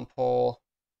example,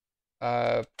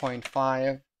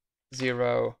 0.5,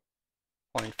 0,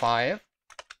 0.5.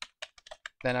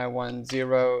 Then I want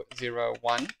 0, 0,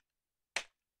 1.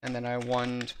 And then I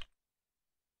want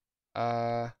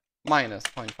minus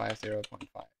 0.5, 0,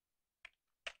 0.5.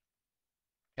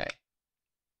 Okay.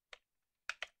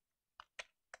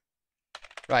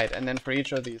 Right, and then for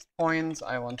each of these points,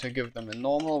 I want to give them a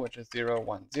normal, which is 0,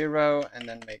 1, 0, and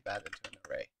then make that into an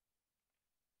array.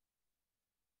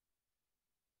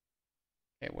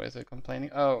 Okay, what is it complaining?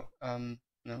 Oh,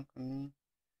 no.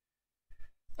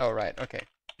 Oh, right, okay,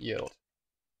 yield.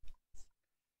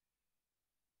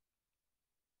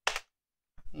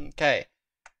 Okay,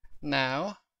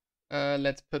 now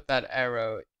let's put that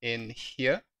arrow in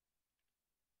here.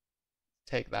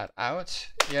 Take that out.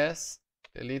 Yes.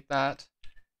 Delete that.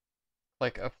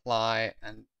 Click apply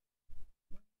and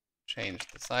change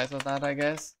the size of that, I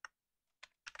guess.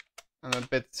 I'm a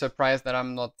bit surprised that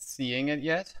I'm not seeing it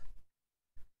yet.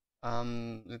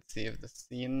 Let's see if the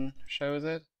scene shows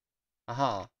it.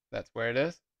 Aha, that's where it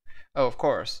is. Oh, of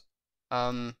course.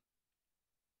 No,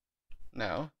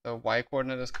 the y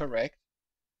coordinate is correct.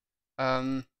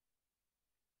 Right,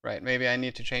 maybe I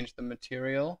need to change the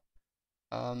material.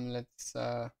 Let's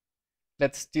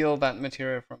steal that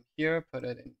material from here, put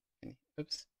it in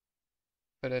oops,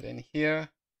 put it in here,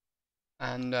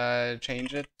 and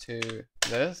change it to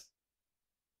this.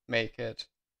 Make it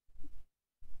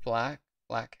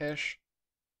blackish.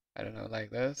 I don't know,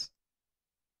 like this,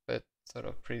 but sort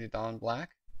of pretty darn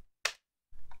black.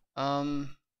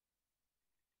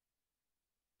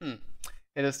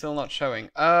 It is still not showing.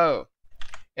 Oh,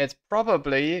 it's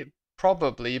probably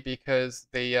because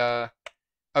the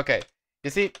okay. You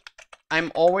see,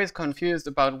 I'm always confused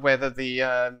about whether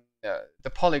the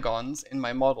polygons in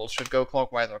my model should go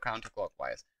clockwise or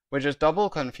counterclockwise, which is double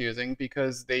confusing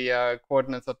because the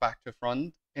coordinates are back to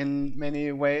front in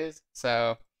many ways.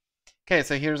 So, okay,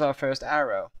 so here's our first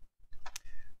arrow.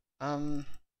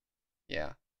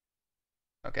 Yeah.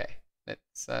 Okay,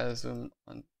 let's zoom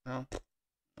on. No.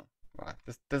 Wow,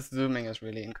 this zooming is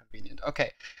really inconvenient.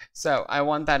 Okay, so I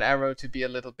want that arrow to be a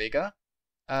little bigger.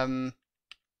 The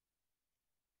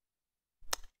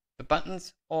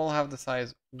buttons all have the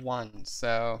size 1,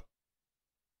 so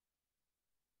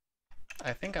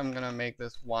I think I'm gonna make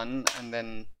this 1 and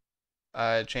then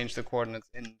change the coordinates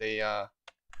in the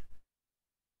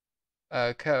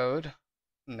code.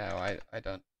 No, I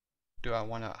don't. Do I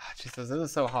wanna? Jesus, this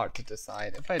is so hard to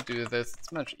decide. If I do this,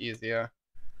 it's much easier.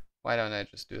 Why don't I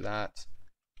just do that?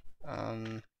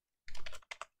 Okay,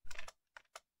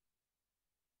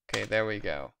 there we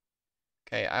go.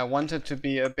 Okay, I want it to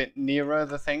be a bit nearer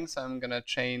the thing, so I'm gonna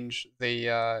change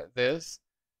the this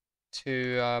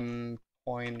to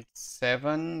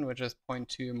 0.7, which is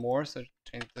 0.2 more, so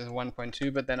change this to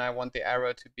 1.2, but then I want the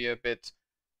arrow to be a bit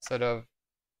sort of,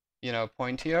 you know,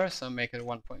 pointier, so make it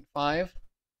 1.5.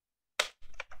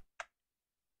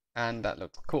 And that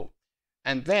looks cool.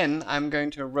 And then I'm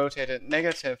going to rotate it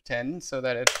 -10 so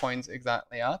that it points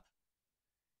exactly up.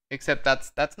 Except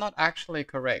that's not actually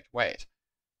correct. Wait.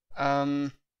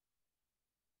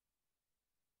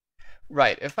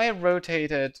 Right, if I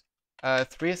rotate it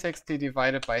 360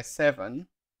 divided by 7,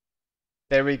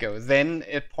 there we go. Then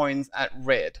it points at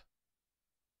red.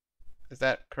 Is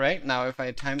that correct? Now if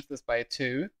I times this by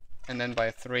 2 and then by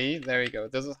 3, there you go.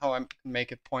 This is how I can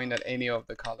make it point at any of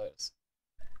the colors.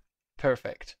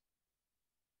 Perfect.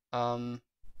 But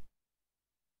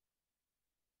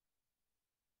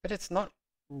it's not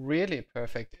really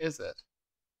perfect, is it?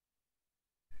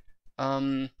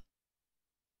 Well,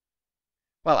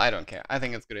 I don't care. I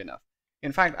think it's good enough.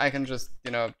 In fact, I can just,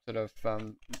 you know, sort of,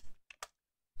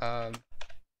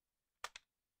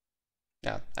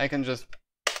 yeah, I can just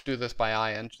do this by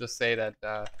eye and just say that,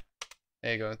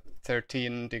 there you go,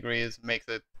 13 degrees makes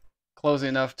it close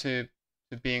enough to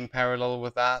being parallel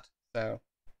with that. So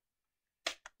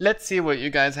let's see what you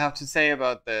guys have to say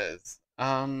about this.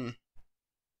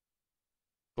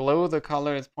 Below the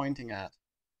color it's pointing at.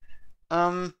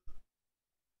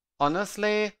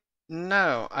 Honestly,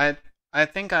 no. I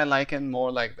think I like it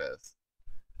more like this.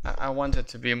 I want it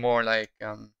to be more like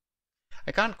I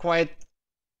can't quite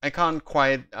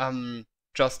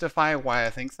justify why I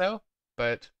think so,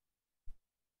 but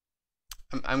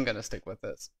I'm gonna stick with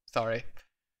this. Sorry.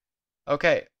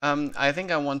 Okay. I think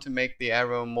I want to make the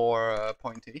arrow more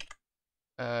pointy.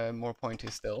 More pointy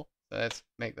still. So let's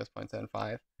make this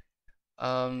 0.75.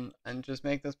 And just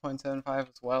make this 0.75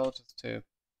 as well, just to.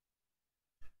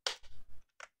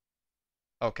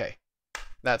 Okay,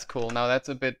 that's cool. Now that's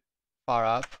a bit far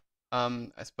up.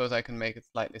 I suppose I can make it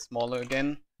slightly smaller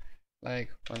again,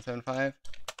 like 0.75.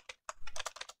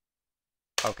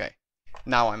 Okay,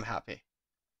 now I'm happy.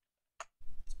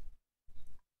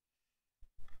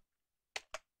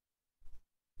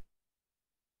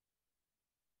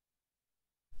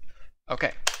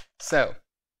 Okay, so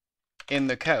in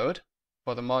the code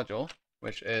for the module,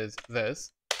 which is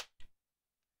this,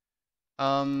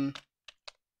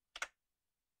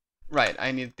 right,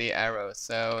 I need the arrow,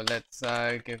 so let's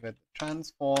give it the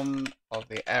transform of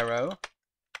the arrow.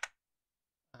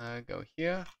 Go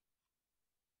here,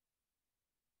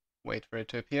 wait for it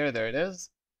to appear, there it is.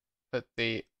 Put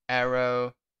the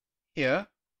arrow here,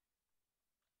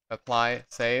 apply,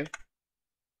 save.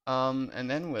 And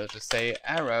then we'll just say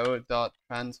arrow dot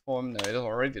transform. No,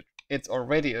 it's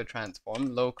already a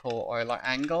transform. Local Euler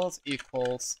angles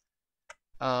equals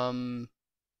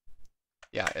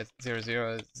yeah, it's 0,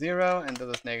 0, 0, and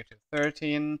this is negative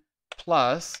 13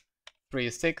 plus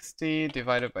 360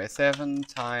 divided by 7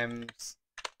 times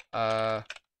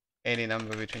any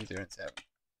number between 0 and 7.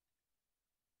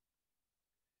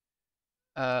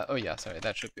 Oh yeah, sorry,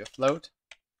 that should be a float.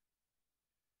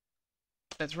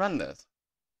 Let's run this.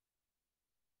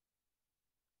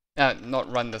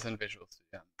 Not run this in Visual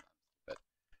Studio, but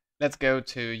let's go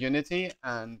to Unity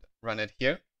and run it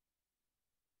here.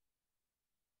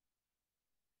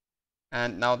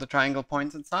 And now the triangle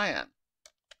points at cyan.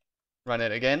 Run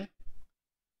it again.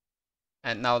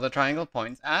 And now the triangle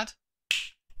points at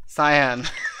cyan.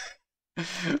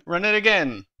 Run it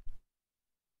again.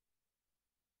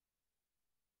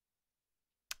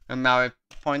 And now it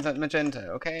points at magenta.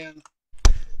 Okay, I'm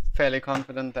fairly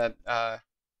confident that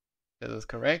this is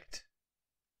correct.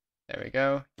 There we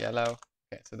go. Yellow.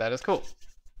 Okay, so that is cool.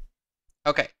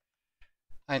 Okay.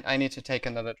 I need to take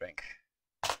another drink.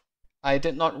 I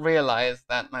did not realize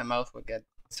that my mouth would get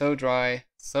so dry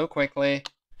so quickly.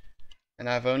 And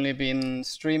I've only been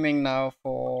streaming now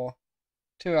for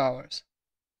 2 hours.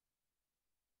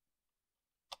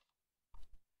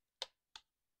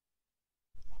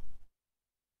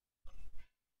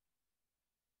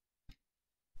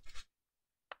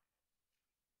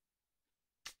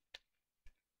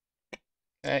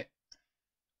 Okay.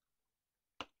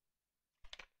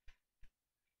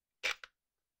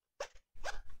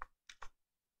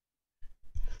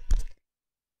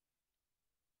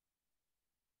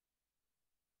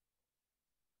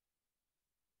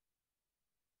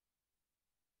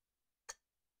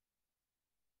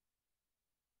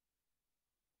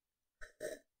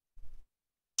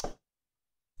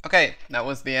 Okay, that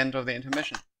was the end of the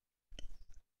intermission.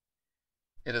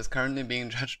 It is currently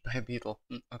being judged by a beetle.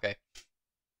 Okay.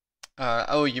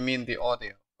 Oh, you mean the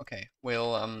audio? Okay,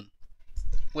 we'll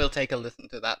take a listen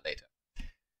to that later.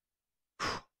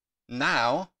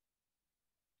 Now,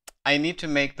 I need to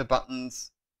make the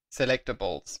buttons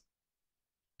selectables.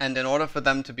 And in order for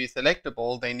them to be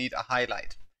selectable, they need a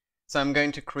highlight. So I'm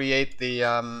going to create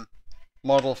the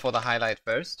model for the highlight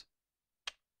first,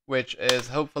 which is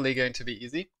hopefully going to be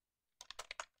easy.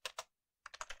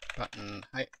 Button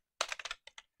height.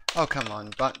 Oh, come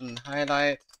on. Button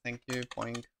highlight. Thank you.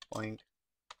 Boink, boink,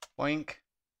 boink.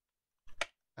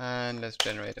 And let's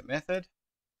generate a method.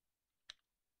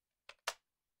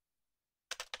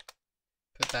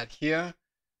 Put that here.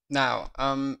 Now,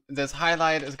 this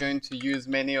highlight is going to use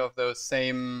many of those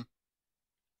same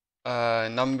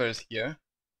numbers here,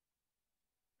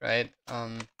 right?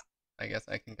 I guess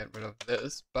I can get rid of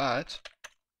this, but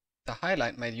the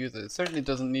highlight might use it. It certainly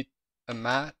doesn't need a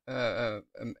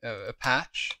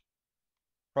patch.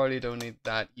 Probably don't need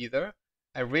that either.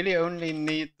 I really only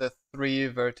need the 3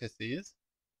 vertices.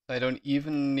 So I don't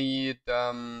even need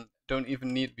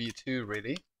v2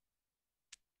 really.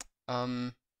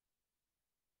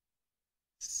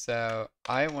 So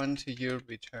I want to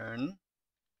return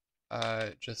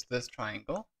just this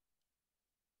triangle.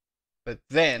 But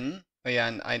then, oh yeah,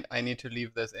 and I need to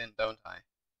leave this in, don't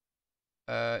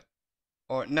I?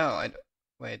 Or no,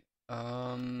 wait.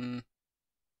 Let's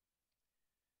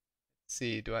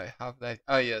see, do I have that?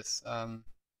 Oh yes,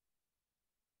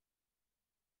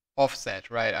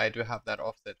 offset, right? I do have that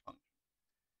offset function.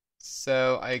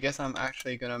 So I guess I'm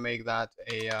actually gonna make that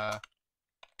a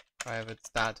private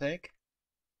static.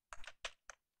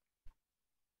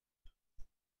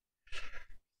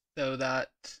 So that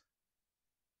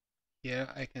here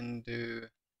I can do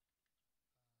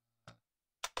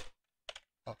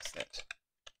offset.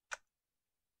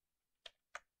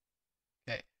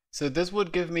 Okay, so this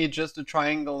would give me just a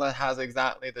triangle that has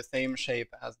exactly the same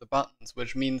shape as the buttons,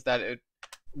 which means that it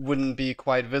wouldn't be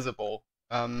quite visible.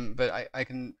 But I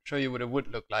can show you what it would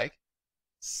look like.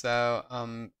 So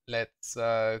let's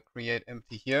create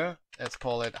empty here. Let's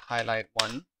call it highlight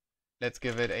 1. Let's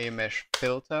give it a mesh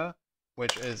filter,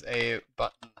 which is a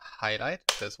button highlight,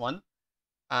 this one.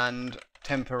 And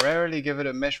temporarily give it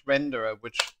a mesh renderer,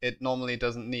 which it normally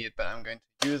doesn't need, but I'm going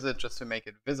to use it just to make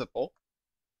it visible.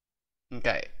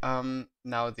 Okay,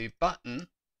 now the button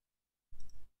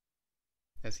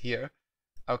is here.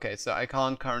 Okay, so I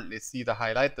can't currently see the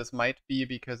highlight. This might be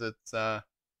because it's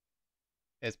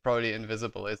probably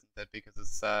invisible, isn't it? Because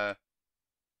it's the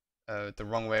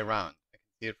wrong way around. I can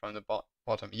see it from the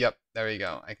bottom. Yep, there we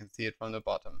go. I can see it from the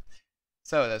bottom.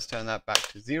 So let's turn that back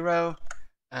to 0,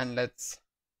 and let's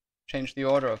change the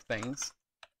order of things.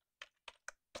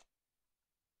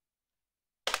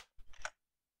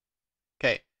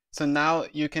 Okay, So now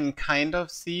you can kind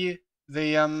of see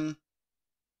the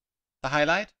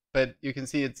highlight, but you can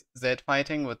see it's Z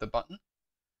fighting with the button.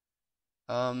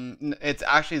 It's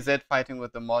actually Z fighting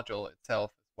with the module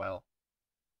itself as well.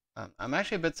 I'm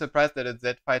actually a bit surprised that it's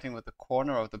Z fighting with the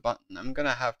corner of the button. I'm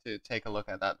gonna have to take a look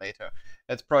at that later.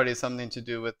 It's probably something to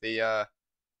do with the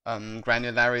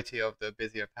granularity of the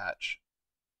Bezier patch.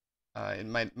 It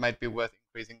might be worth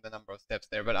increasing the number of steps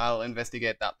there, but I'll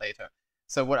investigate that later.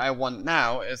 So what I want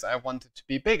now is I want it to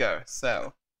be bigger.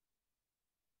 So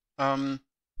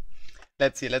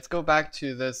let's see. Let's go back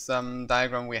to this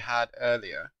diagram we had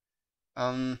earlier.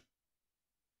 Because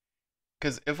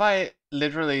if I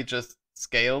literally just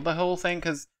scale the whole thing,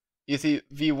 because you see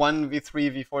V1,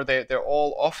 V3, V4, they're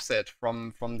all offset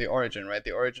from the origin, right?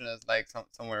 The origin is like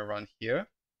somewhere around here.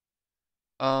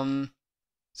 So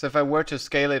if I were to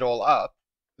scale it all up,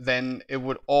 then it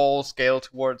would all scale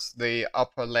towards the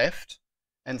upper left,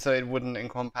 and so it wouldn't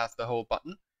encompass the whole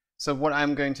button. So what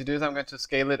I'm going to do is I'm going to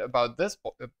scale it about this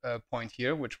point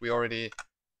here, which we already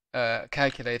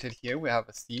calculated here. We have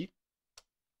a C,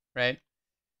 right?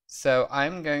 So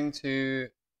I'm going to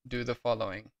do the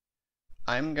following.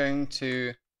 I'm going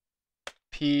to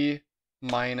P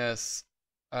minus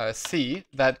C.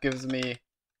 That gives me,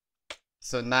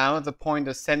 so now the point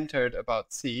is centered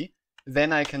about C.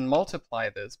 Then I can multiply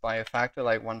this by a factor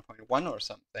like 1.1 or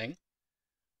something,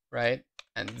 right?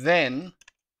 And then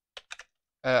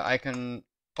I can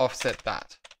offset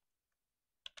that.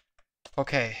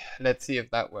 Okay, let's see if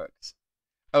that works.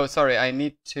 Oh, sorry, I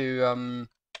need to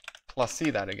plus C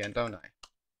that again, don't I?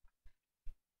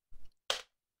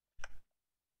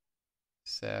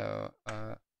 So,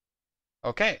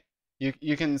 okay,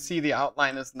 you can see the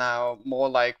outline is now more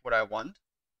like what I want,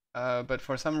 but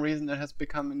for some reason it has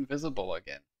become invisible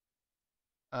again.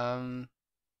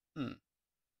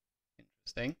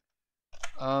 Interesting.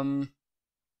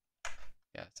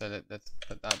 Yeah, so let's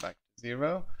put that back to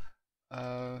 0.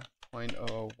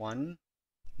 0.001,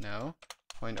 no.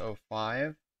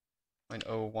 0.05,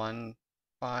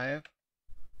 0.015,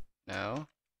 no.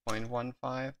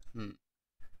 0.15,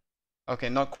 Okay,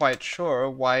 not quite sure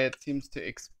why it seems to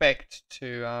expect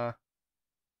to,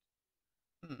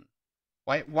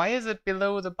 Why is it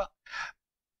below the button?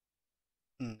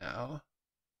 No.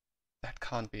 That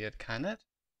can't be it, can it?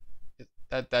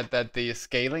 That the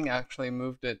scaling actually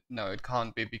moved it? No, it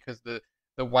can't be, because the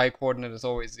y coordinate is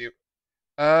always 0.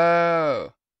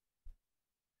 Oh.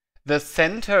 The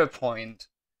center point.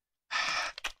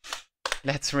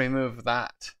 Let's remove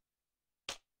that.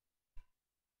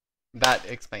 That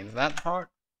explains that part.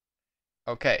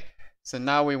 Okay, so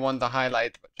now we want the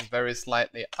highlight very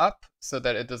slightly up so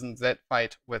that it doesn't Z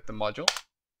fight with the module.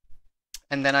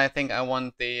 And then I think I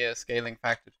want the scaling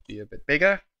factor to be a bit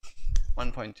bigger.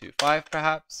 1.25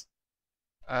 perhaps.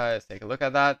 Let's take a look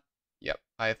at that. Yep,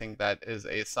 I think that is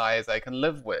a size I can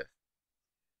live with.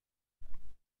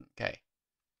 Okay.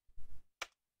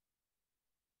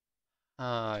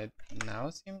 It now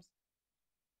seems...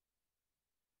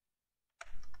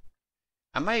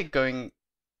 Am I going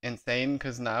insane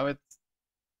because now it's...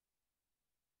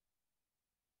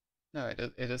 No,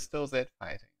 it is still Z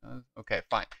fighting. Okay,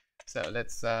 fine. So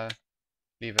let's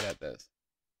leave it at this.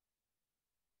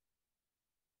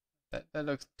 That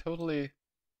looks totally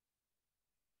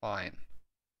fine.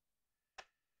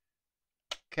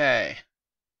 Okay.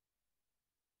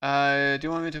 Do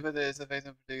you want me to put this face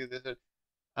in particular?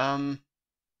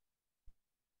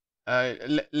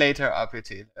 Later,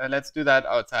 RPT. Let's do that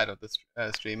outside of the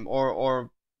stream, or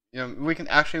you know, we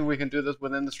can do this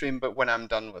within the stream, but when I'm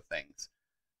done with things.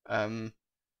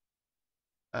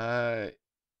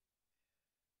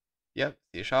 Yep,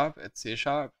 C sharp. It's C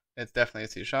sharp. It's definitely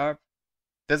C sharp.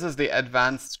 This is the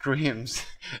advanced screams.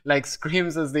 Like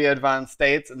screams is the advanced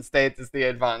states, and states is the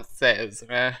advanced says.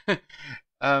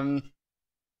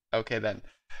 Okay then.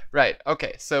 Right,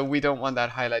 okay, so we don't want that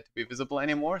highlight to be visible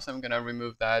anymore, so I'm gonna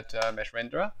remove that mesh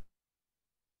renderer.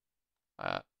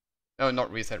 No,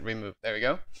 not reset, remove, there we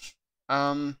go.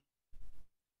 And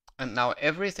now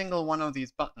every single one of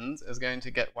these buttons is going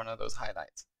to get one of those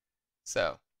highlights.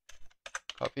 So,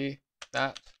 copy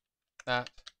that, that,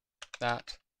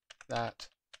 that, that,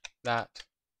 that,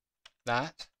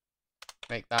 that,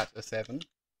 make that a 7,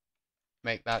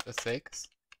 make that a 6,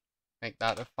 make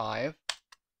that a 5,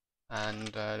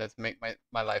 and let's make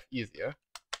my life easier.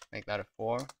 Make that a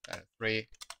 4, that a 3,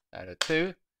 that a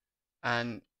 2,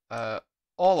 and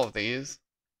all of these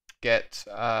get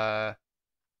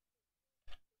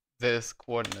this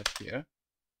coordinate here,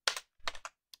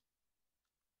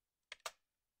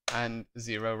 and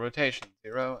 0 rotation,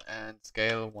 0, and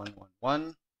scale 1, 1,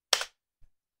 1,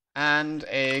 and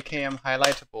a KM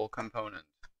highlightable component.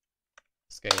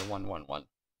 scale 1, 1, 1.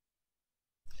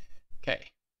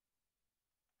 Okay.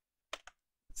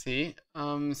 Let's see.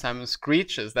 Simon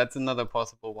screeches. That's another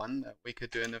possible one that we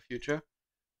could do in the future.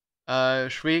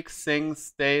 Shrieks, sings,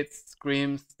 states,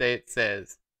 screams, state,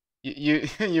 says.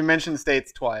 You mentioned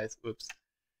states twice. Oops.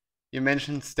 You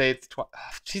mentioned states twice.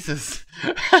 Oh, Jesus.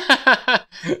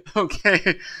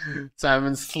 Okay.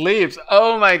 Simon sleeps.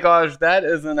 Oh my gosh, that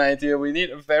is an idea. We need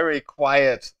a very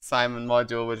quiet Simon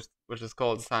module, which is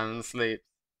called Simon sleeps.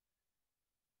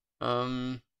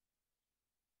 No.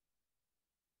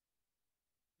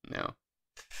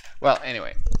 Well,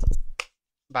 anyway.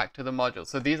 Back to the module.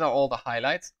 So these are all the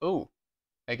highlights. Oh,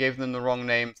 I gave them the wrong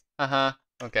names. Haha.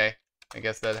 Okay. I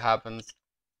guess that happens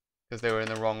because they were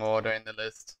in the wrong order in the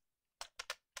list.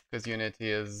 Because Unity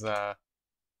is,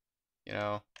 you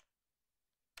know,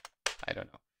 I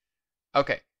don't know.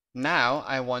 Okay, now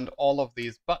I want all of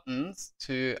these buttons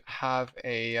to have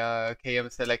a KM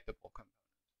selectable component.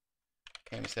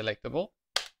 KM selectable,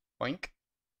 boink.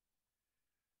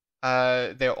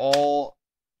 They're all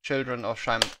children of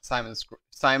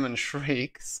Simon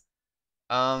Shrieks.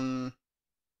 I'm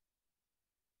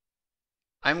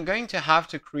going to have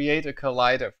to create a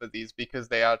collider for these because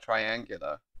they are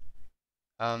triangular.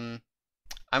 I'm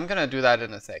gonna do that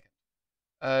in a second.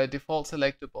 Default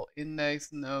selectable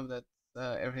index, no, that's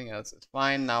everything else is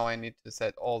fine. Now I need to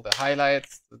set all the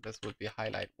highlights. So this would be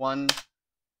highlight 1.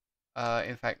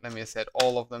 In fact, let me set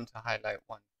all of them to highlight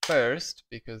 1 first,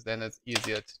 because then it's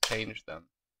easier to change them.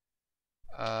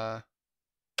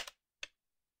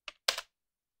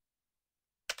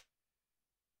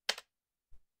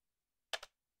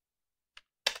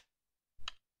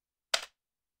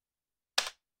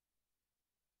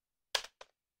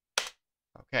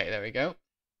 Okay, there we go.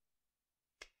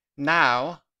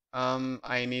 Now,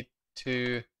 I need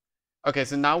to... Okay,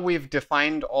 so now we've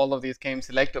defined all of these KM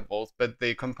selectables, but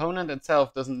the component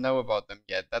itself doesn't know about them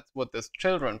yet. That's what this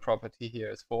children property here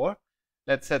is for.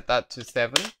 Let's set that to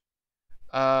 7.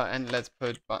 And let's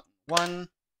put button 1.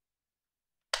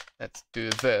 Let's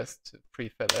do this to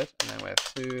pre-fill it. And then we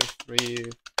have 2,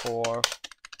 3, 4,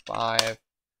 5.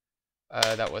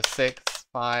 That was 6,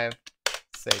 5,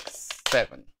 6,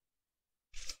 7.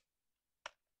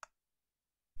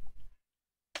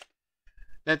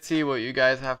 Let's see what you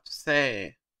guys have to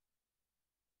say.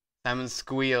 Simon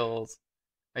squeals.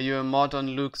 Are you a mod on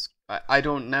Luke's? I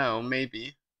don't know,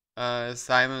 maybe.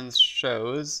 Simon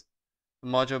shows. A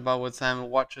module about what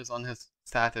Simon watches on his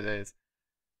Saturdays.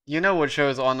 You know what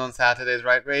shows on Saturdays,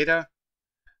 right, Raider?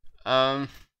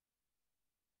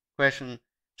 Question.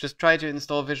 Just try to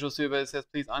install Visual Studio, but it says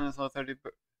please uninstall 30.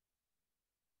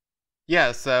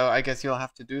 Yeah, so I guess you'll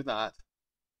have to do that.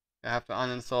 You have to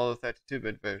uninstall the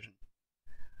 32-bit version.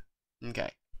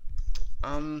 Okay.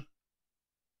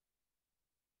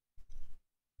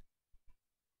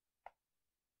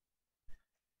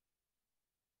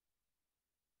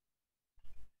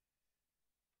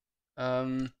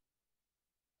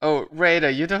 Oh,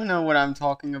 Raider, you don't know what I'm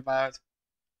talking about.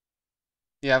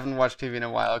 You haven't watched TV in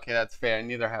a while. Okay, that's fair.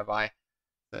 Neither have I.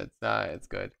 So it's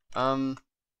good.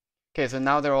 Okay, so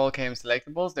now they're all KM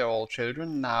selectables. They're all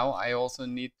children. Now I also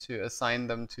need to assign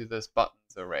them to this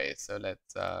buttons array. So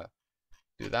let's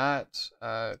do that.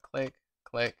 Click,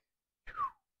 click.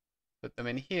 Put them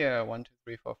in here. 1, 2,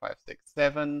 3, 4, 5, 6,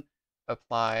 7.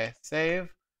 Apply,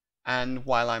 save. And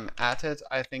while I'm at it,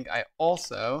 I think I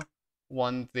also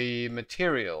want the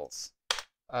materials.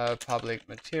 Public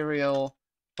material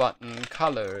button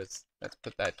colors. Let's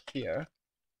put that here.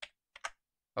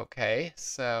 Okay,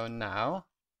 so now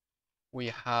we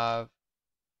have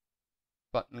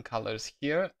button colors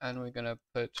here, and we're gonna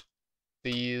put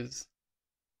these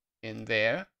in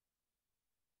there.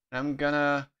 I'm going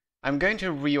to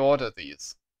reorder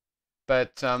these,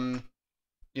 but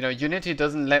you know, Unity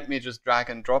doesn't let me just drag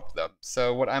and drop them.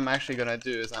 So what I'm actually gonna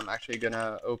do is I'm actually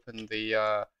gonna open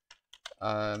the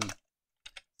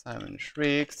Simon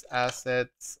Shrieks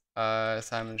assets,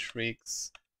 Simon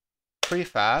Shrieks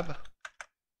prefab,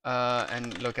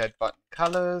 and look at button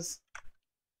colors.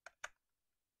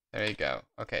 There you go.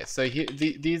 Okay, so here,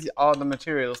 these are the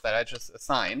materials that I just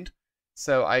assigned.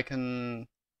 So I can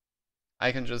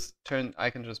just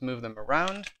move them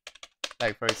around.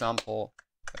 Like for example,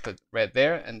 I put red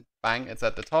there, and bang, it's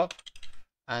at the top.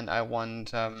 And I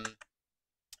want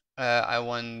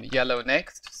yellow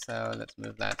next, so let's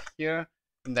move that here.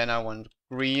 And then I want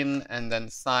green, and then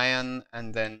cyan,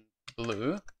 and then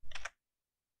blue.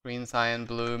 Green, cyan,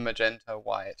 blue, magenta,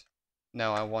 white.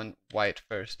 No, I want white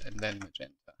first, and then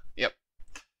magenta. Yep.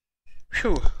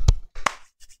 Phew.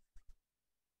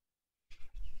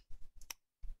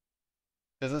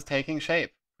 This is taking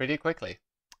shape pretty quickly.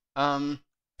 Okay,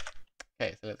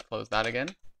 Okay, so let's close that again.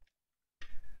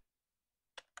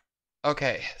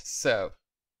 Okay, so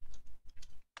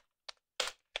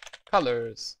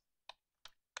colors,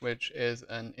 which is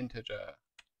an integer.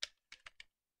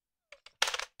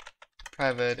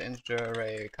 Private integer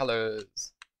array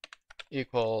colors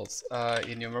equals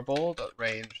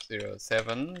enumerable.range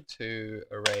 07 to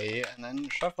array and then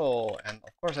shuffle. And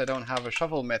of course I don't have a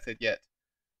shuffle method yet.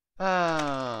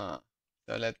 So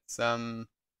let's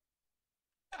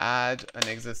add an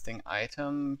existing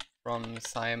item from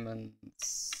Simon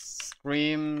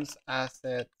Screams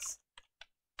assets,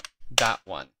 that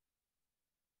one.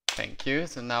 Thank you.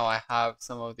 So now I have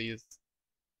some of these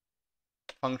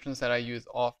functions that I use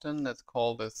often. Let's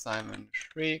call this Simon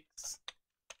Shrieks.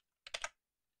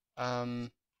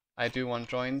 I do want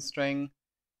join string.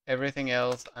 Everything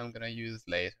else I'm gonna use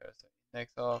later. So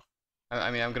index of,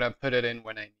 I mean I'm gonna put it in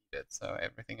when I need it. So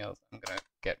everything else I'm gonna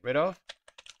get rid of.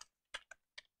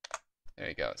 There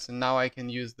you go. So now I can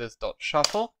use this dot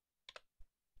shuffle.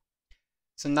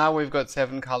 So now we've got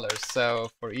 7 colors. So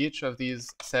for each of these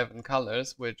 7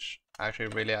 colors, which actually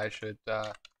really I should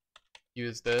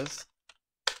use this.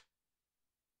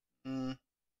 Am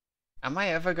I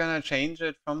ever gonna change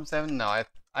it from 7? No,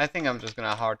 I think I'm just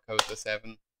gonna hard code the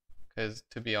 7, because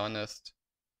to be honest,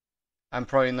 I'm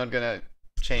probably not gonna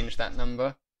change that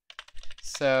number.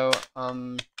 So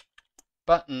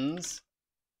buttons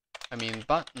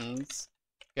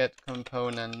get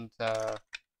component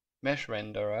mesh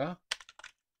renderer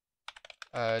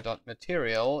dot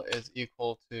material is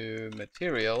equal to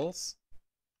materials,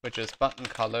 which is button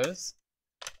colors,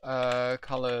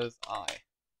 colors I.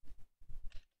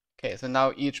 Okay, so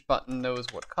now each button knows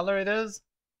what color it is.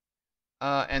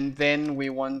 And then we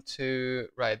want to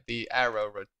write the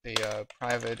arrow, the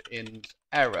private int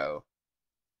arrow.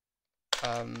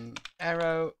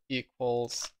 Arrow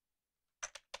equals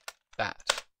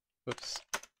that. Oops,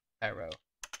 arrow,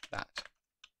 that.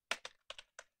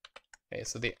 Okay,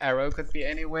 so the arrow could be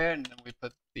anywhere, and then we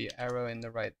put the arrow in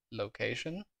the right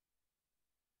location.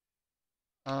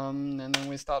 And then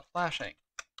we start flashing.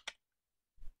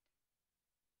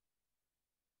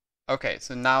 Okay,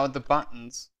 so now the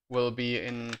buttons will be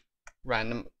in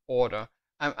random order.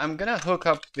 I'm gonna hook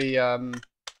up the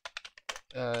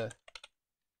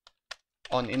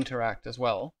on interact as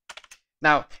well.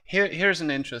 Now here's an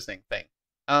interesting thing.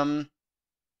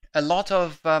 A lot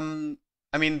of I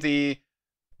mean the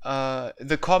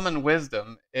common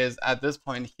wisdom is at this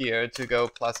point here to go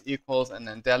plus equals and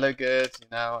then delegate, you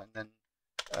know, and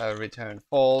then return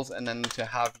false, and then to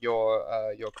have your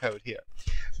code here.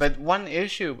 But one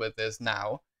issue with this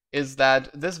now is that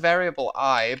this variable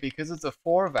I, because it's a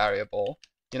for variable,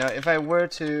 you know, if I were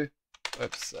to,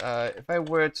 if I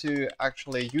were to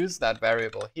actually use that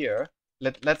variable here,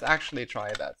 let's actually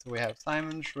try that. So we have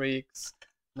Simon Shrieks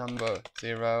number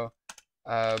 0,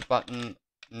 button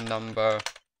number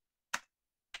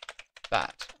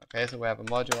that. Okay, so we have a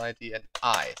module ID and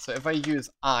I. So if I use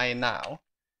I now,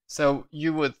 so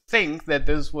you would think that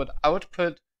this would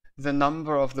output the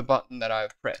number of the button that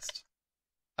I've pressed.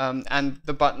 And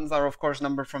the buttons are of course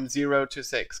numbered from 0 to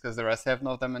 6, because there are 7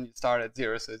 of them and you start at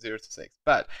 0, so 0 to 6.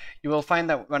 But you will find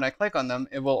that when I click on them,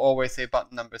 it will always say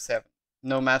button number 7.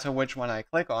 No matter which one I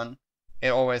click on, it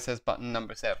always says button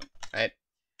number 7, right?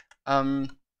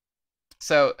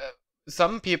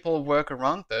 Some people work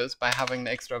around this by having an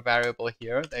extra variable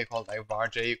here. They call it like var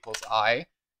j equals I,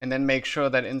 and then make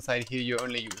sure that inside here you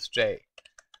only use j.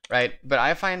 Right, but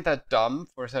I find that dumb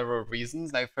for several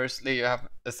reasons. Like, firstly, you have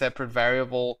a separate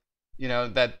variable, you know,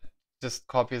 that just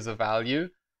copies a value,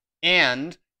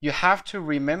 and you have to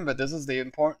remember, this is the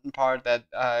important part that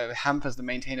hampers the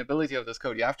maintainability of this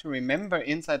code. You have to remember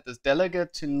inside this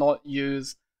delegate to not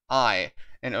use I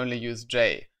and only use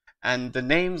j. And the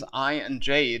names I and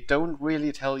j don't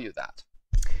really tell you that.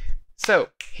 So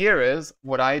here is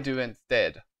what I do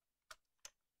instead.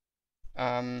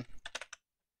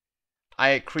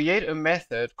 I create a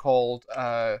method called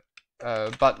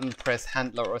button press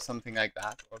handler or something like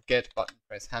that, or get button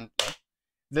press handler.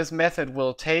 This method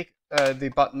will take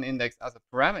the button index as a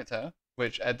parameter,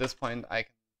 which at this point I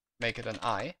can make it an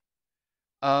I,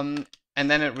 and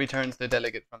then it returns the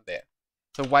delegate from there.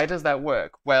 So why does that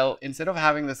work? Well, instead of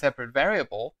having the separate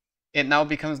variable, it now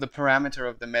becomes the parameter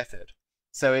of the method.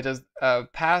 So it is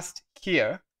passed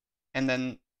here and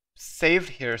then saved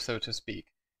here, so to speak.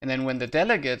 And then when the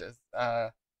delegate is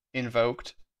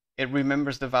invoked, it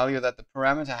remembers the value that the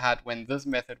parameter had when this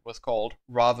method was called,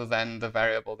 rather than the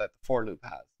variable that the for loop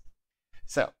has.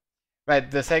 So,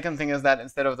 right, the second thing is that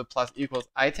instead of the plus equals,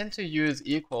 I tend to use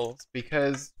equals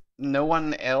because no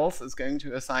one else is going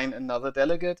to assign another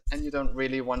delegate, and you don't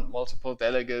really want multiple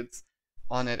delegates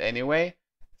on it anyway.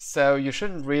 So you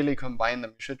shouldn't really combine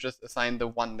them. You should just assign the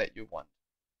one that you want.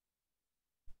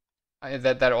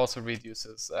 That also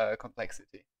reduces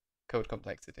complexity, code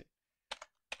complexity.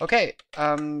 Okay,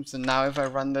 so now if I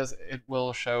run this, it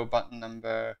will show button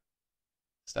number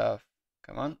stuff.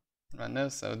 Come on, run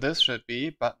this. So this should be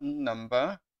button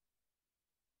number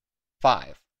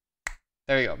 5.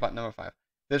 There you go, button number 5.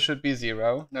 This should be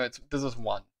 0. No, this is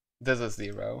 1. This is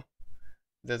 0.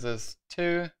 This is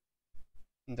 2.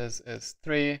 This is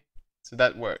 3. So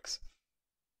that works.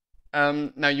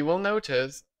 Now you will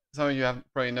notice, some of you have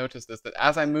probably noticed this, that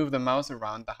as I move the mouse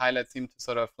around, the highlights seem to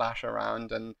sort of flash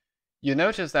around, and you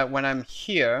notice that when I'm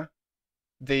here,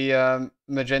 the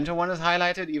magenta one is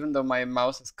highlighted, even though my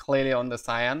mouse is clearly on the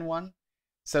cyan one.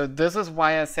 So this is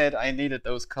why I said I needed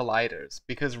those colliders,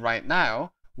 because right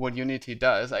now, what Unity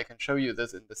does, I can show you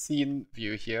this in the scene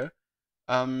view here,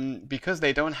 because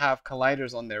they don't have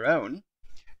colliders on their own,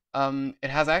 it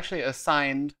has actually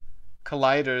assigned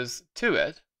colliders to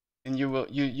it, and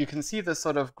you can see this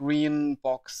sort of green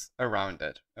box around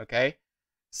it. Okay,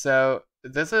 so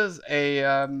this is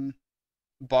a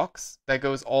box that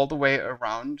goes all the way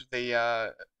around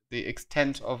the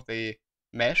extent of the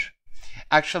mesh.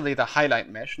 Actually, the highlight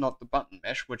mesh, not the button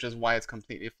mesh, which is why it's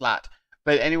completely flat.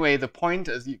 But anyway, the point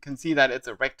is you can see that it's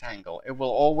a rectangle. It will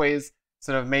always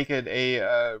sort of make it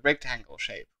a rectangle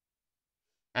shape.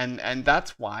 And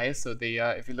that's why, so the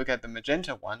if you look at the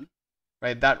magenta one,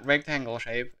 right, that rectangle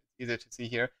shape, easier to see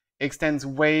here, extends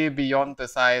way beyond the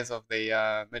size of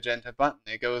the magenta button.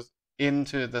 It goes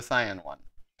into the cyan one.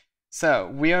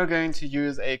 So we are going to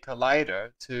use a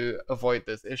collider to avoid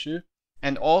this issue,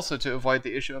 and also to avoid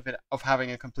the issue of having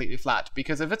it completely flat.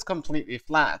 Because if it's completely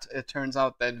flat, it turns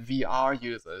out that VR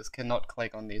users cannot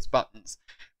click on these buttons.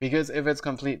 Because if it's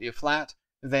completely flat,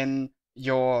 then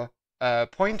your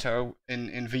pointer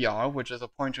in VR, which is a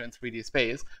pointer in 3D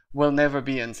space, will never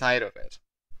be inside of it.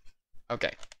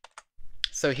 Okay,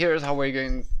 so here's how we're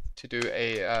going to do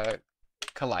a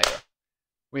collider.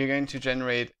 We're going to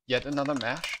generate yet another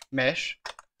mesh,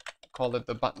 call it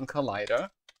the button collider,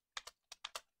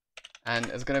 and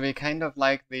it's going to be kind of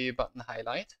like the button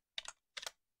highlight,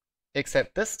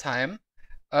 except this time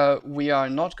we are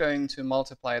not going to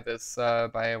multiply this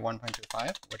by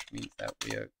 1.25, which means that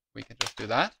we can just do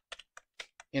that.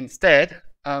 Instead,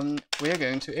 we are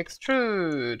going to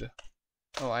extrude.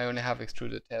 Oh, I only have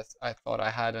extruded test. I thought I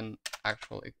had an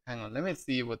actual. Hang on, let me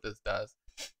see what this does.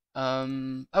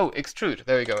 Oh, extrude.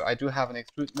 There we go. I do have an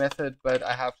extrude method, but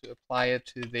I have to apply it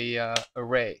to the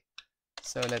array.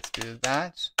 So let's do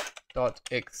that. Dot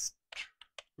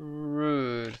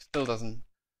extrude. Still doesn't.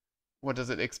 What does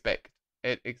it expect?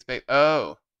 It expect.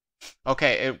 Oh,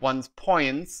 okay. It wants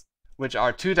points, which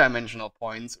are 2-dimensional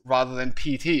points, rather than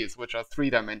PTs, which are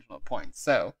 3-dimensional points.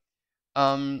 So,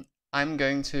 I'm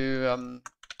going to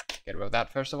get rid of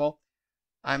that first of all.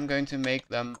 I'm going to make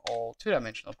them all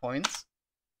 2-dimensional points,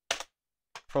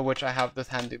 for which I have this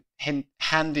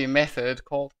handy method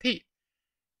called P.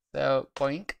 So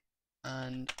boink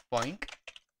and boink.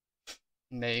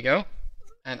 And there you go.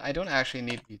 And I don't actually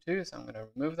need P2, so I'm going to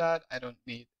remove that. I don't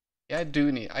need. Yeah, I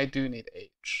do need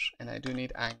H, and I do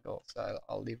need angle, so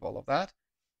I'll leave all of that.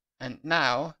 And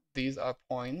now these are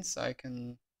points. I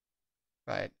can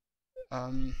right.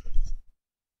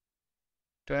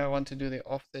 Do I want to do the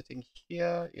offsetting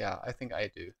here? Yeah, I think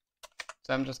I do.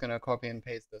 So I'm just going to copy and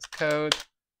paste this code.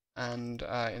 And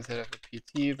instead of a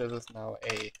PT, this is now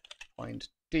a point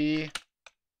D.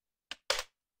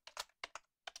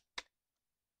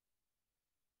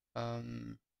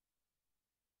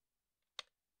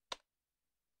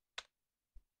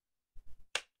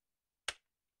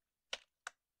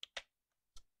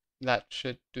 That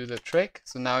should do the trick.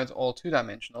 So now it's all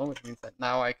 2-dimensional, which means that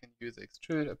now I can use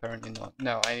extrude. Apparently not.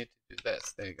 No, I need to do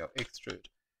this. There you go, extrude.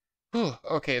 Whew,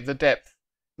 okay, the depth.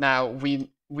 Now we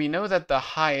know that the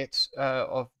height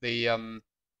of the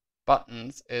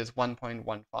buttons is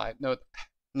 1.15. No,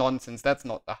 nonsense. That's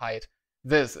not the height.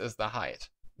 This is the height.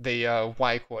 The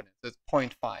y coordinates. It's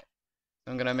 0.5. So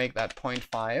I'm gonna make that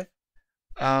 0.5.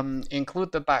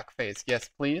 Include the back face. Yes,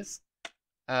 please.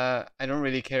 I don't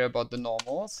really care about the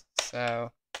normals,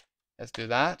 so let's do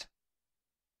that.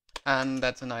 And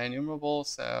that's an IEnumerable,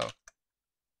 so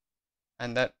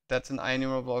and that's an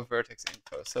IEnumerable of vertex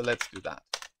info. So let's do that.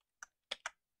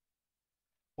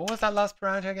 What was that last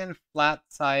parameter again? Flat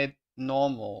side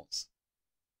normals.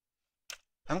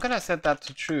 I'm gonna set that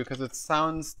to true because it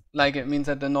sounds like it means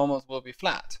that the normals will be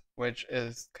flat, which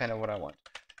is kind of what I want.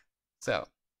 So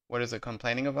what is it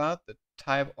complaining about? The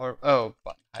type or oh,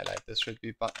 button highlight. This should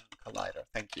be button collider.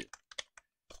 Thank you.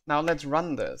 Now let's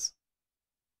run this.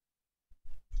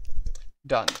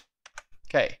 Done.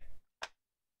 Okay.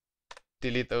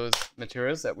 Delete those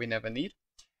materials that we never need.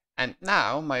 And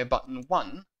now my button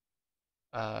 1,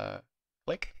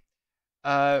 click.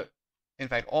 In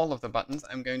fact, all of the buttons,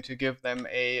 I'm going to give them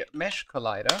a mesh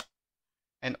collider.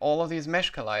 And all of these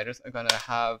mesh colliders are going to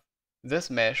have this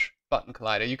mesh button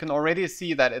collider. You can already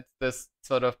see that it's this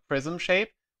sort of prism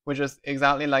shape, which is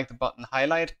exactly like the button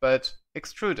highlight, but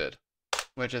extruded,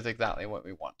 which is exactly what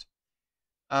we want.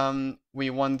 We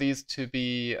want these to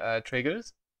be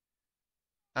triggers.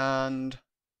 And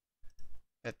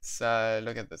let's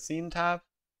look at the scene tab.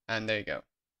 And there you go.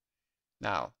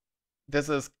 Now, this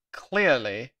is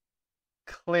clearly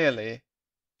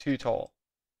too tall.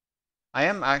 I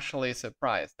am actually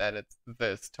surprised that it's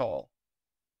this tall.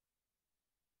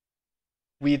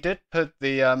 We did put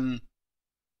the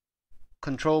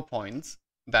control points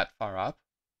that far up,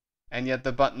 and yet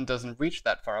the button doesn't reach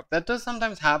that far up. That does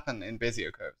sometimes happen in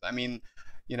Bezier curves. I mean,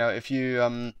 if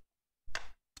you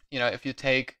if you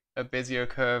take a Bezier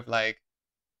curve like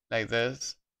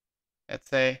this, let's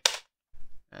say,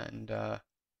 and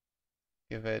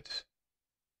give it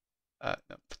no,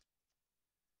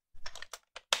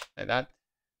 like that.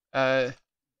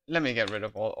 Let me get rid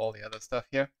of all the other stuff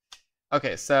here.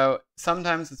 Okay, so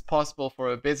sometimes it's possible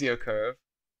for a Bezier curve,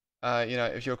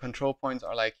 if your control points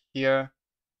are like here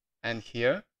and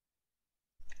here,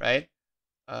 right?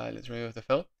 Let's remove the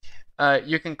fill.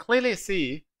 You can clearly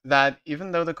see that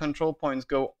even though the control points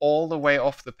go all the way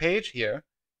off the page here,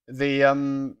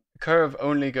 the curve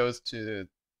only goes to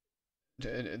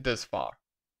this far.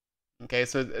 Okay,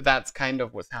 so that's kind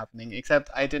of what's happening,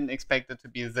 except I didn't expect it to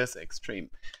be this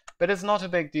extreme. But it's not a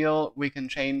big deal. We can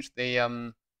change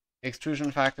the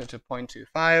extrusion factor to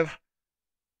 0.25.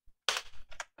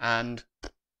 And,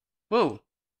 whoa!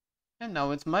 And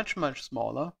now it's much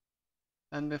smaller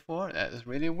than before. That is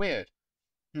really weird.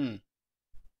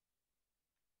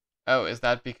 Oh, is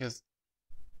that because...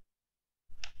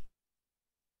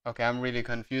 Okay, I'm really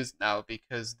confused now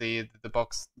because the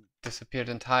box disappeared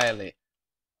entirely.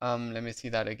 Let me see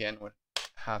that again, what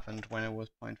happened when it was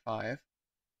 0.5.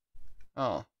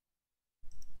 Oh.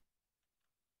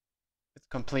 It's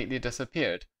completely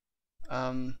disappeared.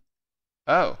 Oh.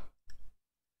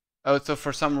 Oh, so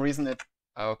for some reason it...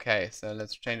 Okay, so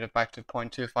let's change it back to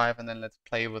 0.25 and then let's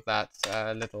play with that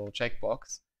little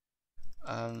checkbox.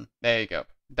 There you go.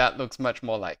 That looks much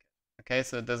more like it. Okay,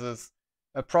 so this is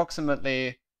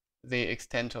approximately the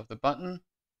extent of the button.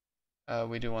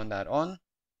 We do want that on.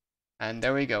 And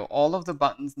there we go. All of the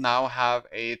buttons now have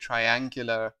a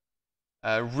triangular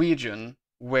region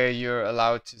where you're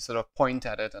allowed to sort of point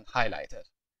at it and highlight it.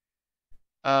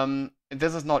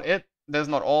 This is not it. This is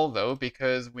not all though,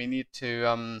 because we need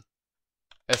to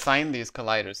assign these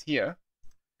colliders here.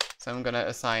 So I'm going to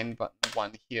assign button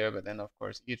 1 here, but then of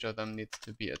course each of them needs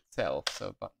to be itself.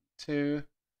 So button 2,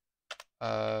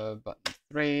 button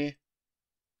 3,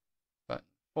 button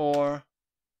 4,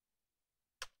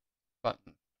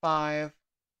 button 5,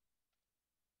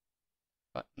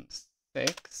 button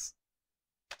 6,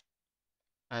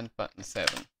 and button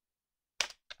 7.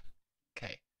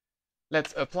 Okay,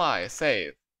 let's apply,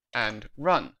 save, and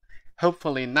run.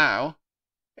 Hopefully now,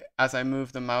 as I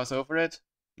move the mouse over it,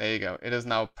 there you go, it is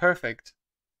now perfect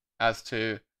as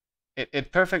to,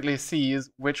 it perfectly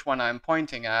sees which one I'm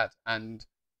pointing at, and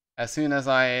as soon as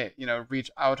I,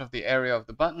 reach out of the area of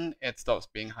the button, it stops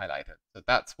being highlighted. So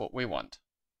that's what we want.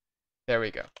 There we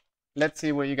go. Let's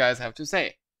see what you guys have to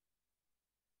say.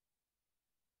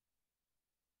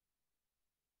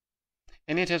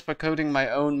 Any tips for coding my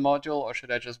own module, or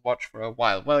should I just watch for a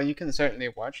while? Well, you can certainly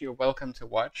watch. You're welcome to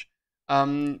watch.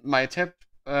 My tip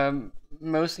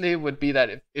mostly would be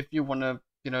that if you want to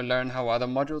learn how other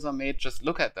modules are made, just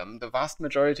look at them. The vast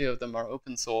majority of them are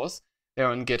open source. They're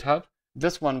on GitHub.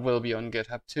 This one will be on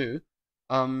GitHub too.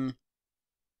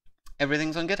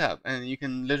 Everything's on GitHub, and you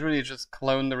can literally just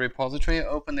clone the repository,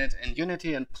 open it in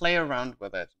Unity, and play around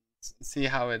with it. See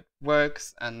how it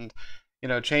works, and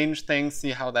change things,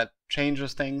 see how that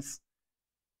changes things.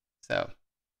 So,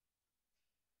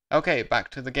 okay, back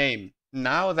to the game.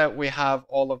 Now that we have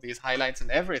all of these highlights and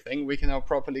everything, we can now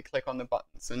properly click on the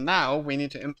button. So now we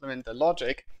need to implement the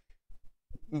logic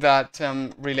that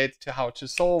relates to how to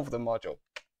solve the module.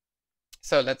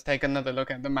 So let's take another look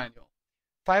at the manual.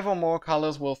 5 or more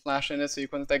colors will flash in a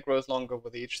sequence that grows longer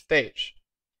with each stage.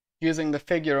 Using the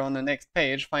figure on the next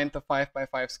page, find the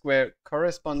 5x5 square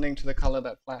corresponding to the color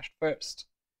that flashed first.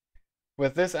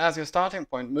 With this as your starting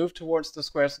point, move towards the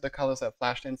squares of the colors that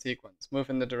flashed in sequence. Move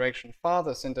in the direction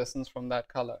farthest in distance from that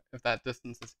color. If that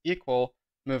distance is equal,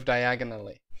 move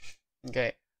diagonally.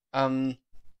 Okay.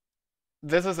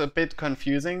 this is a bit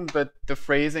confusing, but the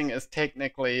phrasing is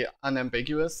technically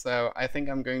unambiguous, so I think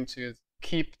I'm going to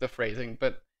keep the phrasing.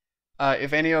 But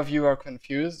if any of you are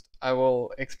confused, I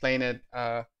will explain it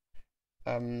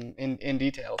in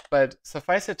detail. But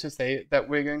suffice it to say that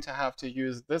we're going to have to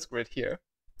use this grid here.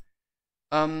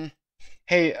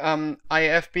 Hey,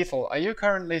 IF Beetle, are you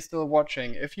currently still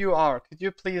watching? If you are, could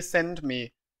you please send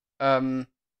me an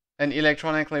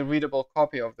electronically readable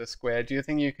copy of this square? Do you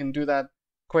think you can do that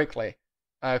quickly?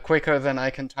 Quicker than I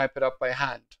can type it up by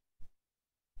hand.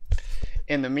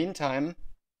 In the meantime,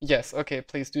 yes, okay,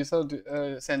 please do so.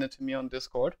 Send it to me on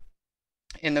Discord.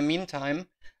 In the meantime,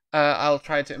 I'll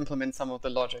try to implement some of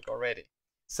the logic already.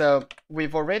 So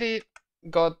we've already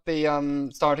got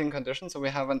the starting condition. So we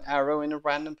have an arrow in a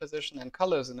random position and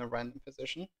colors in a random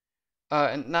position.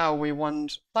 And now we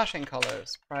want flashing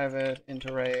colors. Private int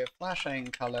array flashing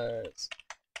colors.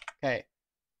 Okay.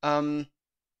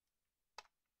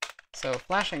 So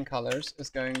flashing colors is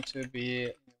going to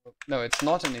be, no, it's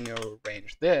not in your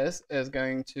range. This is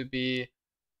going to be,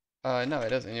 no,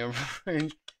 it is in your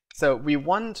range. So we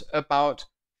want about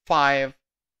 5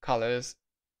 colors,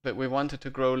 but we want it to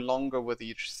grow longer with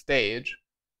each stage.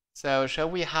 So shall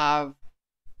we have,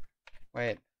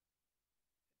 wait, it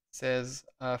says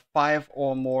 5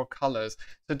 or more colors.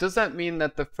 So does that mean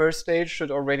that the first stage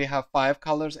should already have 5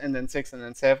 colors and then 6 and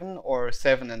then 7, or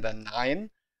 7 and then 9?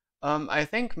 I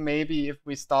think maybe if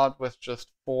we start with just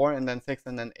 4 and then 6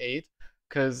 and then 8,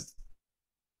 because,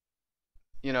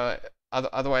 you know,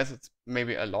 otherwise it's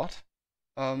maybe a lot.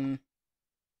 A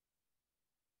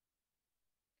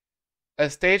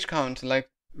stage count, like,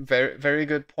 very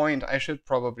good point. I should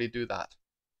probably do that.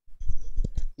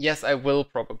 Yes, I will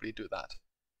probably do that.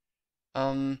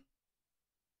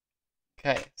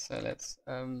 Okay, so let's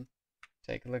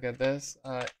take a look at this.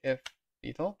 If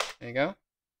Beetle, there you go.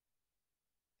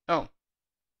 Oh,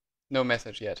 no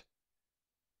message yet.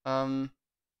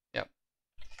 Yep.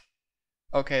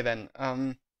 Okay then.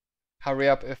 Hurry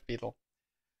up, if Beetle.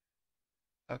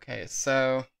 Okay,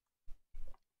 so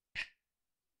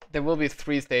there will be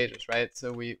 3 stages, right?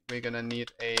 So we're gonna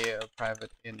need a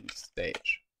private int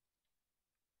stage.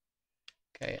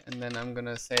 Okay, and then I'm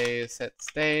gonna say set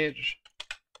stage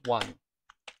 1.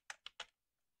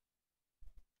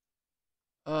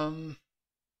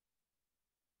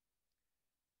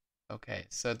 Okay,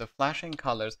 so the flashing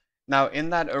colors. Now in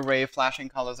that array flashing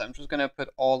colors, I'm just gonna put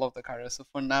all of the colors. So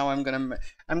for now, I'm gonna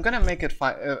make it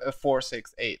 4,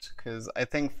 6, 8, because I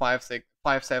think 5,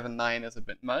 7, 9 is a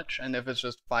bit much, and if it's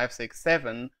just 5, 6,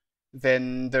 7,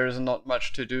 then there's not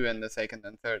much to do in the second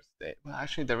and third stage. Well,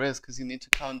 actually there is, because you need to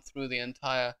count through the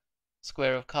entire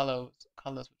square of colors,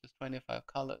 which is 25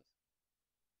 colors.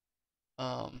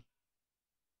 Oh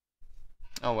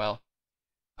well.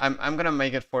 I'm gonna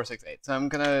make it 4, 6, 8. So I'm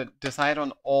gonna decide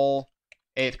on all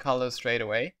 8 colors straight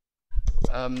away.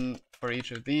 For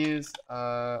each of these,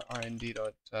 rnd.range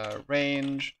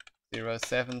 0,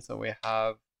 7. So we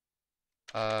have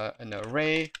an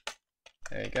array.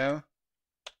 There you go.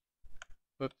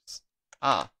 Whoops.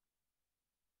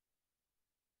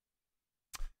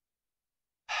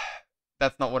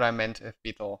 That's not what I meant, if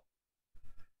Beetle.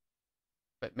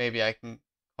 But maybe I can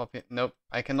copy. Nope,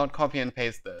 I cannot copy and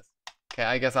paste this. Okay,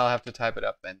 I guess I'll have to type it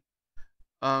up then.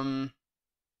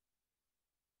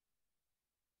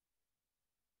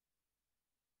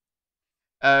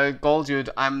 Goldude,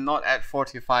 I'm not at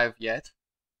 45 yet.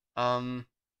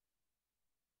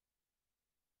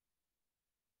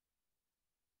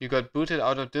 You got booted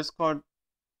out of Discord.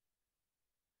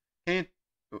 Did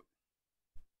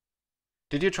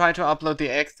you try to upload the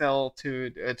Excel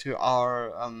to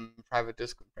our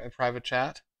private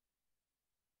chat?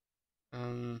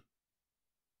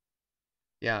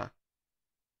 Yeah.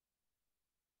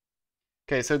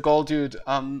 Okay, so Goldude,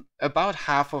 about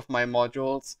half of my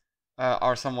modules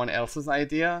are someone else's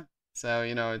idea. So,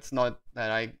 you know, it's not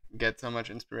that I get so much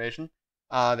inspiration.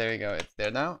 There you go, it's there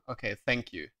now. Okay,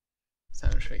 thank you.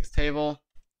 Shrieks table.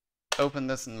 Open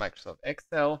this in Microsoft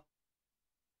Excel.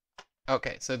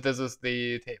 Okay, so this is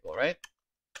the table, right?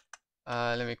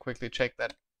 Let me quickly check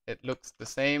that it looks the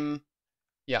same.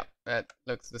 Yeah, that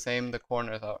looks the same. The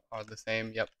corners are the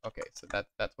same. Yep. Okay, so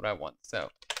that's what I want. So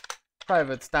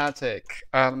private static.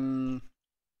 I don't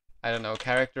know,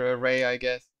 character array, I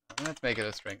guess. Let's make it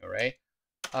a string array.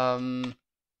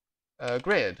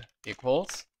 Grid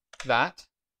equals that.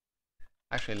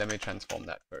 Actually, let me transform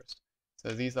that first. So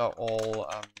these are all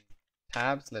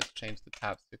tabs. Let's change the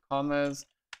tabs to commas.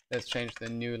 Let's change the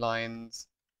new lines.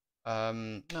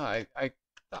 No,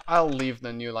 I'll leave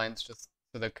the new lines just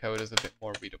so the code is a bit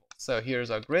more readable. So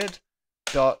here's our grid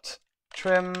dot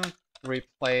trim,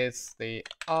 replace the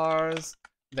r's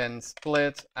then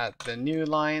split at the new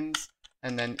lines,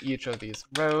 and then each of these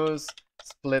rows,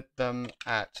 split them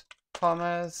at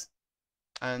commas,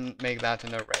 and make that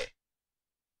an array.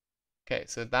 Okay,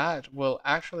 so that will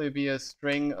actually be a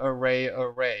string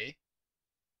array.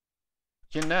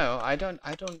 You know, I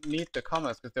don't need the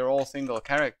commas because they're all single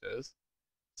characters.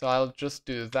 So I'll just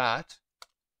do that.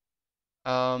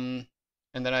 And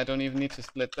then I don't even need to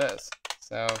split this.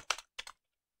 So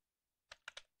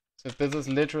this is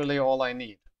literally all I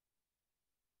need.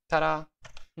 Ta-da!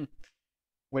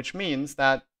 Which means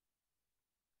that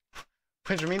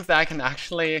I can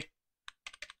actually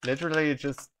literally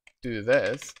just do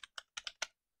this.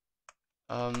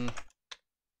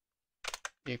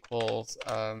 Equals,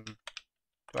 do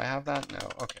I have that? No,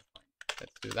 okay, fine.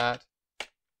 Let's do that.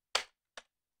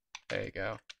 There you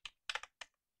go.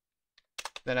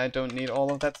 Then I don't need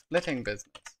all of that splitting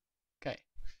business. Okay.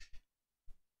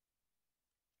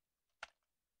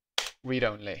 Read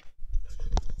only.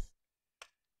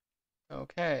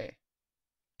 Okay.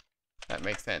 That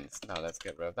makes sense. Now let's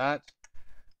get rid of that.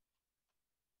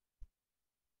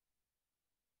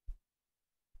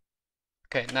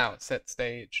 Okay, now set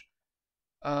stage.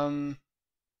 You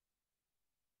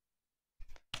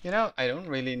know, I don't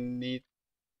really need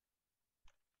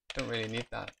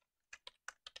that.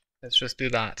 Let's just do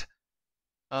that.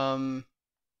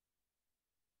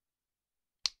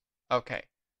 Okay.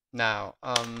 Now,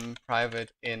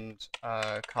 private int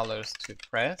colors to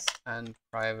press and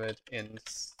private int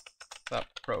sub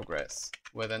progress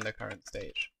within the current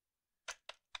stage.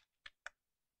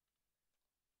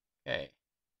 Okay.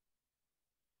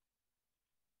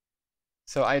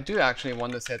 So I do actually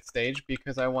want to set stage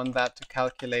because I want that to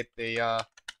calculate the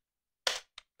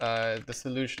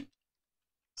solution.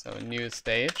 So new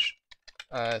stage,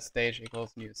 stage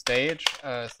equals new stage,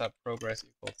 sub progress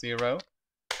equals 0,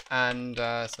 and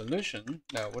solution.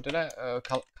 No, what did I?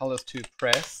 Colors to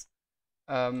press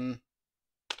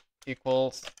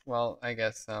equals, well, I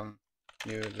guess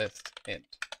new list int.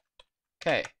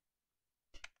 Okay.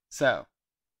 So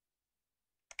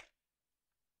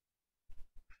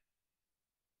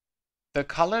the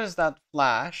colors that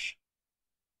flash,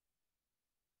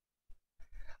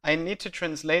 I need to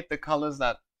translate the colors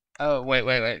that, oh,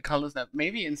 wait, colors that,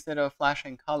 maybe instead of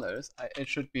flashing colors, it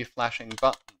should be flashing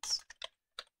buttons.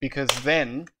 Because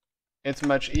then it's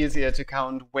much easier to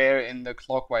count where in the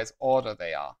clockwise order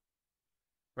they are.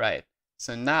 Right.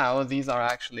 So now these are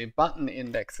actually button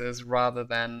indexes rather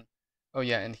than, oh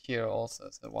yeah, and here also.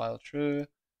 So while true,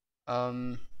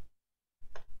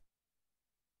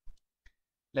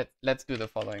 let's do the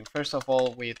following. First of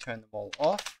all, we turn them all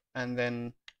off, and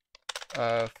then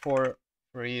for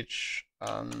each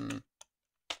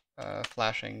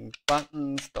flashing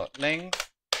buttons dot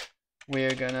length,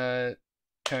 we're gonna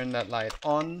turn that light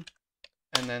on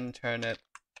and then turn it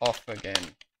off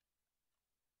again.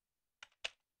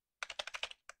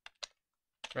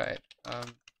 Right. I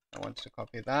want to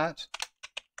copy that.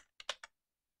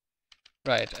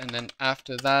 Right, and then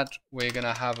after that, we're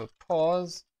gonna have a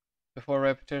pause before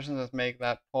repetition. Let's make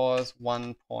that pause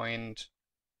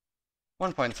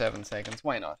 1.7 seconds.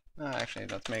 Why not? Actually,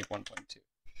 let's make 1.2.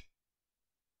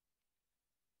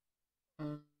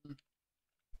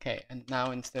 Okay, and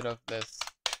now instead of this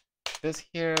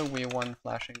here, we want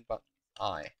flashing button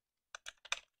I.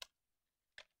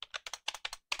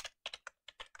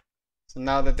 So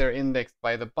now that they're indexed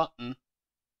by the button,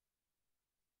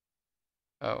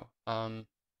 right,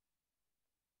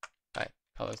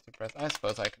 colors to press. I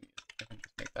suppose I can just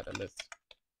make that a list.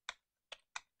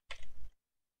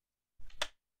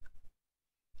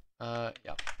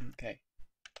 Yeah, okay.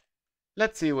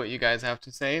 Let's see what you guys have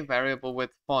to say. Variable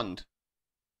width font.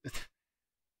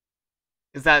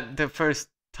 Is that the first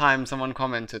time someone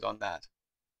commented on that?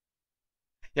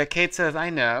 Yeah, Kate says, I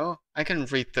know. I can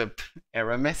read the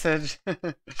error message.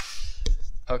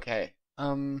 Okay.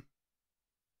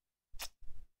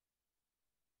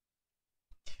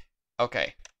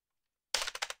 Okay.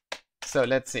 So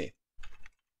let's see.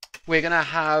 We're gonna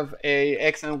have a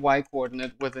x and y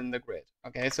coordinate within the grid.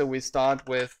 Okay, so we start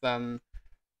with the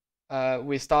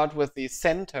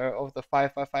center of the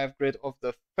 5x5 grid of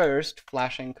the first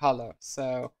flashing color.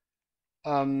 So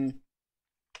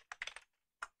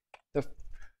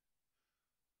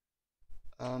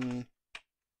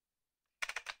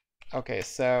okay,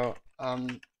 so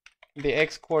the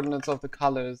x coordinates of the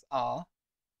colors are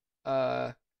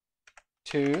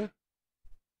 2,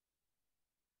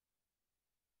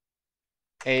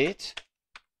 8,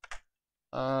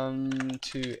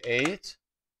 2, 8,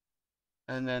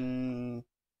 and then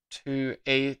 2,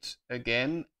 8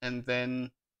 again, and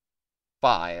then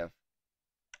 5.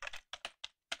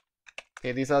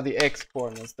 Okay, these are the x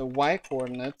coordinates. The y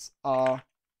coordinates are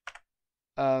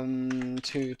 2,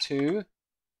 2,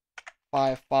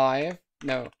 5, 5,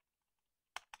 no,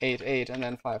 8, 8, and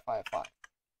then 5, 5, 5.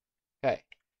 Okay,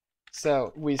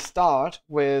 so we start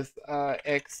with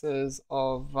x's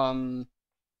of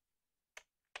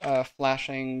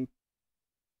flashing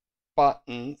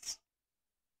buttons.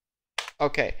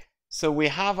 Okay, so we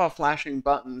have our flashing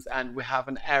buttons and we have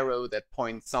an arrow that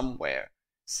points somewhere.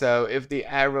 So if the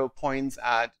arrow points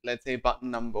at, let's say,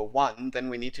 button number 1, then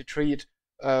we need to treat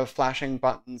flashing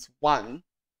buttons 1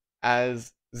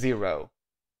 as 0.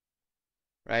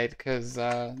 Right? Because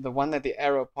the one that the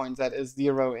arrow points at is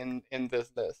 0 in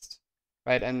this list.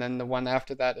 Right? And then the one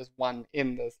after that is 1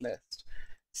 in this list.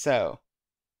 So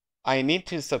I need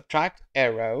to subtract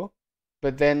arrow,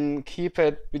 but then keep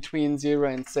it between 0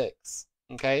 and 6.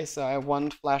 Okay, so I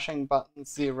want flashing button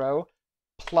 0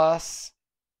 plus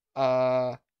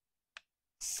 7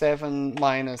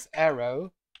 minus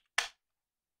arrow,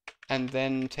 and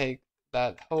then take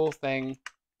that whole thing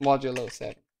modulo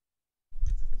 7.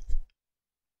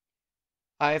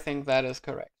 I think that is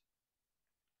correct.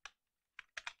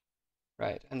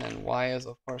 Right, and then y is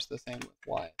of course the same with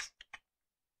y's.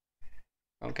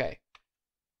 Okay.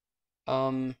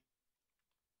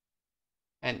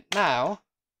 And now,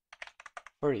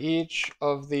 for each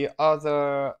of the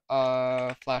other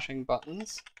flashing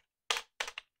buttons,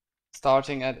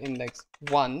 starting at index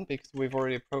 1, because we've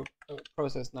already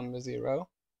processed number 0,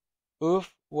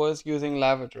 Oof was using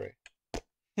lavatory.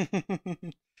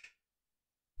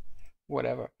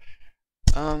 Whatever.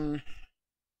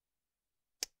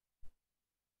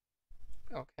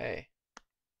 Okay.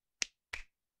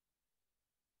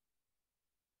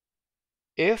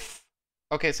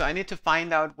 Okay, so I need to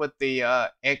find out what the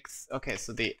x, okay,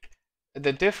 so the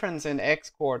difference in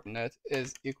x coordinate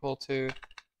is equal to,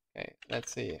 okay,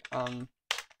 let's see, I'm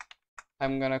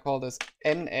gonna call this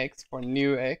nx for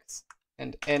new x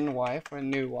and ny for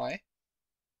new y.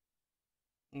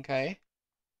 Okay.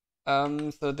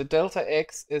 So the delta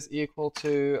x is equal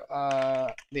to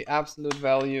the absolute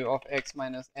value of x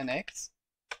minus nx,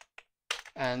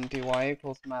 and dy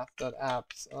equals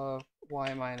math.abs of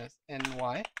y minus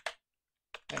ny.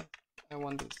 Okay, I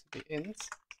want this to be ints,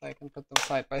 so I can put them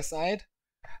side by side.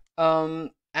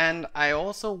 And I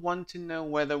also want to know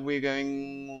whether we're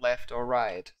going left or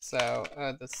right. So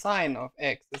the sine of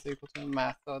x is equal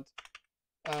to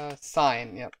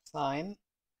sine, yep, sine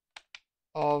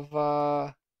of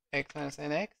x minus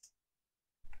nx.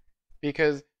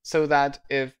 Because so that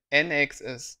if nx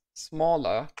is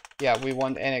smaller, yeah, we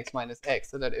want nx minus x.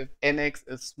 So that if nx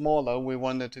is smaller, we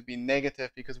want it to be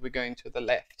negative because we're going to the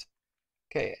left.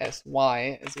 Okay,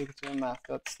 sy is equal to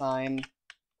math.sine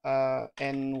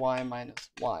ny minus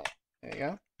y. There you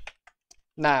go.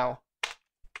 Now,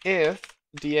 if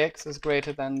dx is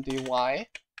greater than dy,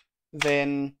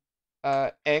 then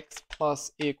x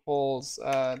plus equals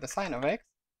the sine of x.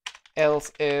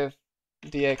 Else, if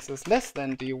dx is less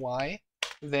than dy,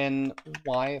 then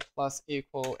y plus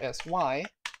equal sy.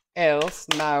 Else,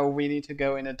 now we need to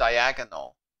go in a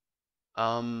diagonal.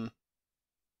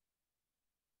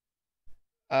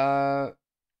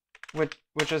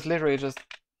 Which is literally just,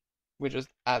 we just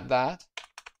add that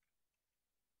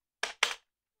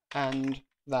and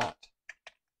that.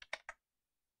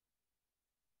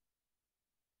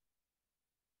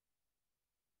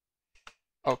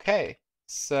 Okay,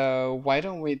 so why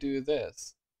don't we do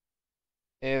this?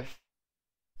 If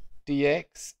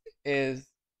dx is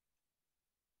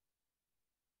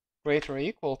greater or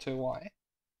equal to y,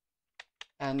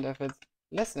 and if it's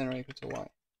less than or equal to y.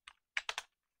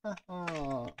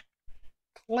 Oh,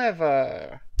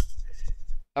 clever.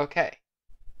 Okay.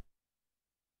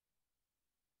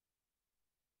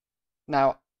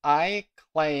 Now, I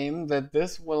claim that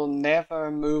this will never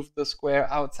move the square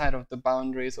outside of the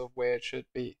boundaries of where it should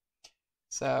be.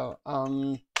 So,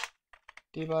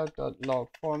 debug.log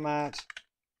format,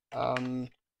 Simon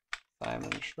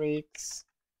Shrieks,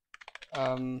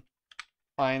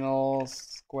 final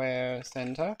square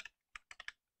center,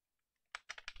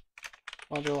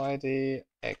 module ID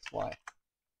xy.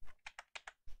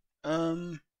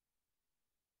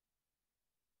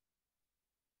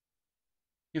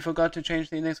 You forgot to change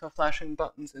the index for flashing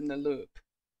buttons in the loop.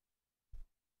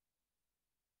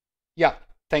 Yeah,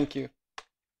 thank you.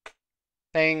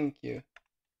 Thank you.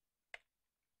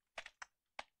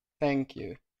 Thank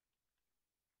you.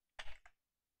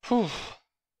 Whew.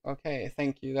 Okay,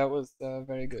 thank you. That was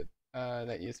very good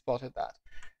that you spotted that.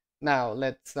 Now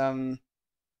let's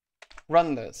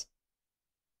run this.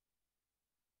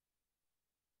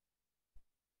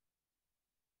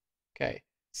 Okay,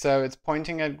 so it's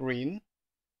pointing at green.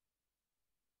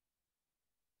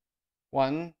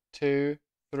 1, 2,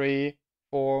 3,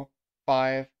 4,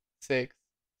 5, 6,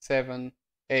 7,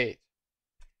 8.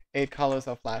 8 colors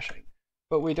are flashing.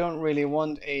 But we don't really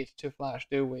want 8 to flash,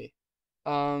 do we?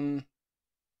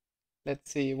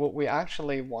 Let's see, what we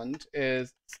actually want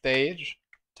is stage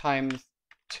times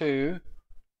 2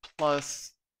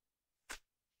 plus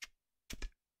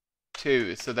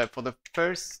 2, so that for the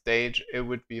first stage it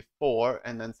would be 4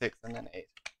 and then 6 and then 8.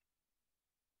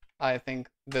 I think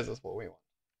this is what we want.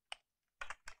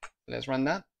 Let's run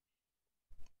that.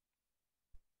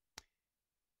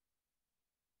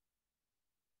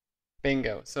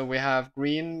 Bingo. So we have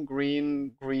green,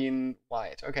 green, green,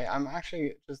 white. Okay, I'm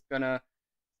actually just gonna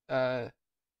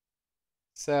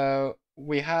so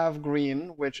we have green,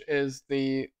 which is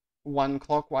the one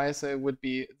clockwise, so it would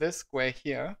be this square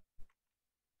here.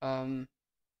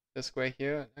 This square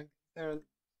here. Okay,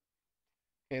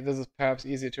 this is perhaps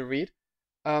easy to read.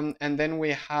 And then we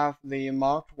have the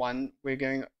marked one. We're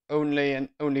going only and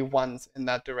only once in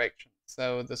that direction.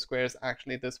 So the square is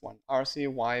actually this one, RC,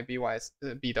 Y, BY,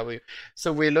 BW.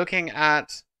 So we're looking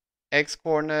at X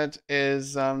coordinate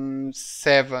is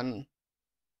 7.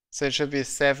 So it should be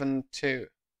 7, 2,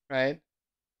 right?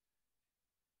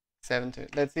 7, 2.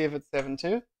 Let's see if it's 7,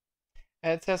 2.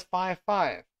 And it says 5,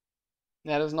 5.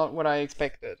 That is not what I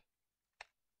expected.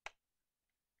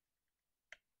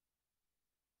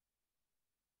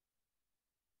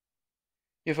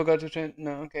 You forgot to change?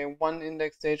 No, okay. 1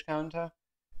 index stage counter.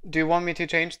 Do you want me to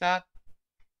change that?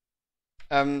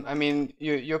 I mean,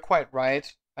 you're quite right.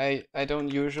 I don't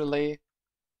usually,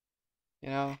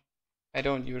 I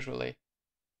don't usually.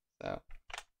 So,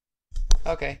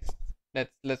 okay,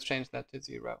 let's change that to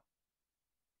 0.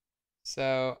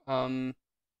 So,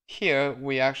 here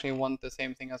we actually want the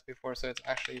same thing as before. So it's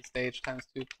actually stage times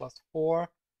 2 plus 4,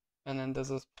 and then this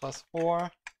is plus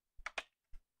 4.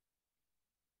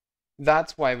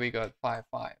 That's why we got 5,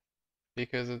 5,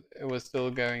 because it was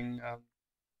still going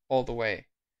all the way.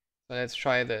 So let's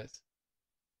try this.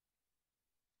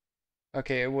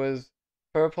 Okay, it was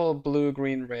purple, blue,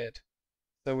 green, red.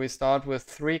 So we start with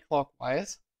 3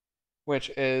 clockwise, which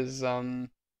is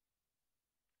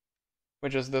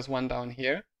this one down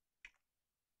here.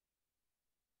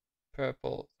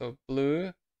 Purple, so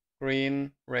blue,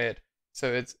 green, red.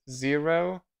 So it's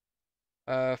 0,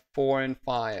 4, and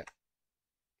 5.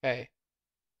 Okay,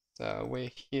 so we're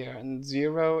here, and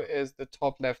 0 is the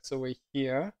top left, so we're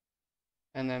here,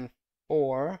 and then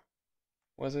 4,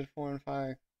 was it 4 and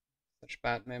 5? Such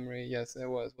bad memory. Yes, it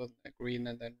was, wasn't it? Green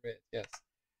and then red, yes.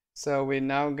 So we're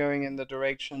now going in the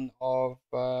direction of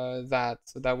that,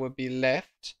 so that would be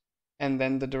left, and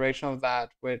then the direction of that,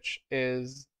 which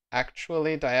is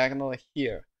actually diagonal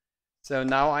here. So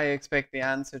now I expect the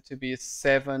answer to be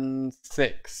 7,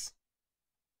 6.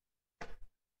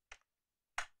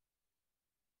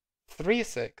 3,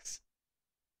 6.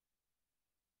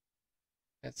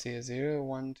 Let's see, 0,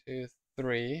 1, 2,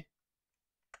 3.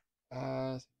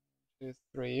 2,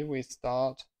 3. We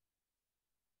start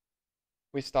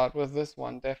with this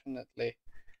one, definitely.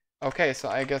 Okay, so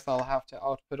I guess I'll have to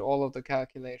output all of the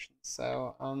calculations.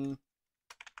 So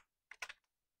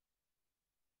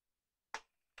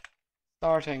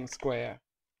starting square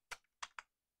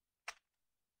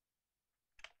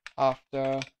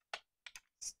after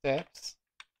steps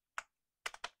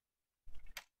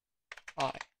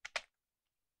I.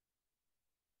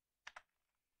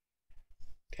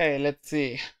 Okay, let's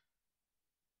see.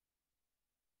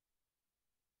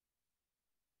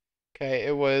 Okay,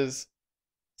 it was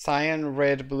cyan,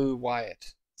 red, blue,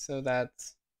 white. So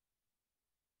that's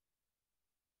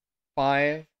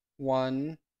 5,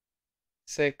 1,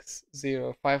 6,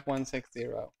 0, 5, 1, 6,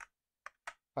 0.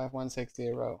 5, 1, 6,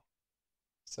 0.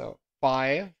 So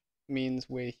 5 means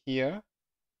we're here.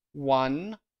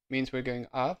 1 means we're going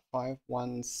up. 5,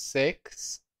 1,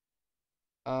 6.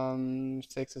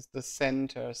 6 is the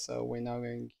center, so we're now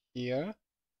going here.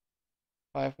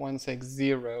 5, 1, 6,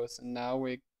 0. So now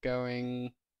we're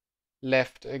going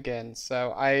left again.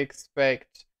 So I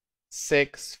expect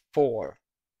 6, 4.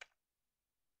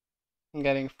 I'm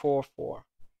getting 4, 4.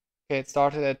 Okay, it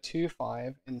started at 2,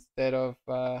 5 instead of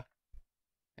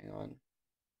hang on.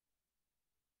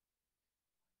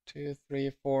 2,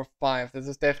 3, 4, 5. This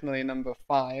is definitely number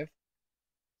 5.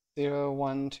 0,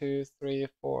 1, 2, 3,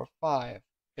 4, 5.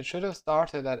 It should have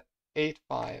started at 8,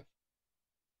 5.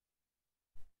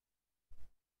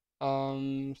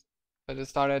 But it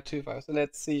started at 2, 5. So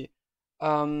let's see.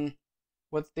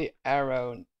 What's the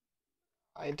arrow?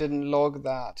 I didn't log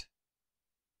that.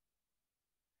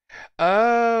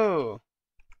 Oh,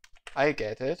 I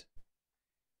get it.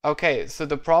 Okay, so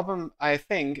the problem, I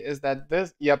think, is that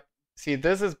this, yep, see,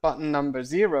 this is button number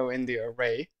 0 in the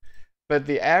array, but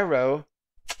the arrow,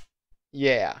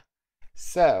 yeah.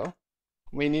 So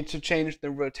we need to change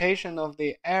the rotation of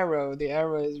the arrow. The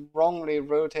arrow is wrongly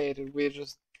rotated. We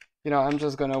just, I'm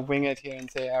just gonna wing it here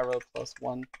and say arrow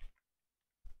 +1.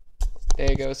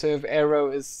 There you go. So if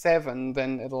arrow is 7,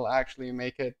 then it'll actually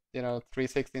make it,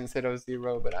 360 instead of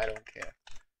 0, but I don't care.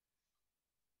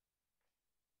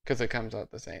 Because it comes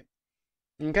out the same.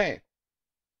 Okay.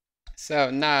 So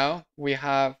now we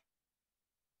have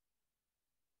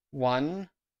 1,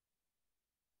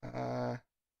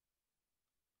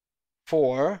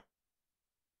 4,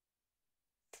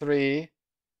 3,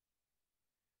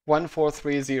 1, 4,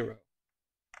 3, 0.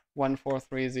 1, 4,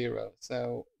 3, 0.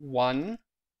 So 1,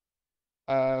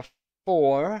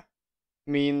 4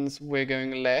 means we're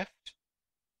going left.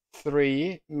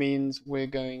 3 means we're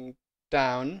going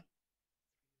down.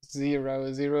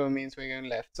 0, 0 means we're going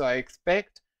left. So I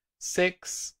expect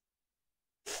 6,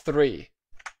 3.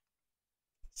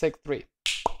 6, 3.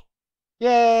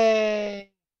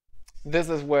 Yay! This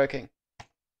is working.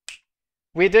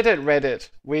 We did it, Reddit.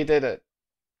 We did it.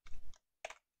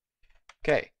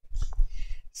 Okay.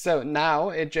 So now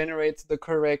it generates the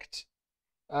correct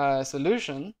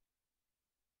solution.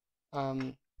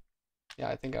 Yeah,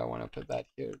 I think I want to put that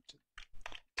here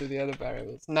to the other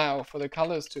variables. Now for the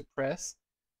colors to press.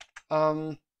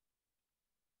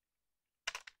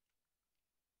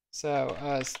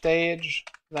 So stage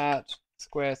that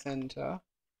square center,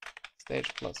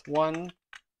 stage +1,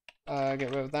 get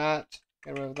rid of that,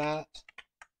 get rid of that.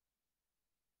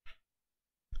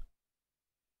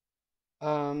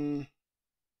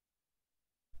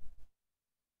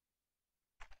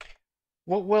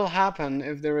 What will happen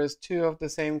if there is 2 of the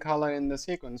same color in the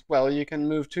sequence? Well, you can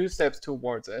move 2 steps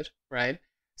towards it, right?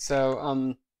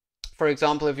 So, for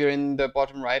example, if you're in the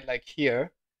bottom right, like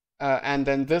here, and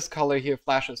then this color here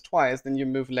flashes twice, then you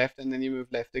move left and then you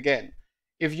move left again.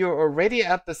 If you're already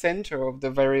at the center of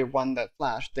the very one that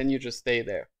flashed, then you just stay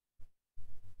there.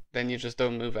 Then you just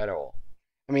don't move at all.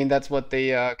 I mean, that's what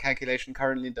the calculation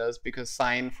currently does, because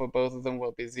sign for both of them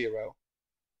will be 0.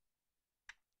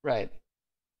 Right.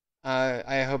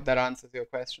 I hope that answers your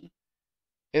question.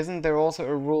 Isn't there also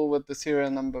a rule with the serial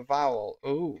number vowel?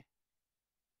 Oh.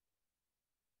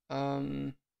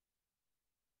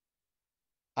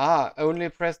 Only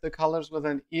press the colors with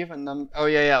an even number. Oh,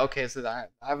 yeah, okay, so I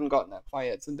haven't gotten that far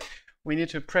yet. So we need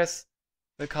to press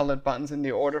the colored buttons in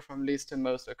the order from least to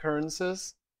most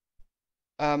occurrences,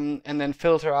 and then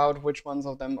filter out which ones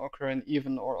of them occur an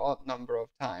even or odd number of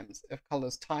times. If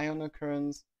colors tie on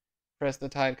occurrence, press the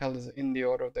tied colors in the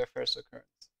order of their first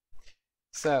occurrence.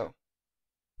 So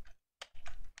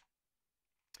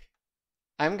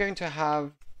I'm going to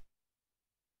have,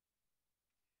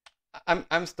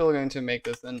 I'm still going to make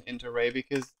this an int array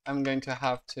because I'm going to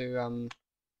have to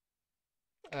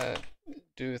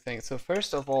do things. So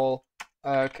first of all,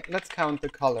 let's count the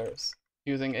colors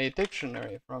using a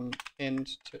dictionary from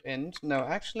int to int. No,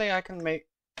 actually I can make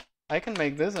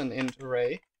this an int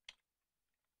array,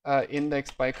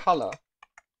 indexed by color.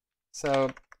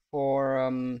 So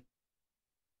for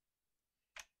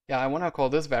yeah, I want to call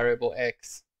this variable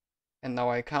x, and now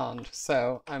I can't.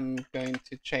 So I'm going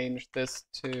to change this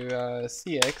to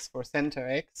cx for center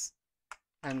x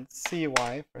and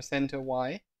cy for center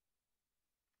y.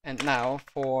 And now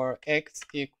for x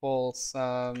equals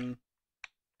 -2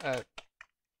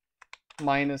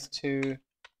 to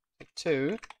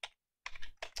 2,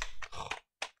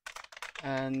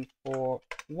 and for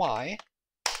y,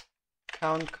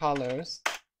 count colors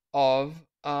of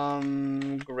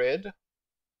grid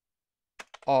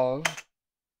of,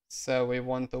 so we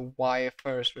want the y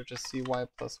first, which is cy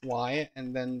plus y,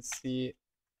 and then cx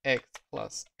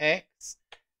plus x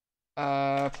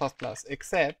plus,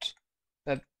 except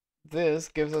that this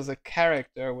gives us a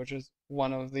character which is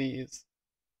one of these,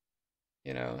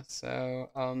 so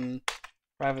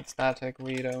private static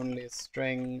read only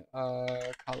string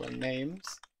color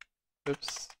names,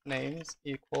 names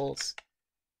equals,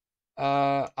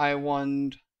 I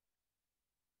want,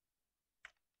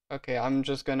 okay, I'm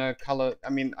just gonna color, I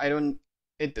mean,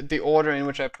 the order in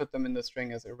which I put them in the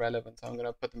string is irrelevant, so I'm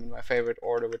gonna put them in my favorite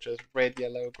order, which is red,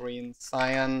 yellow, green,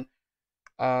 cyan,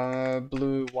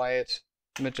 blue, white,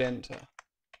 magenta.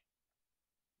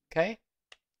 Okay,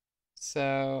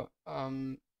 so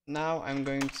now I'm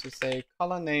going to say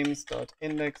color names dot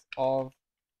index of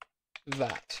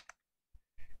that.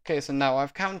 Okay, so now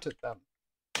I've counted them.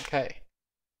 Okay,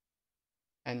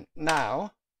 and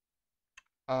now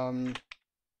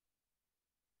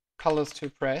colors to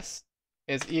press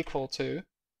is equal to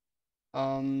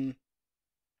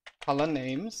color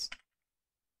names,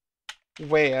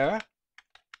 where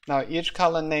now each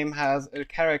color name has a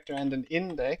character and an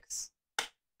index,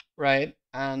 right?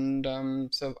 And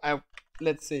so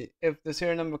let's see if the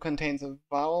serial number contains a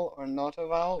vowel or not a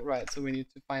vowel, right? So we need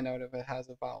to find out if it has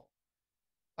a vowel.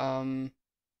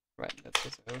 Right, let's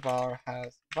just say var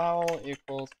has vowel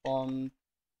equals from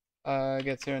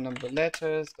get serial number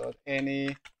letters dot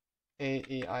any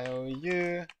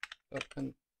a-e-i-o-u dot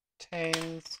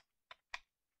contains.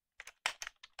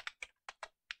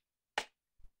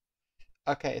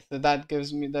 Okay, so that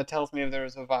tells me if there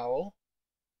is a vowel.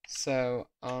 So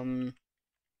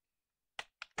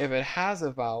if it has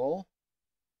a vowel,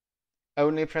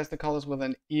 only press the colors with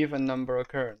an even number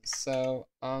occurrence. So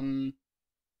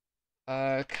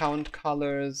count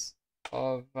colors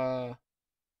of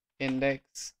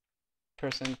index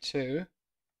 %2.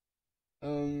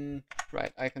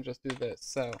 Right, I can just do this.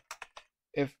 So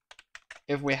if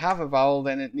we have a vowel,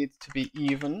 then it needs to be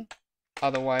even,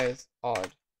 otherwise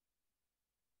odd.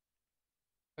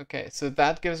 Okay, so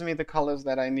that gives me the colors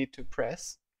that I need to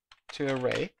press to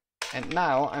array, and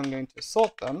now I'm going to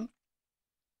sort them.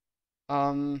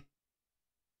 Oh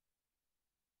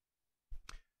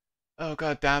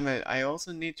god damn it! I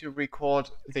also need to record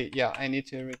the I need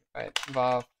to write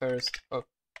var first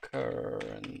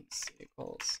occurrence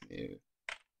equals new.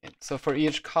 So for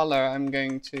each color, I'm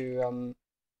going to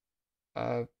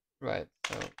right.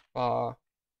 So var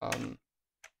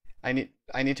I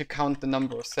need to count the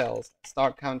number of cells.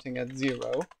 Start counting at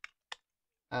 0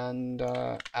 and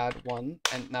add 1.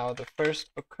 And now the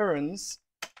first occurrence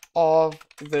of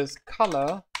this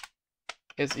color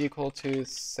is equal to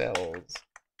cells.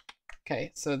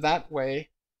 Okay, so that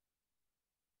way.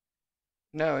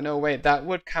 No, wait, that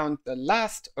would count the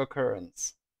last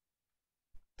occurrence.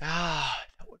 That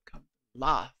would count the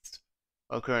last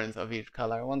occurrence of each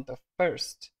color. I want the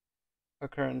first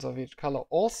occurrence of each color.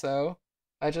 Also,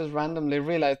 I just randomly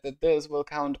realized that this will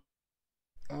count.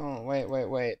 Oh,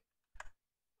 wait.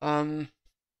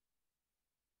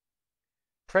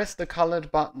 Press the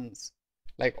colored buttons,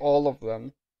 like all of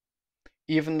them,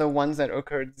 even the ones that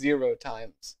occurred 0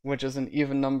 times, which is an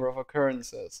even number of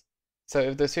occurrences. So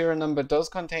if the serial number does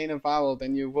contain a vowel,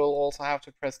 then you will also have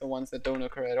to press the ones that don't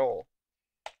occur at all.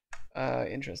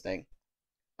 Interesting.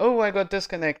 Oh, I got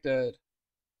disconnected.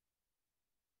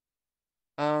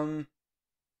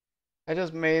 I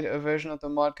just made a version of the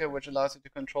modcode which allows you to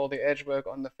control the edge work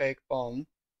on the fake bomb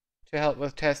to help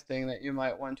with testing that you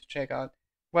might want to check out.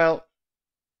 Well,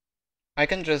 I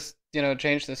can just,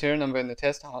 change the serial number in the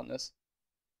test harness.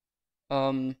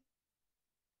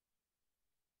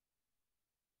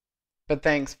 But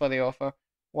thanks for the offer.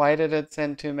 Why did it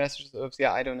send 2 messages? Oops,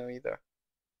 yeah, I don't know either.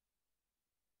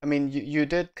 I mean, you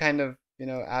did kind of,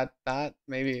 add that.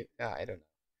 Maybe, yeah, I don't know.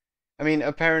 I mean,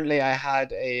 apparently I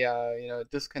had a,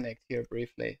 disconnect here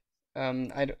briefly.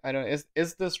 I don't,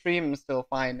 is the stream still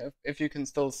fine? If you can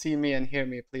still see me and hear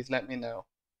me, please let me know.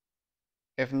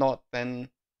 If not, then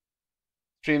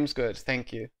stream's good.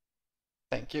 Thank you.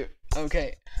 Thank you.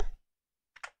 Okay.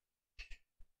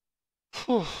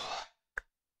 Whew.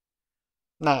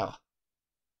 Now,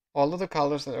 all of the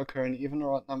colors that occur in even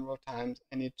or odd number of times,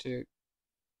 I need to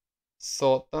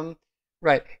sort them.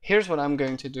 Right, here's what I'm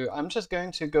going to do. I'm just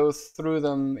going to go through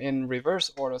them in reverse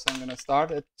order. So I'm going to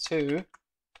start at 2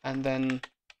 and then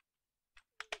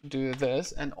do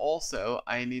this. And also,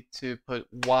 I need to put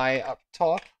Y up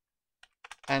top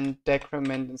and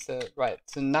decrement instead. Right,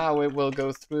 so now it will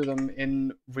go through them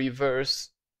in reverse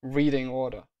reading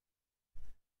order.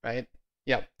 Right,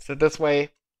 yeah, so this way,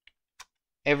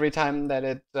 every time that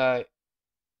it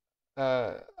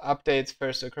updates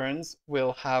first occurrence,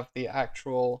 we'll have the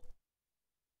actual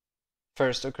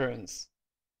first occurrence.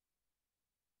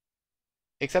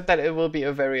 Except that it will be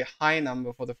a very high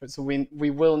number for the first, so we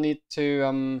will need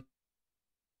to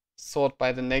sort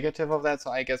by the negative of that.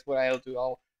 So I guess what I'll do,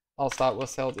 I'll start with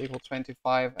cells equal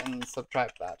 25 and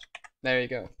subtract that. There you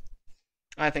go.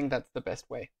 I think that's the best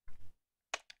way.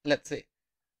 Let's see.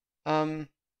 Okay,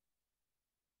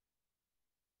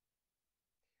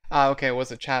 it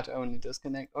was a chat only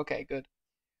disconnect. Okay, good.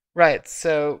 Right,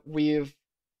 so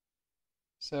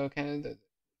can the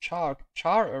char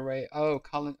array? Oh,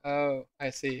 column. Oh,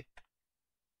 I see.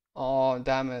 Oh,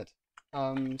 damn it.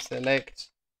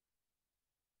 Select.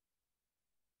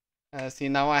 See,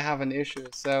 now I have an issue.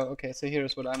 So, okay, so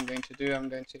here's what I'm going to do. I'm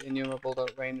going to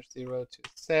enumerable.range 0 to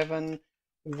 7,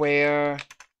 where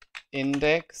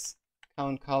index,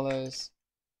 count colors,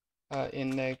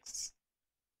 index,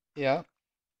 yeah.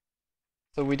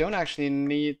 So we don't actually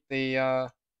need the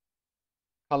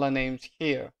color names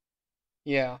here.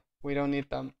 Yeah, we don't need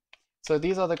them. So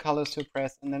these are the colors to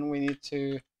press, and then we need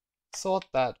to sort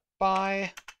that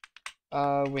by,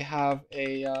 we have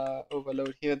a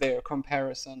overload here, there,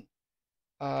 comparison.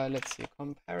 let's see,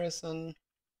 comparison.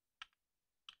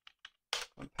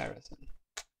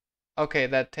 Okay,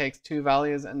 that takes two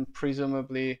values and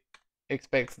presumably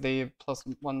expects the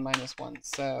 +1 -1.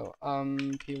 So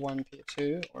p1,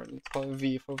 p2, or let's call it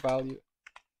v for value.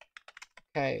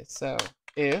 Okay, so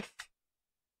if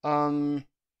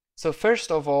so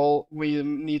first of all we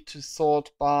need to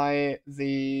sort by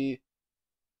the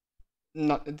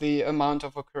amount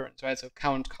of occurrence, right? So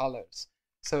count colors.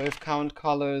 So if count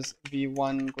colors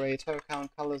v1 greater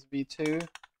count colors v2,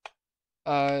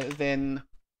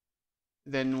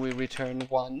 then we return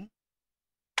 1.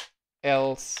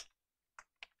 Else,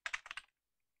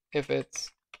 if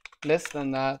it's less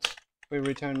than that, we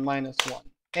return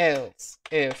 -1. Else,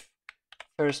 if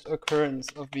first occurrence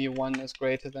of v1 is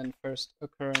greater than first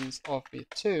occurrence of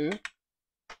v2,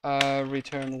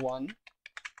 return 1.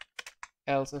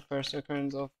 Else, if first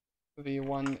occurrence of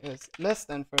v1 is less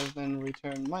than first, then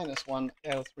return -1.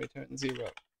 Else, return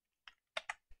 0.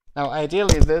 Now,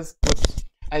 ideally,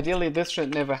 this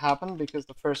should never happen because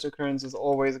the first occurrence is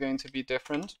always going to be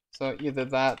different. So either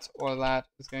that or that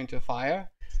is going to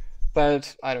fire.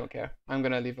 But I don't care. I'm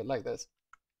going to leave it like this.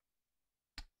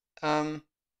 I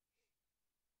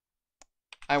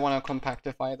want to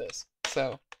compactify this.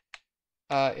 So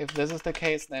if this is the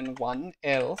case, then 1.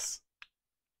 Else,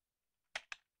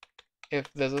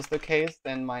 if this is the case,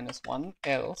 then -1.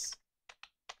 Else,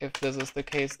 if this is the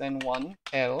case, then 1.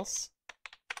 Else,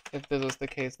 if this is the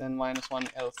case, then -1.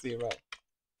 Else 0.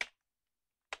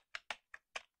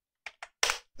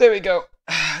 There we go.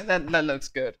 That looks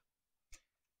good.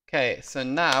 Okay, so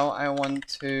now I want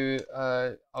to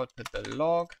output the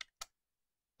log.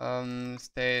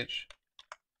 Stage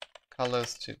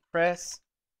colors to press.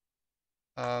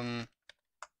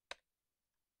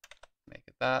 Make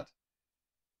it that.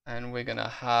 And we're gonna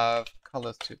have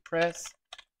colors to press.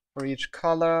 For each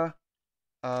color,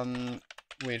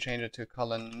 we change it to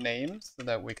color name so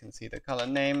that we can see the color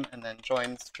name, and then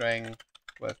join string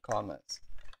with commas.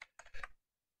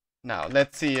 Now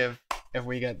let's see if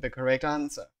we get the correct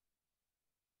answer.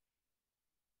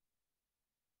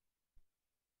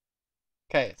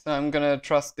 Okay, so I'm gonna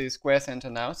trust the square center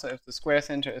now. So if the square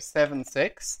center is 7,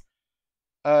 6,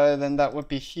 then that would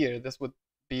be here. This would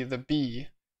be the B.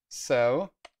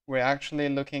 So we're actually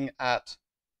looking at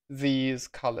these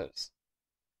colors.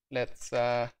 Let's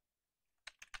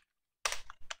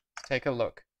take a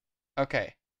look.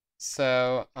 Okay,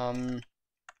 so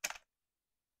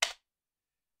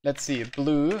let's see.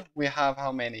 Blue, we have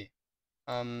how many?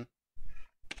 Can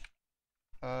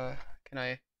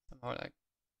I somehow like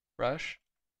brush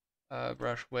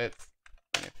width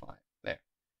 25? There.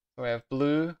 So we have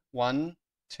blue 1,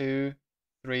 2,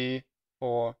 3,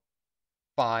 4,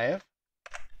 5.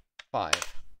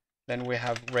 Then we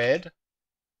have red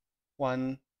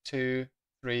 1, 2,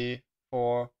 3,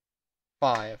 4,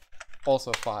 5.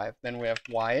 Also 5. Then we have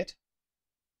white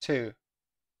 2.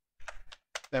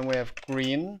 Then we have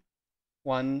green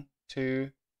 1,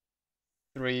 2,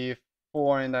 3,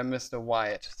 4, and I missed a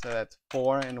white, so that's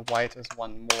 4, and white is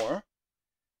 1 more.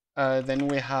 Then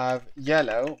we have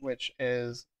yellow, which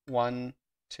is 1,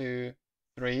 2,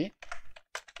 3,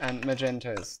 and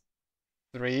magenta is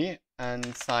 3,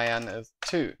 and cyan is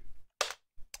 2.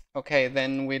 Okay,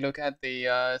 then we look at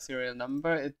the serial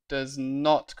number. It does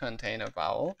not contain a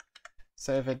vowel.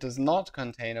 So if it does not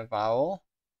contain a vowel,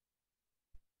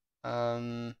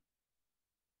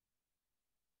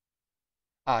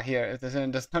 here, if this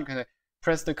does not contain,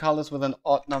 press the colors with an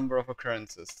odd number of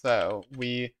occurrences. So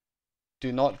we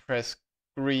do not press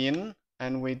green,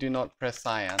 and we do not press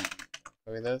cyan.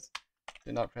 Copy this.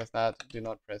 Do not press that. Do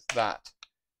not press that.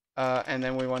 And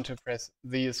then we want to press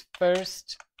these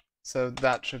first. So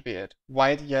that should be it.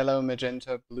 White, yellow,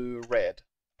 magenta, blue, red.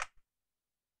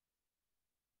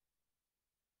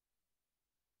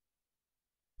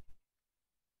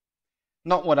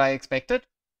 Not what I expected.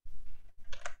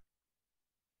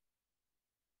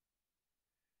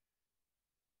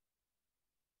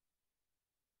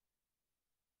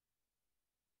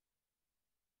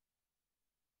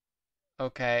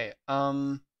 Okay.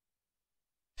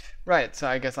 Right. So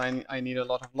I guess I need a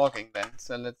lot of logging then.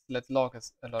 So let's log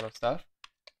a lot of stuff.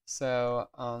 So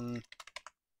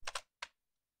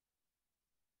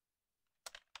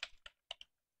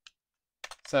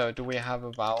so do we have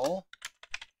a vowel?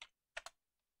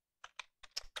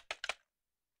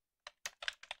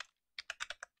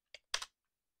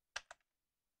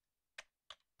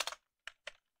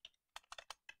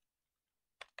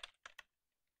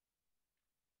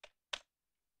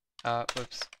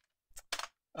 Whoops.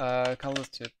 Colors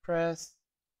to press.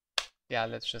 Yeah,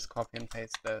 let's just copy and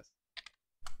paste this.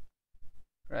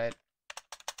 Right.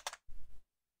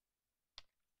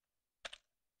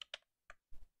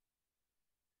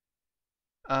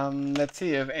 Let's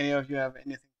see if any of you have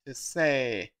anything to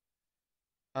say.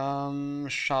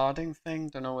 Sharding thing,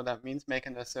 don't know what that means. Make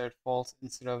an assert false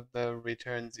instead of the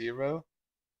return 0.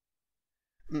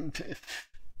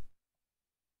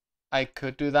 I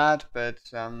could do that, but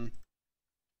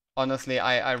honestly,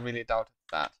 I really doubt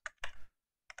that.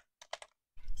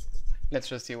 Let's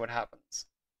just see what happens.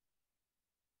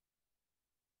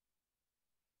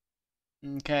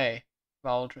 Okay,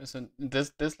 well, so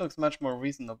this looks much more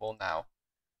reasonable now.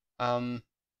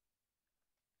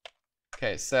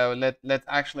 Okay, so let's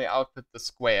actually output the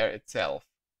square itself.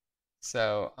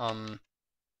 So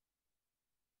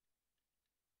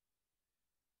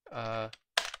our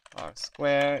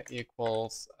square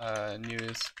equals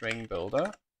new string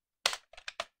builder,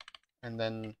 and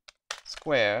then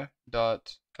square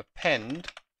dot append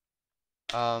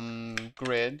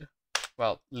grid,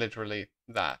 well, literally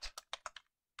that,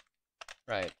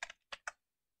 right?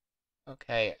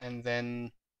 Okay, and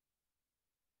then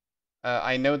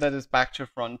I know that it's back to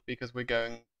front because we're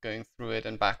going through it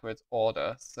in backwards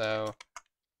order. So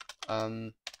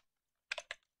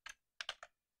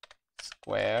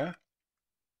square.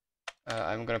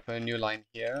 I'm gonna put a new line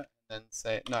here and then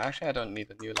say no. Actually, I don't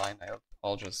need a new line.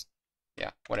 I'll just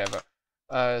whatever.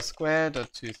 Square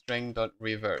dot toString dot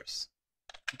reverse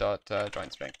dot join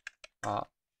string.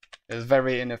 It's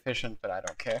very inefficient, but I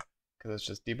don't care because it's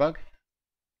just debug.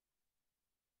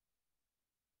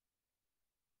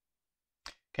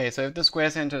 Okay, so if the square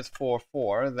center is 4,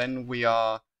 4, then we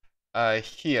are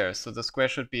here. So the square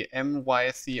should be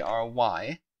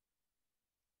MYCRY.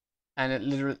 And it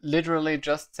literally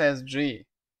just says G.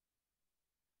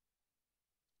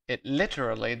 It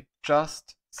literally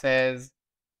just says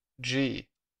G.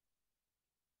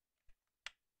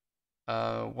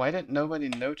 Why did nobody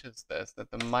notice this, that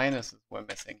the minuses were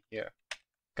missing here?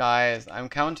 Guys, I'm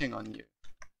counting on you.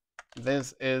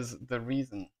 This is the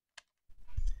reason.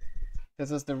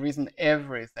 This is the reason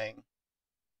everything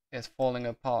is falling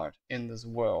apart in this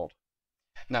world.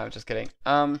 No, just kidding.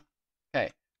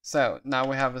 Okay, so now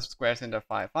we have a square center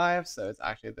 5, 5, so it's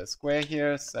actually the square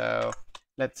here. So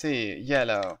let's see,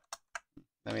 yellow.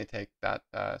 Let me take that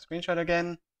screenshot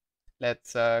again.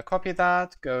 Let's copy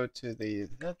that, go to the...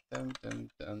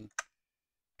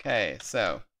 Okay,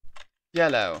 so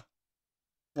yellow.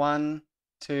 1,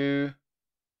 2,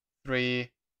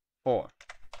 3, 4.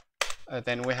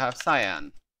 Then we have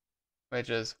cyan, which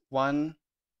is 1,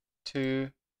 2,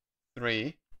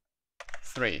 3,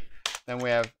 3. Then we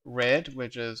have red,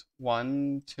 which is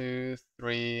 1, 2,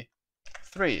 3,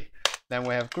 3. Then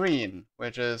we have green,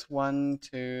 which is 1,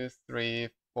 2, 3,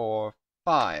 4,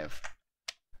 5.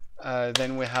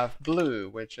 Then we have blue,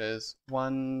 which is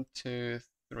 1, 2,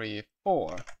 3,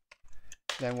 4.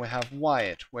 Then we have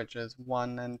white, which is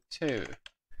 1 and 2.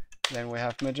 Then we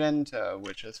have magenta,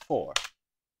 which is 4.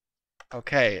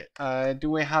 Okay, do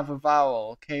we have a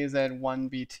vowel?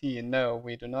 KZ1BT. No,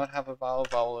 we do not have a vowel.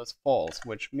 Vowel is false,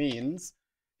 which means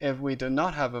if we do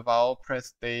not have a vowel,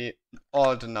 press the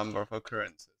odd number of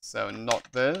occurrences. So not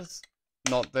this,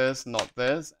 not this, not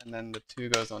this, and then the 2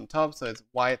 goes on top, so it's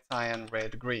white, cyan,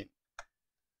 red, green.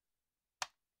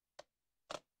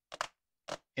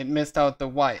 It missed out the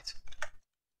white,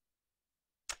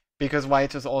 because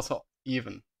white is also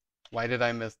even. Why did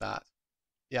I miss that?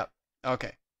 Yep,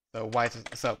 okay. So white is,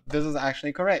 so this is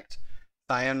actually correct.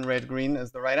 Cyan, red, green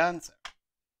is the right answer.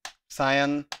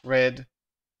 Cyan, red,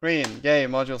 green. Yay,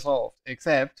 module solved.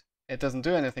 Except it doesn't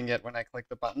do anything yet when I click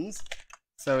the buttons.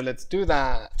 So let's do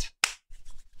that.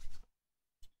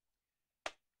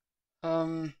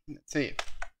 Let's see.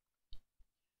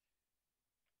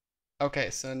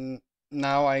 Okay, so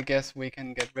now I guess we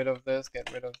can get rid of this,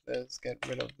 get rid of this, get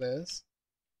rid of this.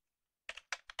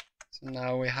 So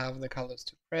now we have the colors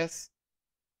to press.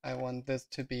 I want this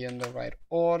to be in the right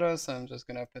order, so I'm just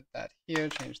gonna put that here,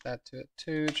 change that to a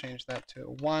 2, change that to a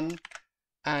 1.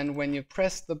 And when you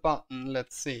press the button,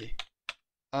 let's see.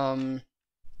 So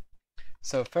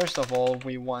first of all,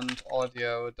 we want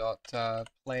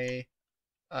audio.play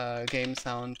game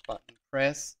sound button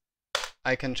press.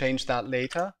 I can change that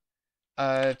later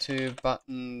to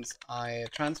buttons I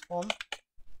transform.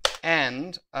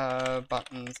 And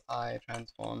buttons I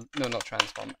transform, no, not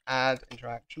transform, add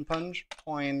interaction punch,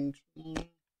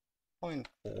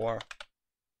 0.4.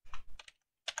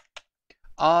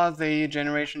 Are the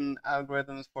generation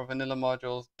algorithms for vanilla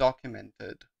modules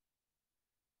documented?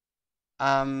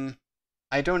 I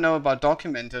don't know about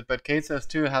documented, but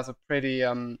KTANE has a pretty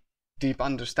deep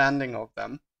understanding of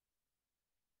them.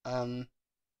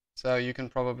 So you can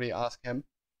probably ask him.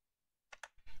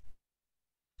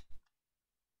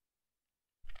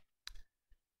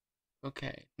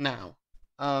 Okay, now,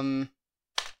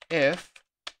 if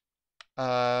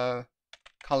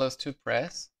colors to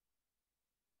press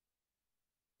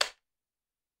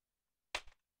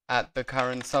at the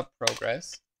current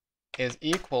subprogress is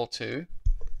equal to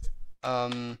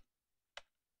not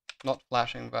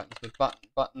flashing buttons, but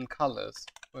button colors.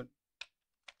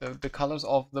 The colors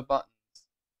of the buttons.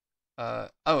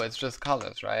 Oh, it's just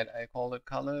colors, right? I called it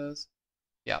colors.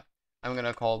 Yeah, I'm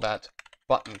gonna call that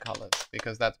button colors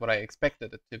because that's what I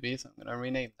expected it to be, so I'm gonna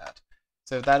rename that.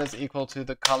 So if that is equal to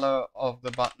the color of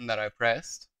the button that I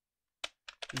pressed,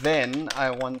 then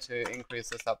I want to increase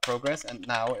the subprogress, and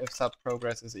now if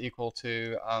subprogress is equal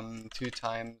to 2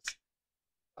 times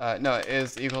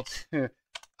is equal to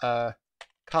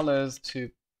colors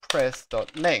to press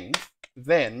dot length,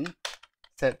 then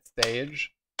set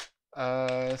stage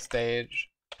stage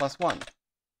 +1.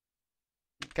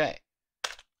 Okay.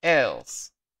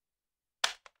 Else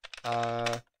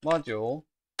module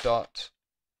dot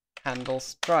handle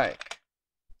strike.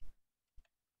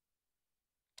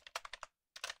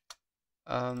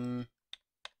 I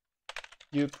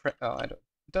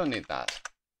don't need that.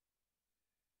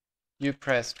 You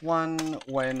pressed 1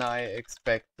 when I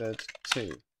expected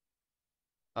 2.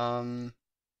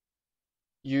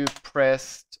 You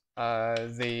pressed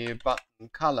the button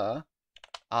color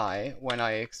I when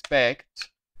I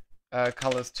expect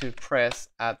colors to press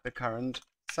at the current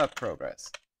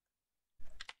subprogress.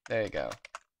 There you go.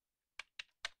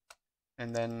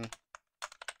 And then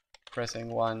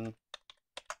pressing 1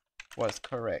 was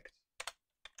correct.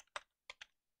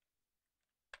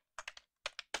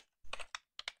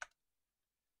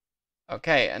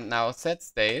 Okay, and now set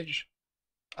stage.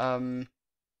 Let's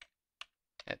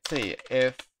see,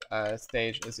 if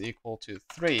stage is equal to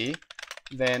 3,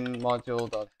 then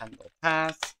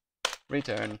module.handlePass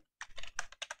return.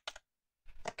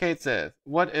 Kate says,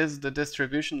 what is the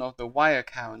distribution of the wire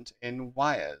count in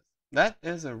wires? That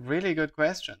is a really good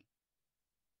question.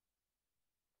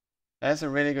 That's a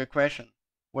really good question.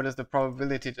 What is the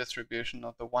probability distribution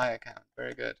of the wire count?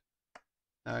 Very good.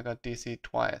 Now I got DC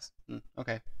twice.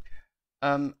 Okay.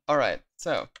 Alright,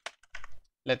 so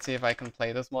let's see if I can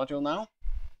play this module now.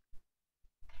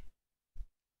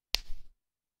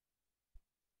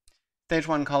 Stage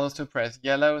 1 colors to press: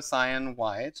 yellow, cyan,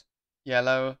 white.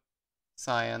 Yellow,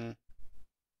 cyan,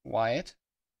 white.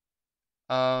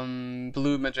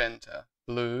 Blue, magenta.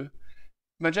 Blue,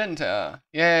 magenta.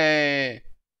 Yay!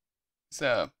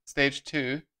 So, stage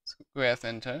 2, square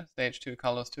center. Stage 2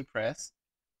 colors to press.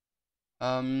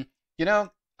 You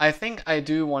know, I think I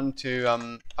do want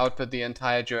to output the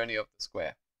entire journey of the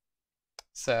square.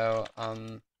 So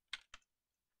I'm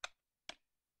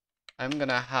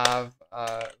gonna have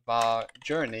var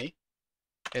journey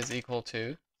is equal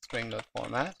to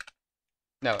string.format.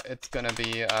 No, it's gonna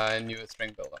be a new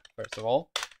string builder first of all,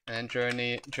 and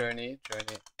then journey.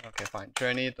 Okay, fine.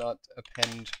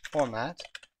 Journey.append format.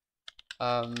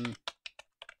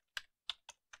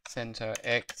 Center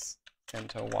x,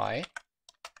 center y.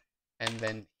 And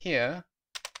then here,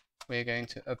 we're going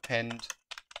to append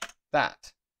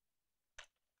that.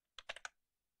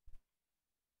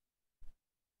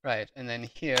 Right, and then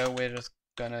here we're just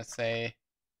gonna say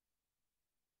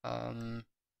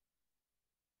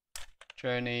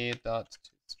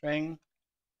journey.toString,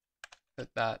 put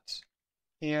that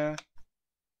here,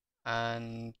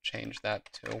 and change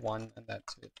that to 1 and that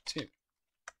to 2.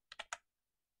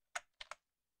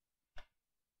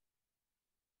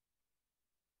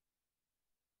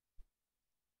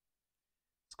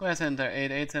 Square center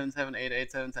 8877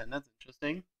 8877. That's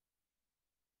interesting.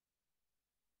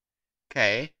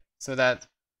 Okay, so that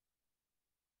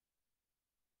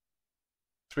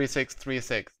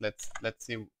 3636. Let's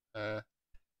see.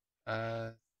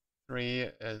 3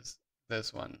 is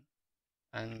this one,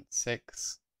 and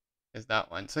 6 is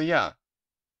that one. So yeah,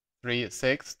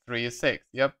 3636.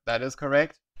 Yep, that is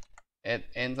correct. It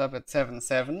ends up at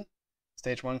 77.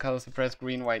 Stage 1 colors to press: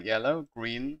 green, white, yellow.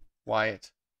 Green,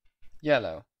 white,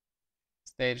 yellow.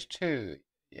 Stage 2,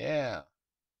 yeah.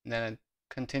 And then it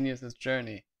continues its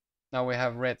journey. Now we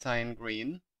have red, cyan,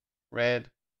 green, red,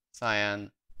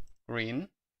 cyan, green,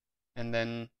 and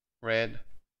then red,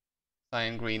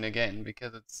 cyan, green again,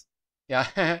 because it's,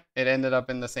 yeah, it ended up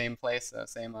in the same place,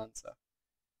 same answer.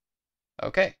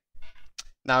 Okay,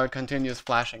 now it continues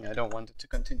flashing. I don't want it to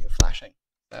continue flashing.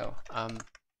 So,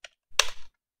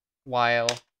 while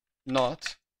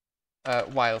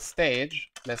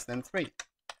stage less than 3.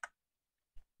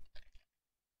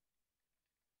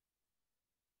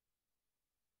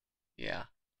 Yeah.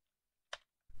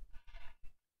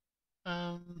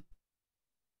 The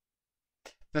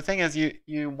thing is,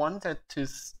 you want it to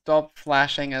stop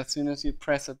flashing as soon as you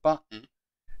press a button,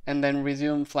 and then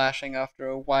resume flashing after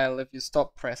a while if you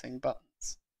stop pressing buttons.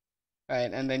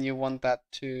 right? And then you want that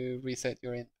to reset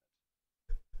your input.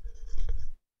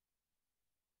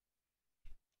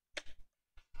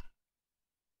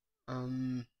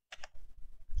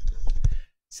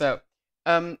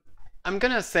 I'm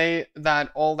gonna say that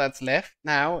all that's left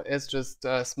now is just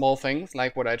small things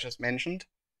like what I just mentioned.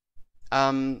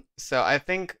 So I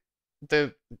think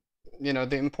the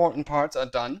important parts are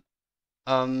done.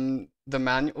 The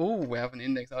manual. Oh, we have an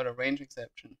index out of range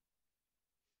exception.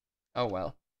 Oh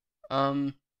well.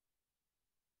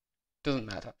 Doesn't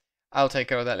matter. I'll take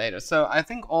care of that later. So I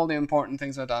think all the important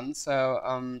things are done. So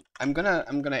I'm gonna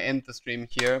end the stream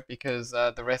here because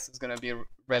the rest is gonna be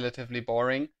relatively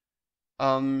boring.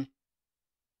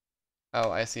 Oh,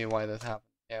 I see why this happened.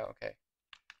 Yeah, okay.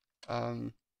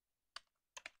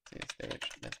 Stage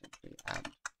less than 3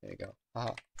 amp. There you go.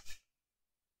 Haha.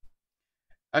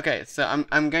 Okay, so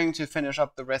I'm going to finish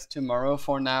up the rest tomorrow.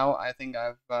 For now, I think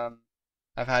I've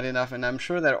had enough, and I'm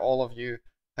sure that all of you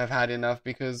have had enough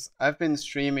because I've been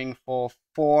streaming for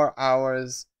 4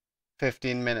 hours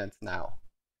 15 minutes now.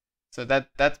 So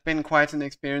that's been quite an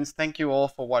experience. Thank you all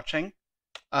for watching.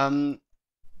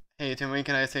 Hey Timmy,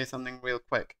 can I say something real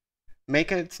quick?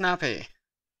 Make it snappy,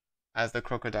 as the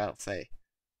crocodiles say.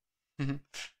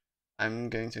 I'm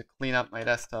going to clean up my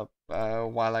desktop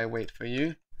while I wait for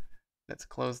you. Let's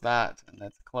close that, and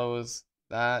let's close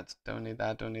that. Don't need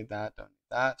that, don't need that, don't need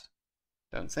that.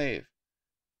 Don't save.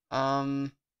 I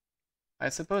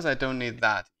suppose I don't need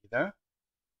that either.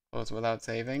 Close without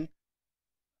saving.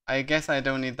 I guess I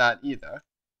don't need that either.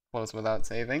 Close without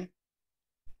saving.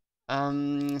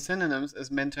 Synonyms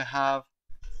is meant to have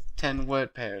 10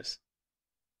 word pairs.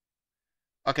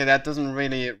 Okay, that doesn't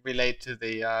really relate to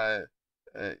the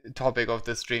topic of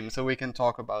the stream, so we can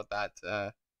talk about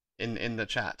that in the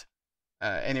chat.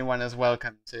 Anyone is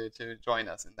welcome to join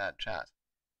us in that chat.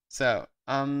 So,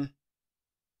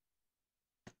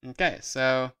 okay,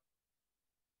 so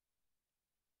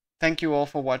thank you all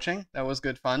for watching. That was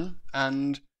good fun,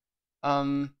 and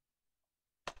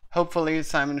hopefully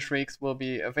Simon Shrieks will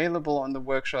be available on the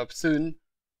workshop soon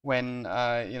when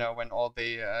when all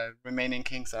the remaining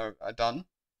kinks are done.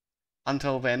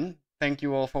 Until then, thank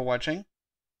you all for watching,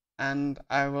 and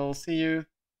I will see you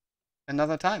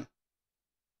another time.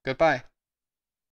 Goodbye.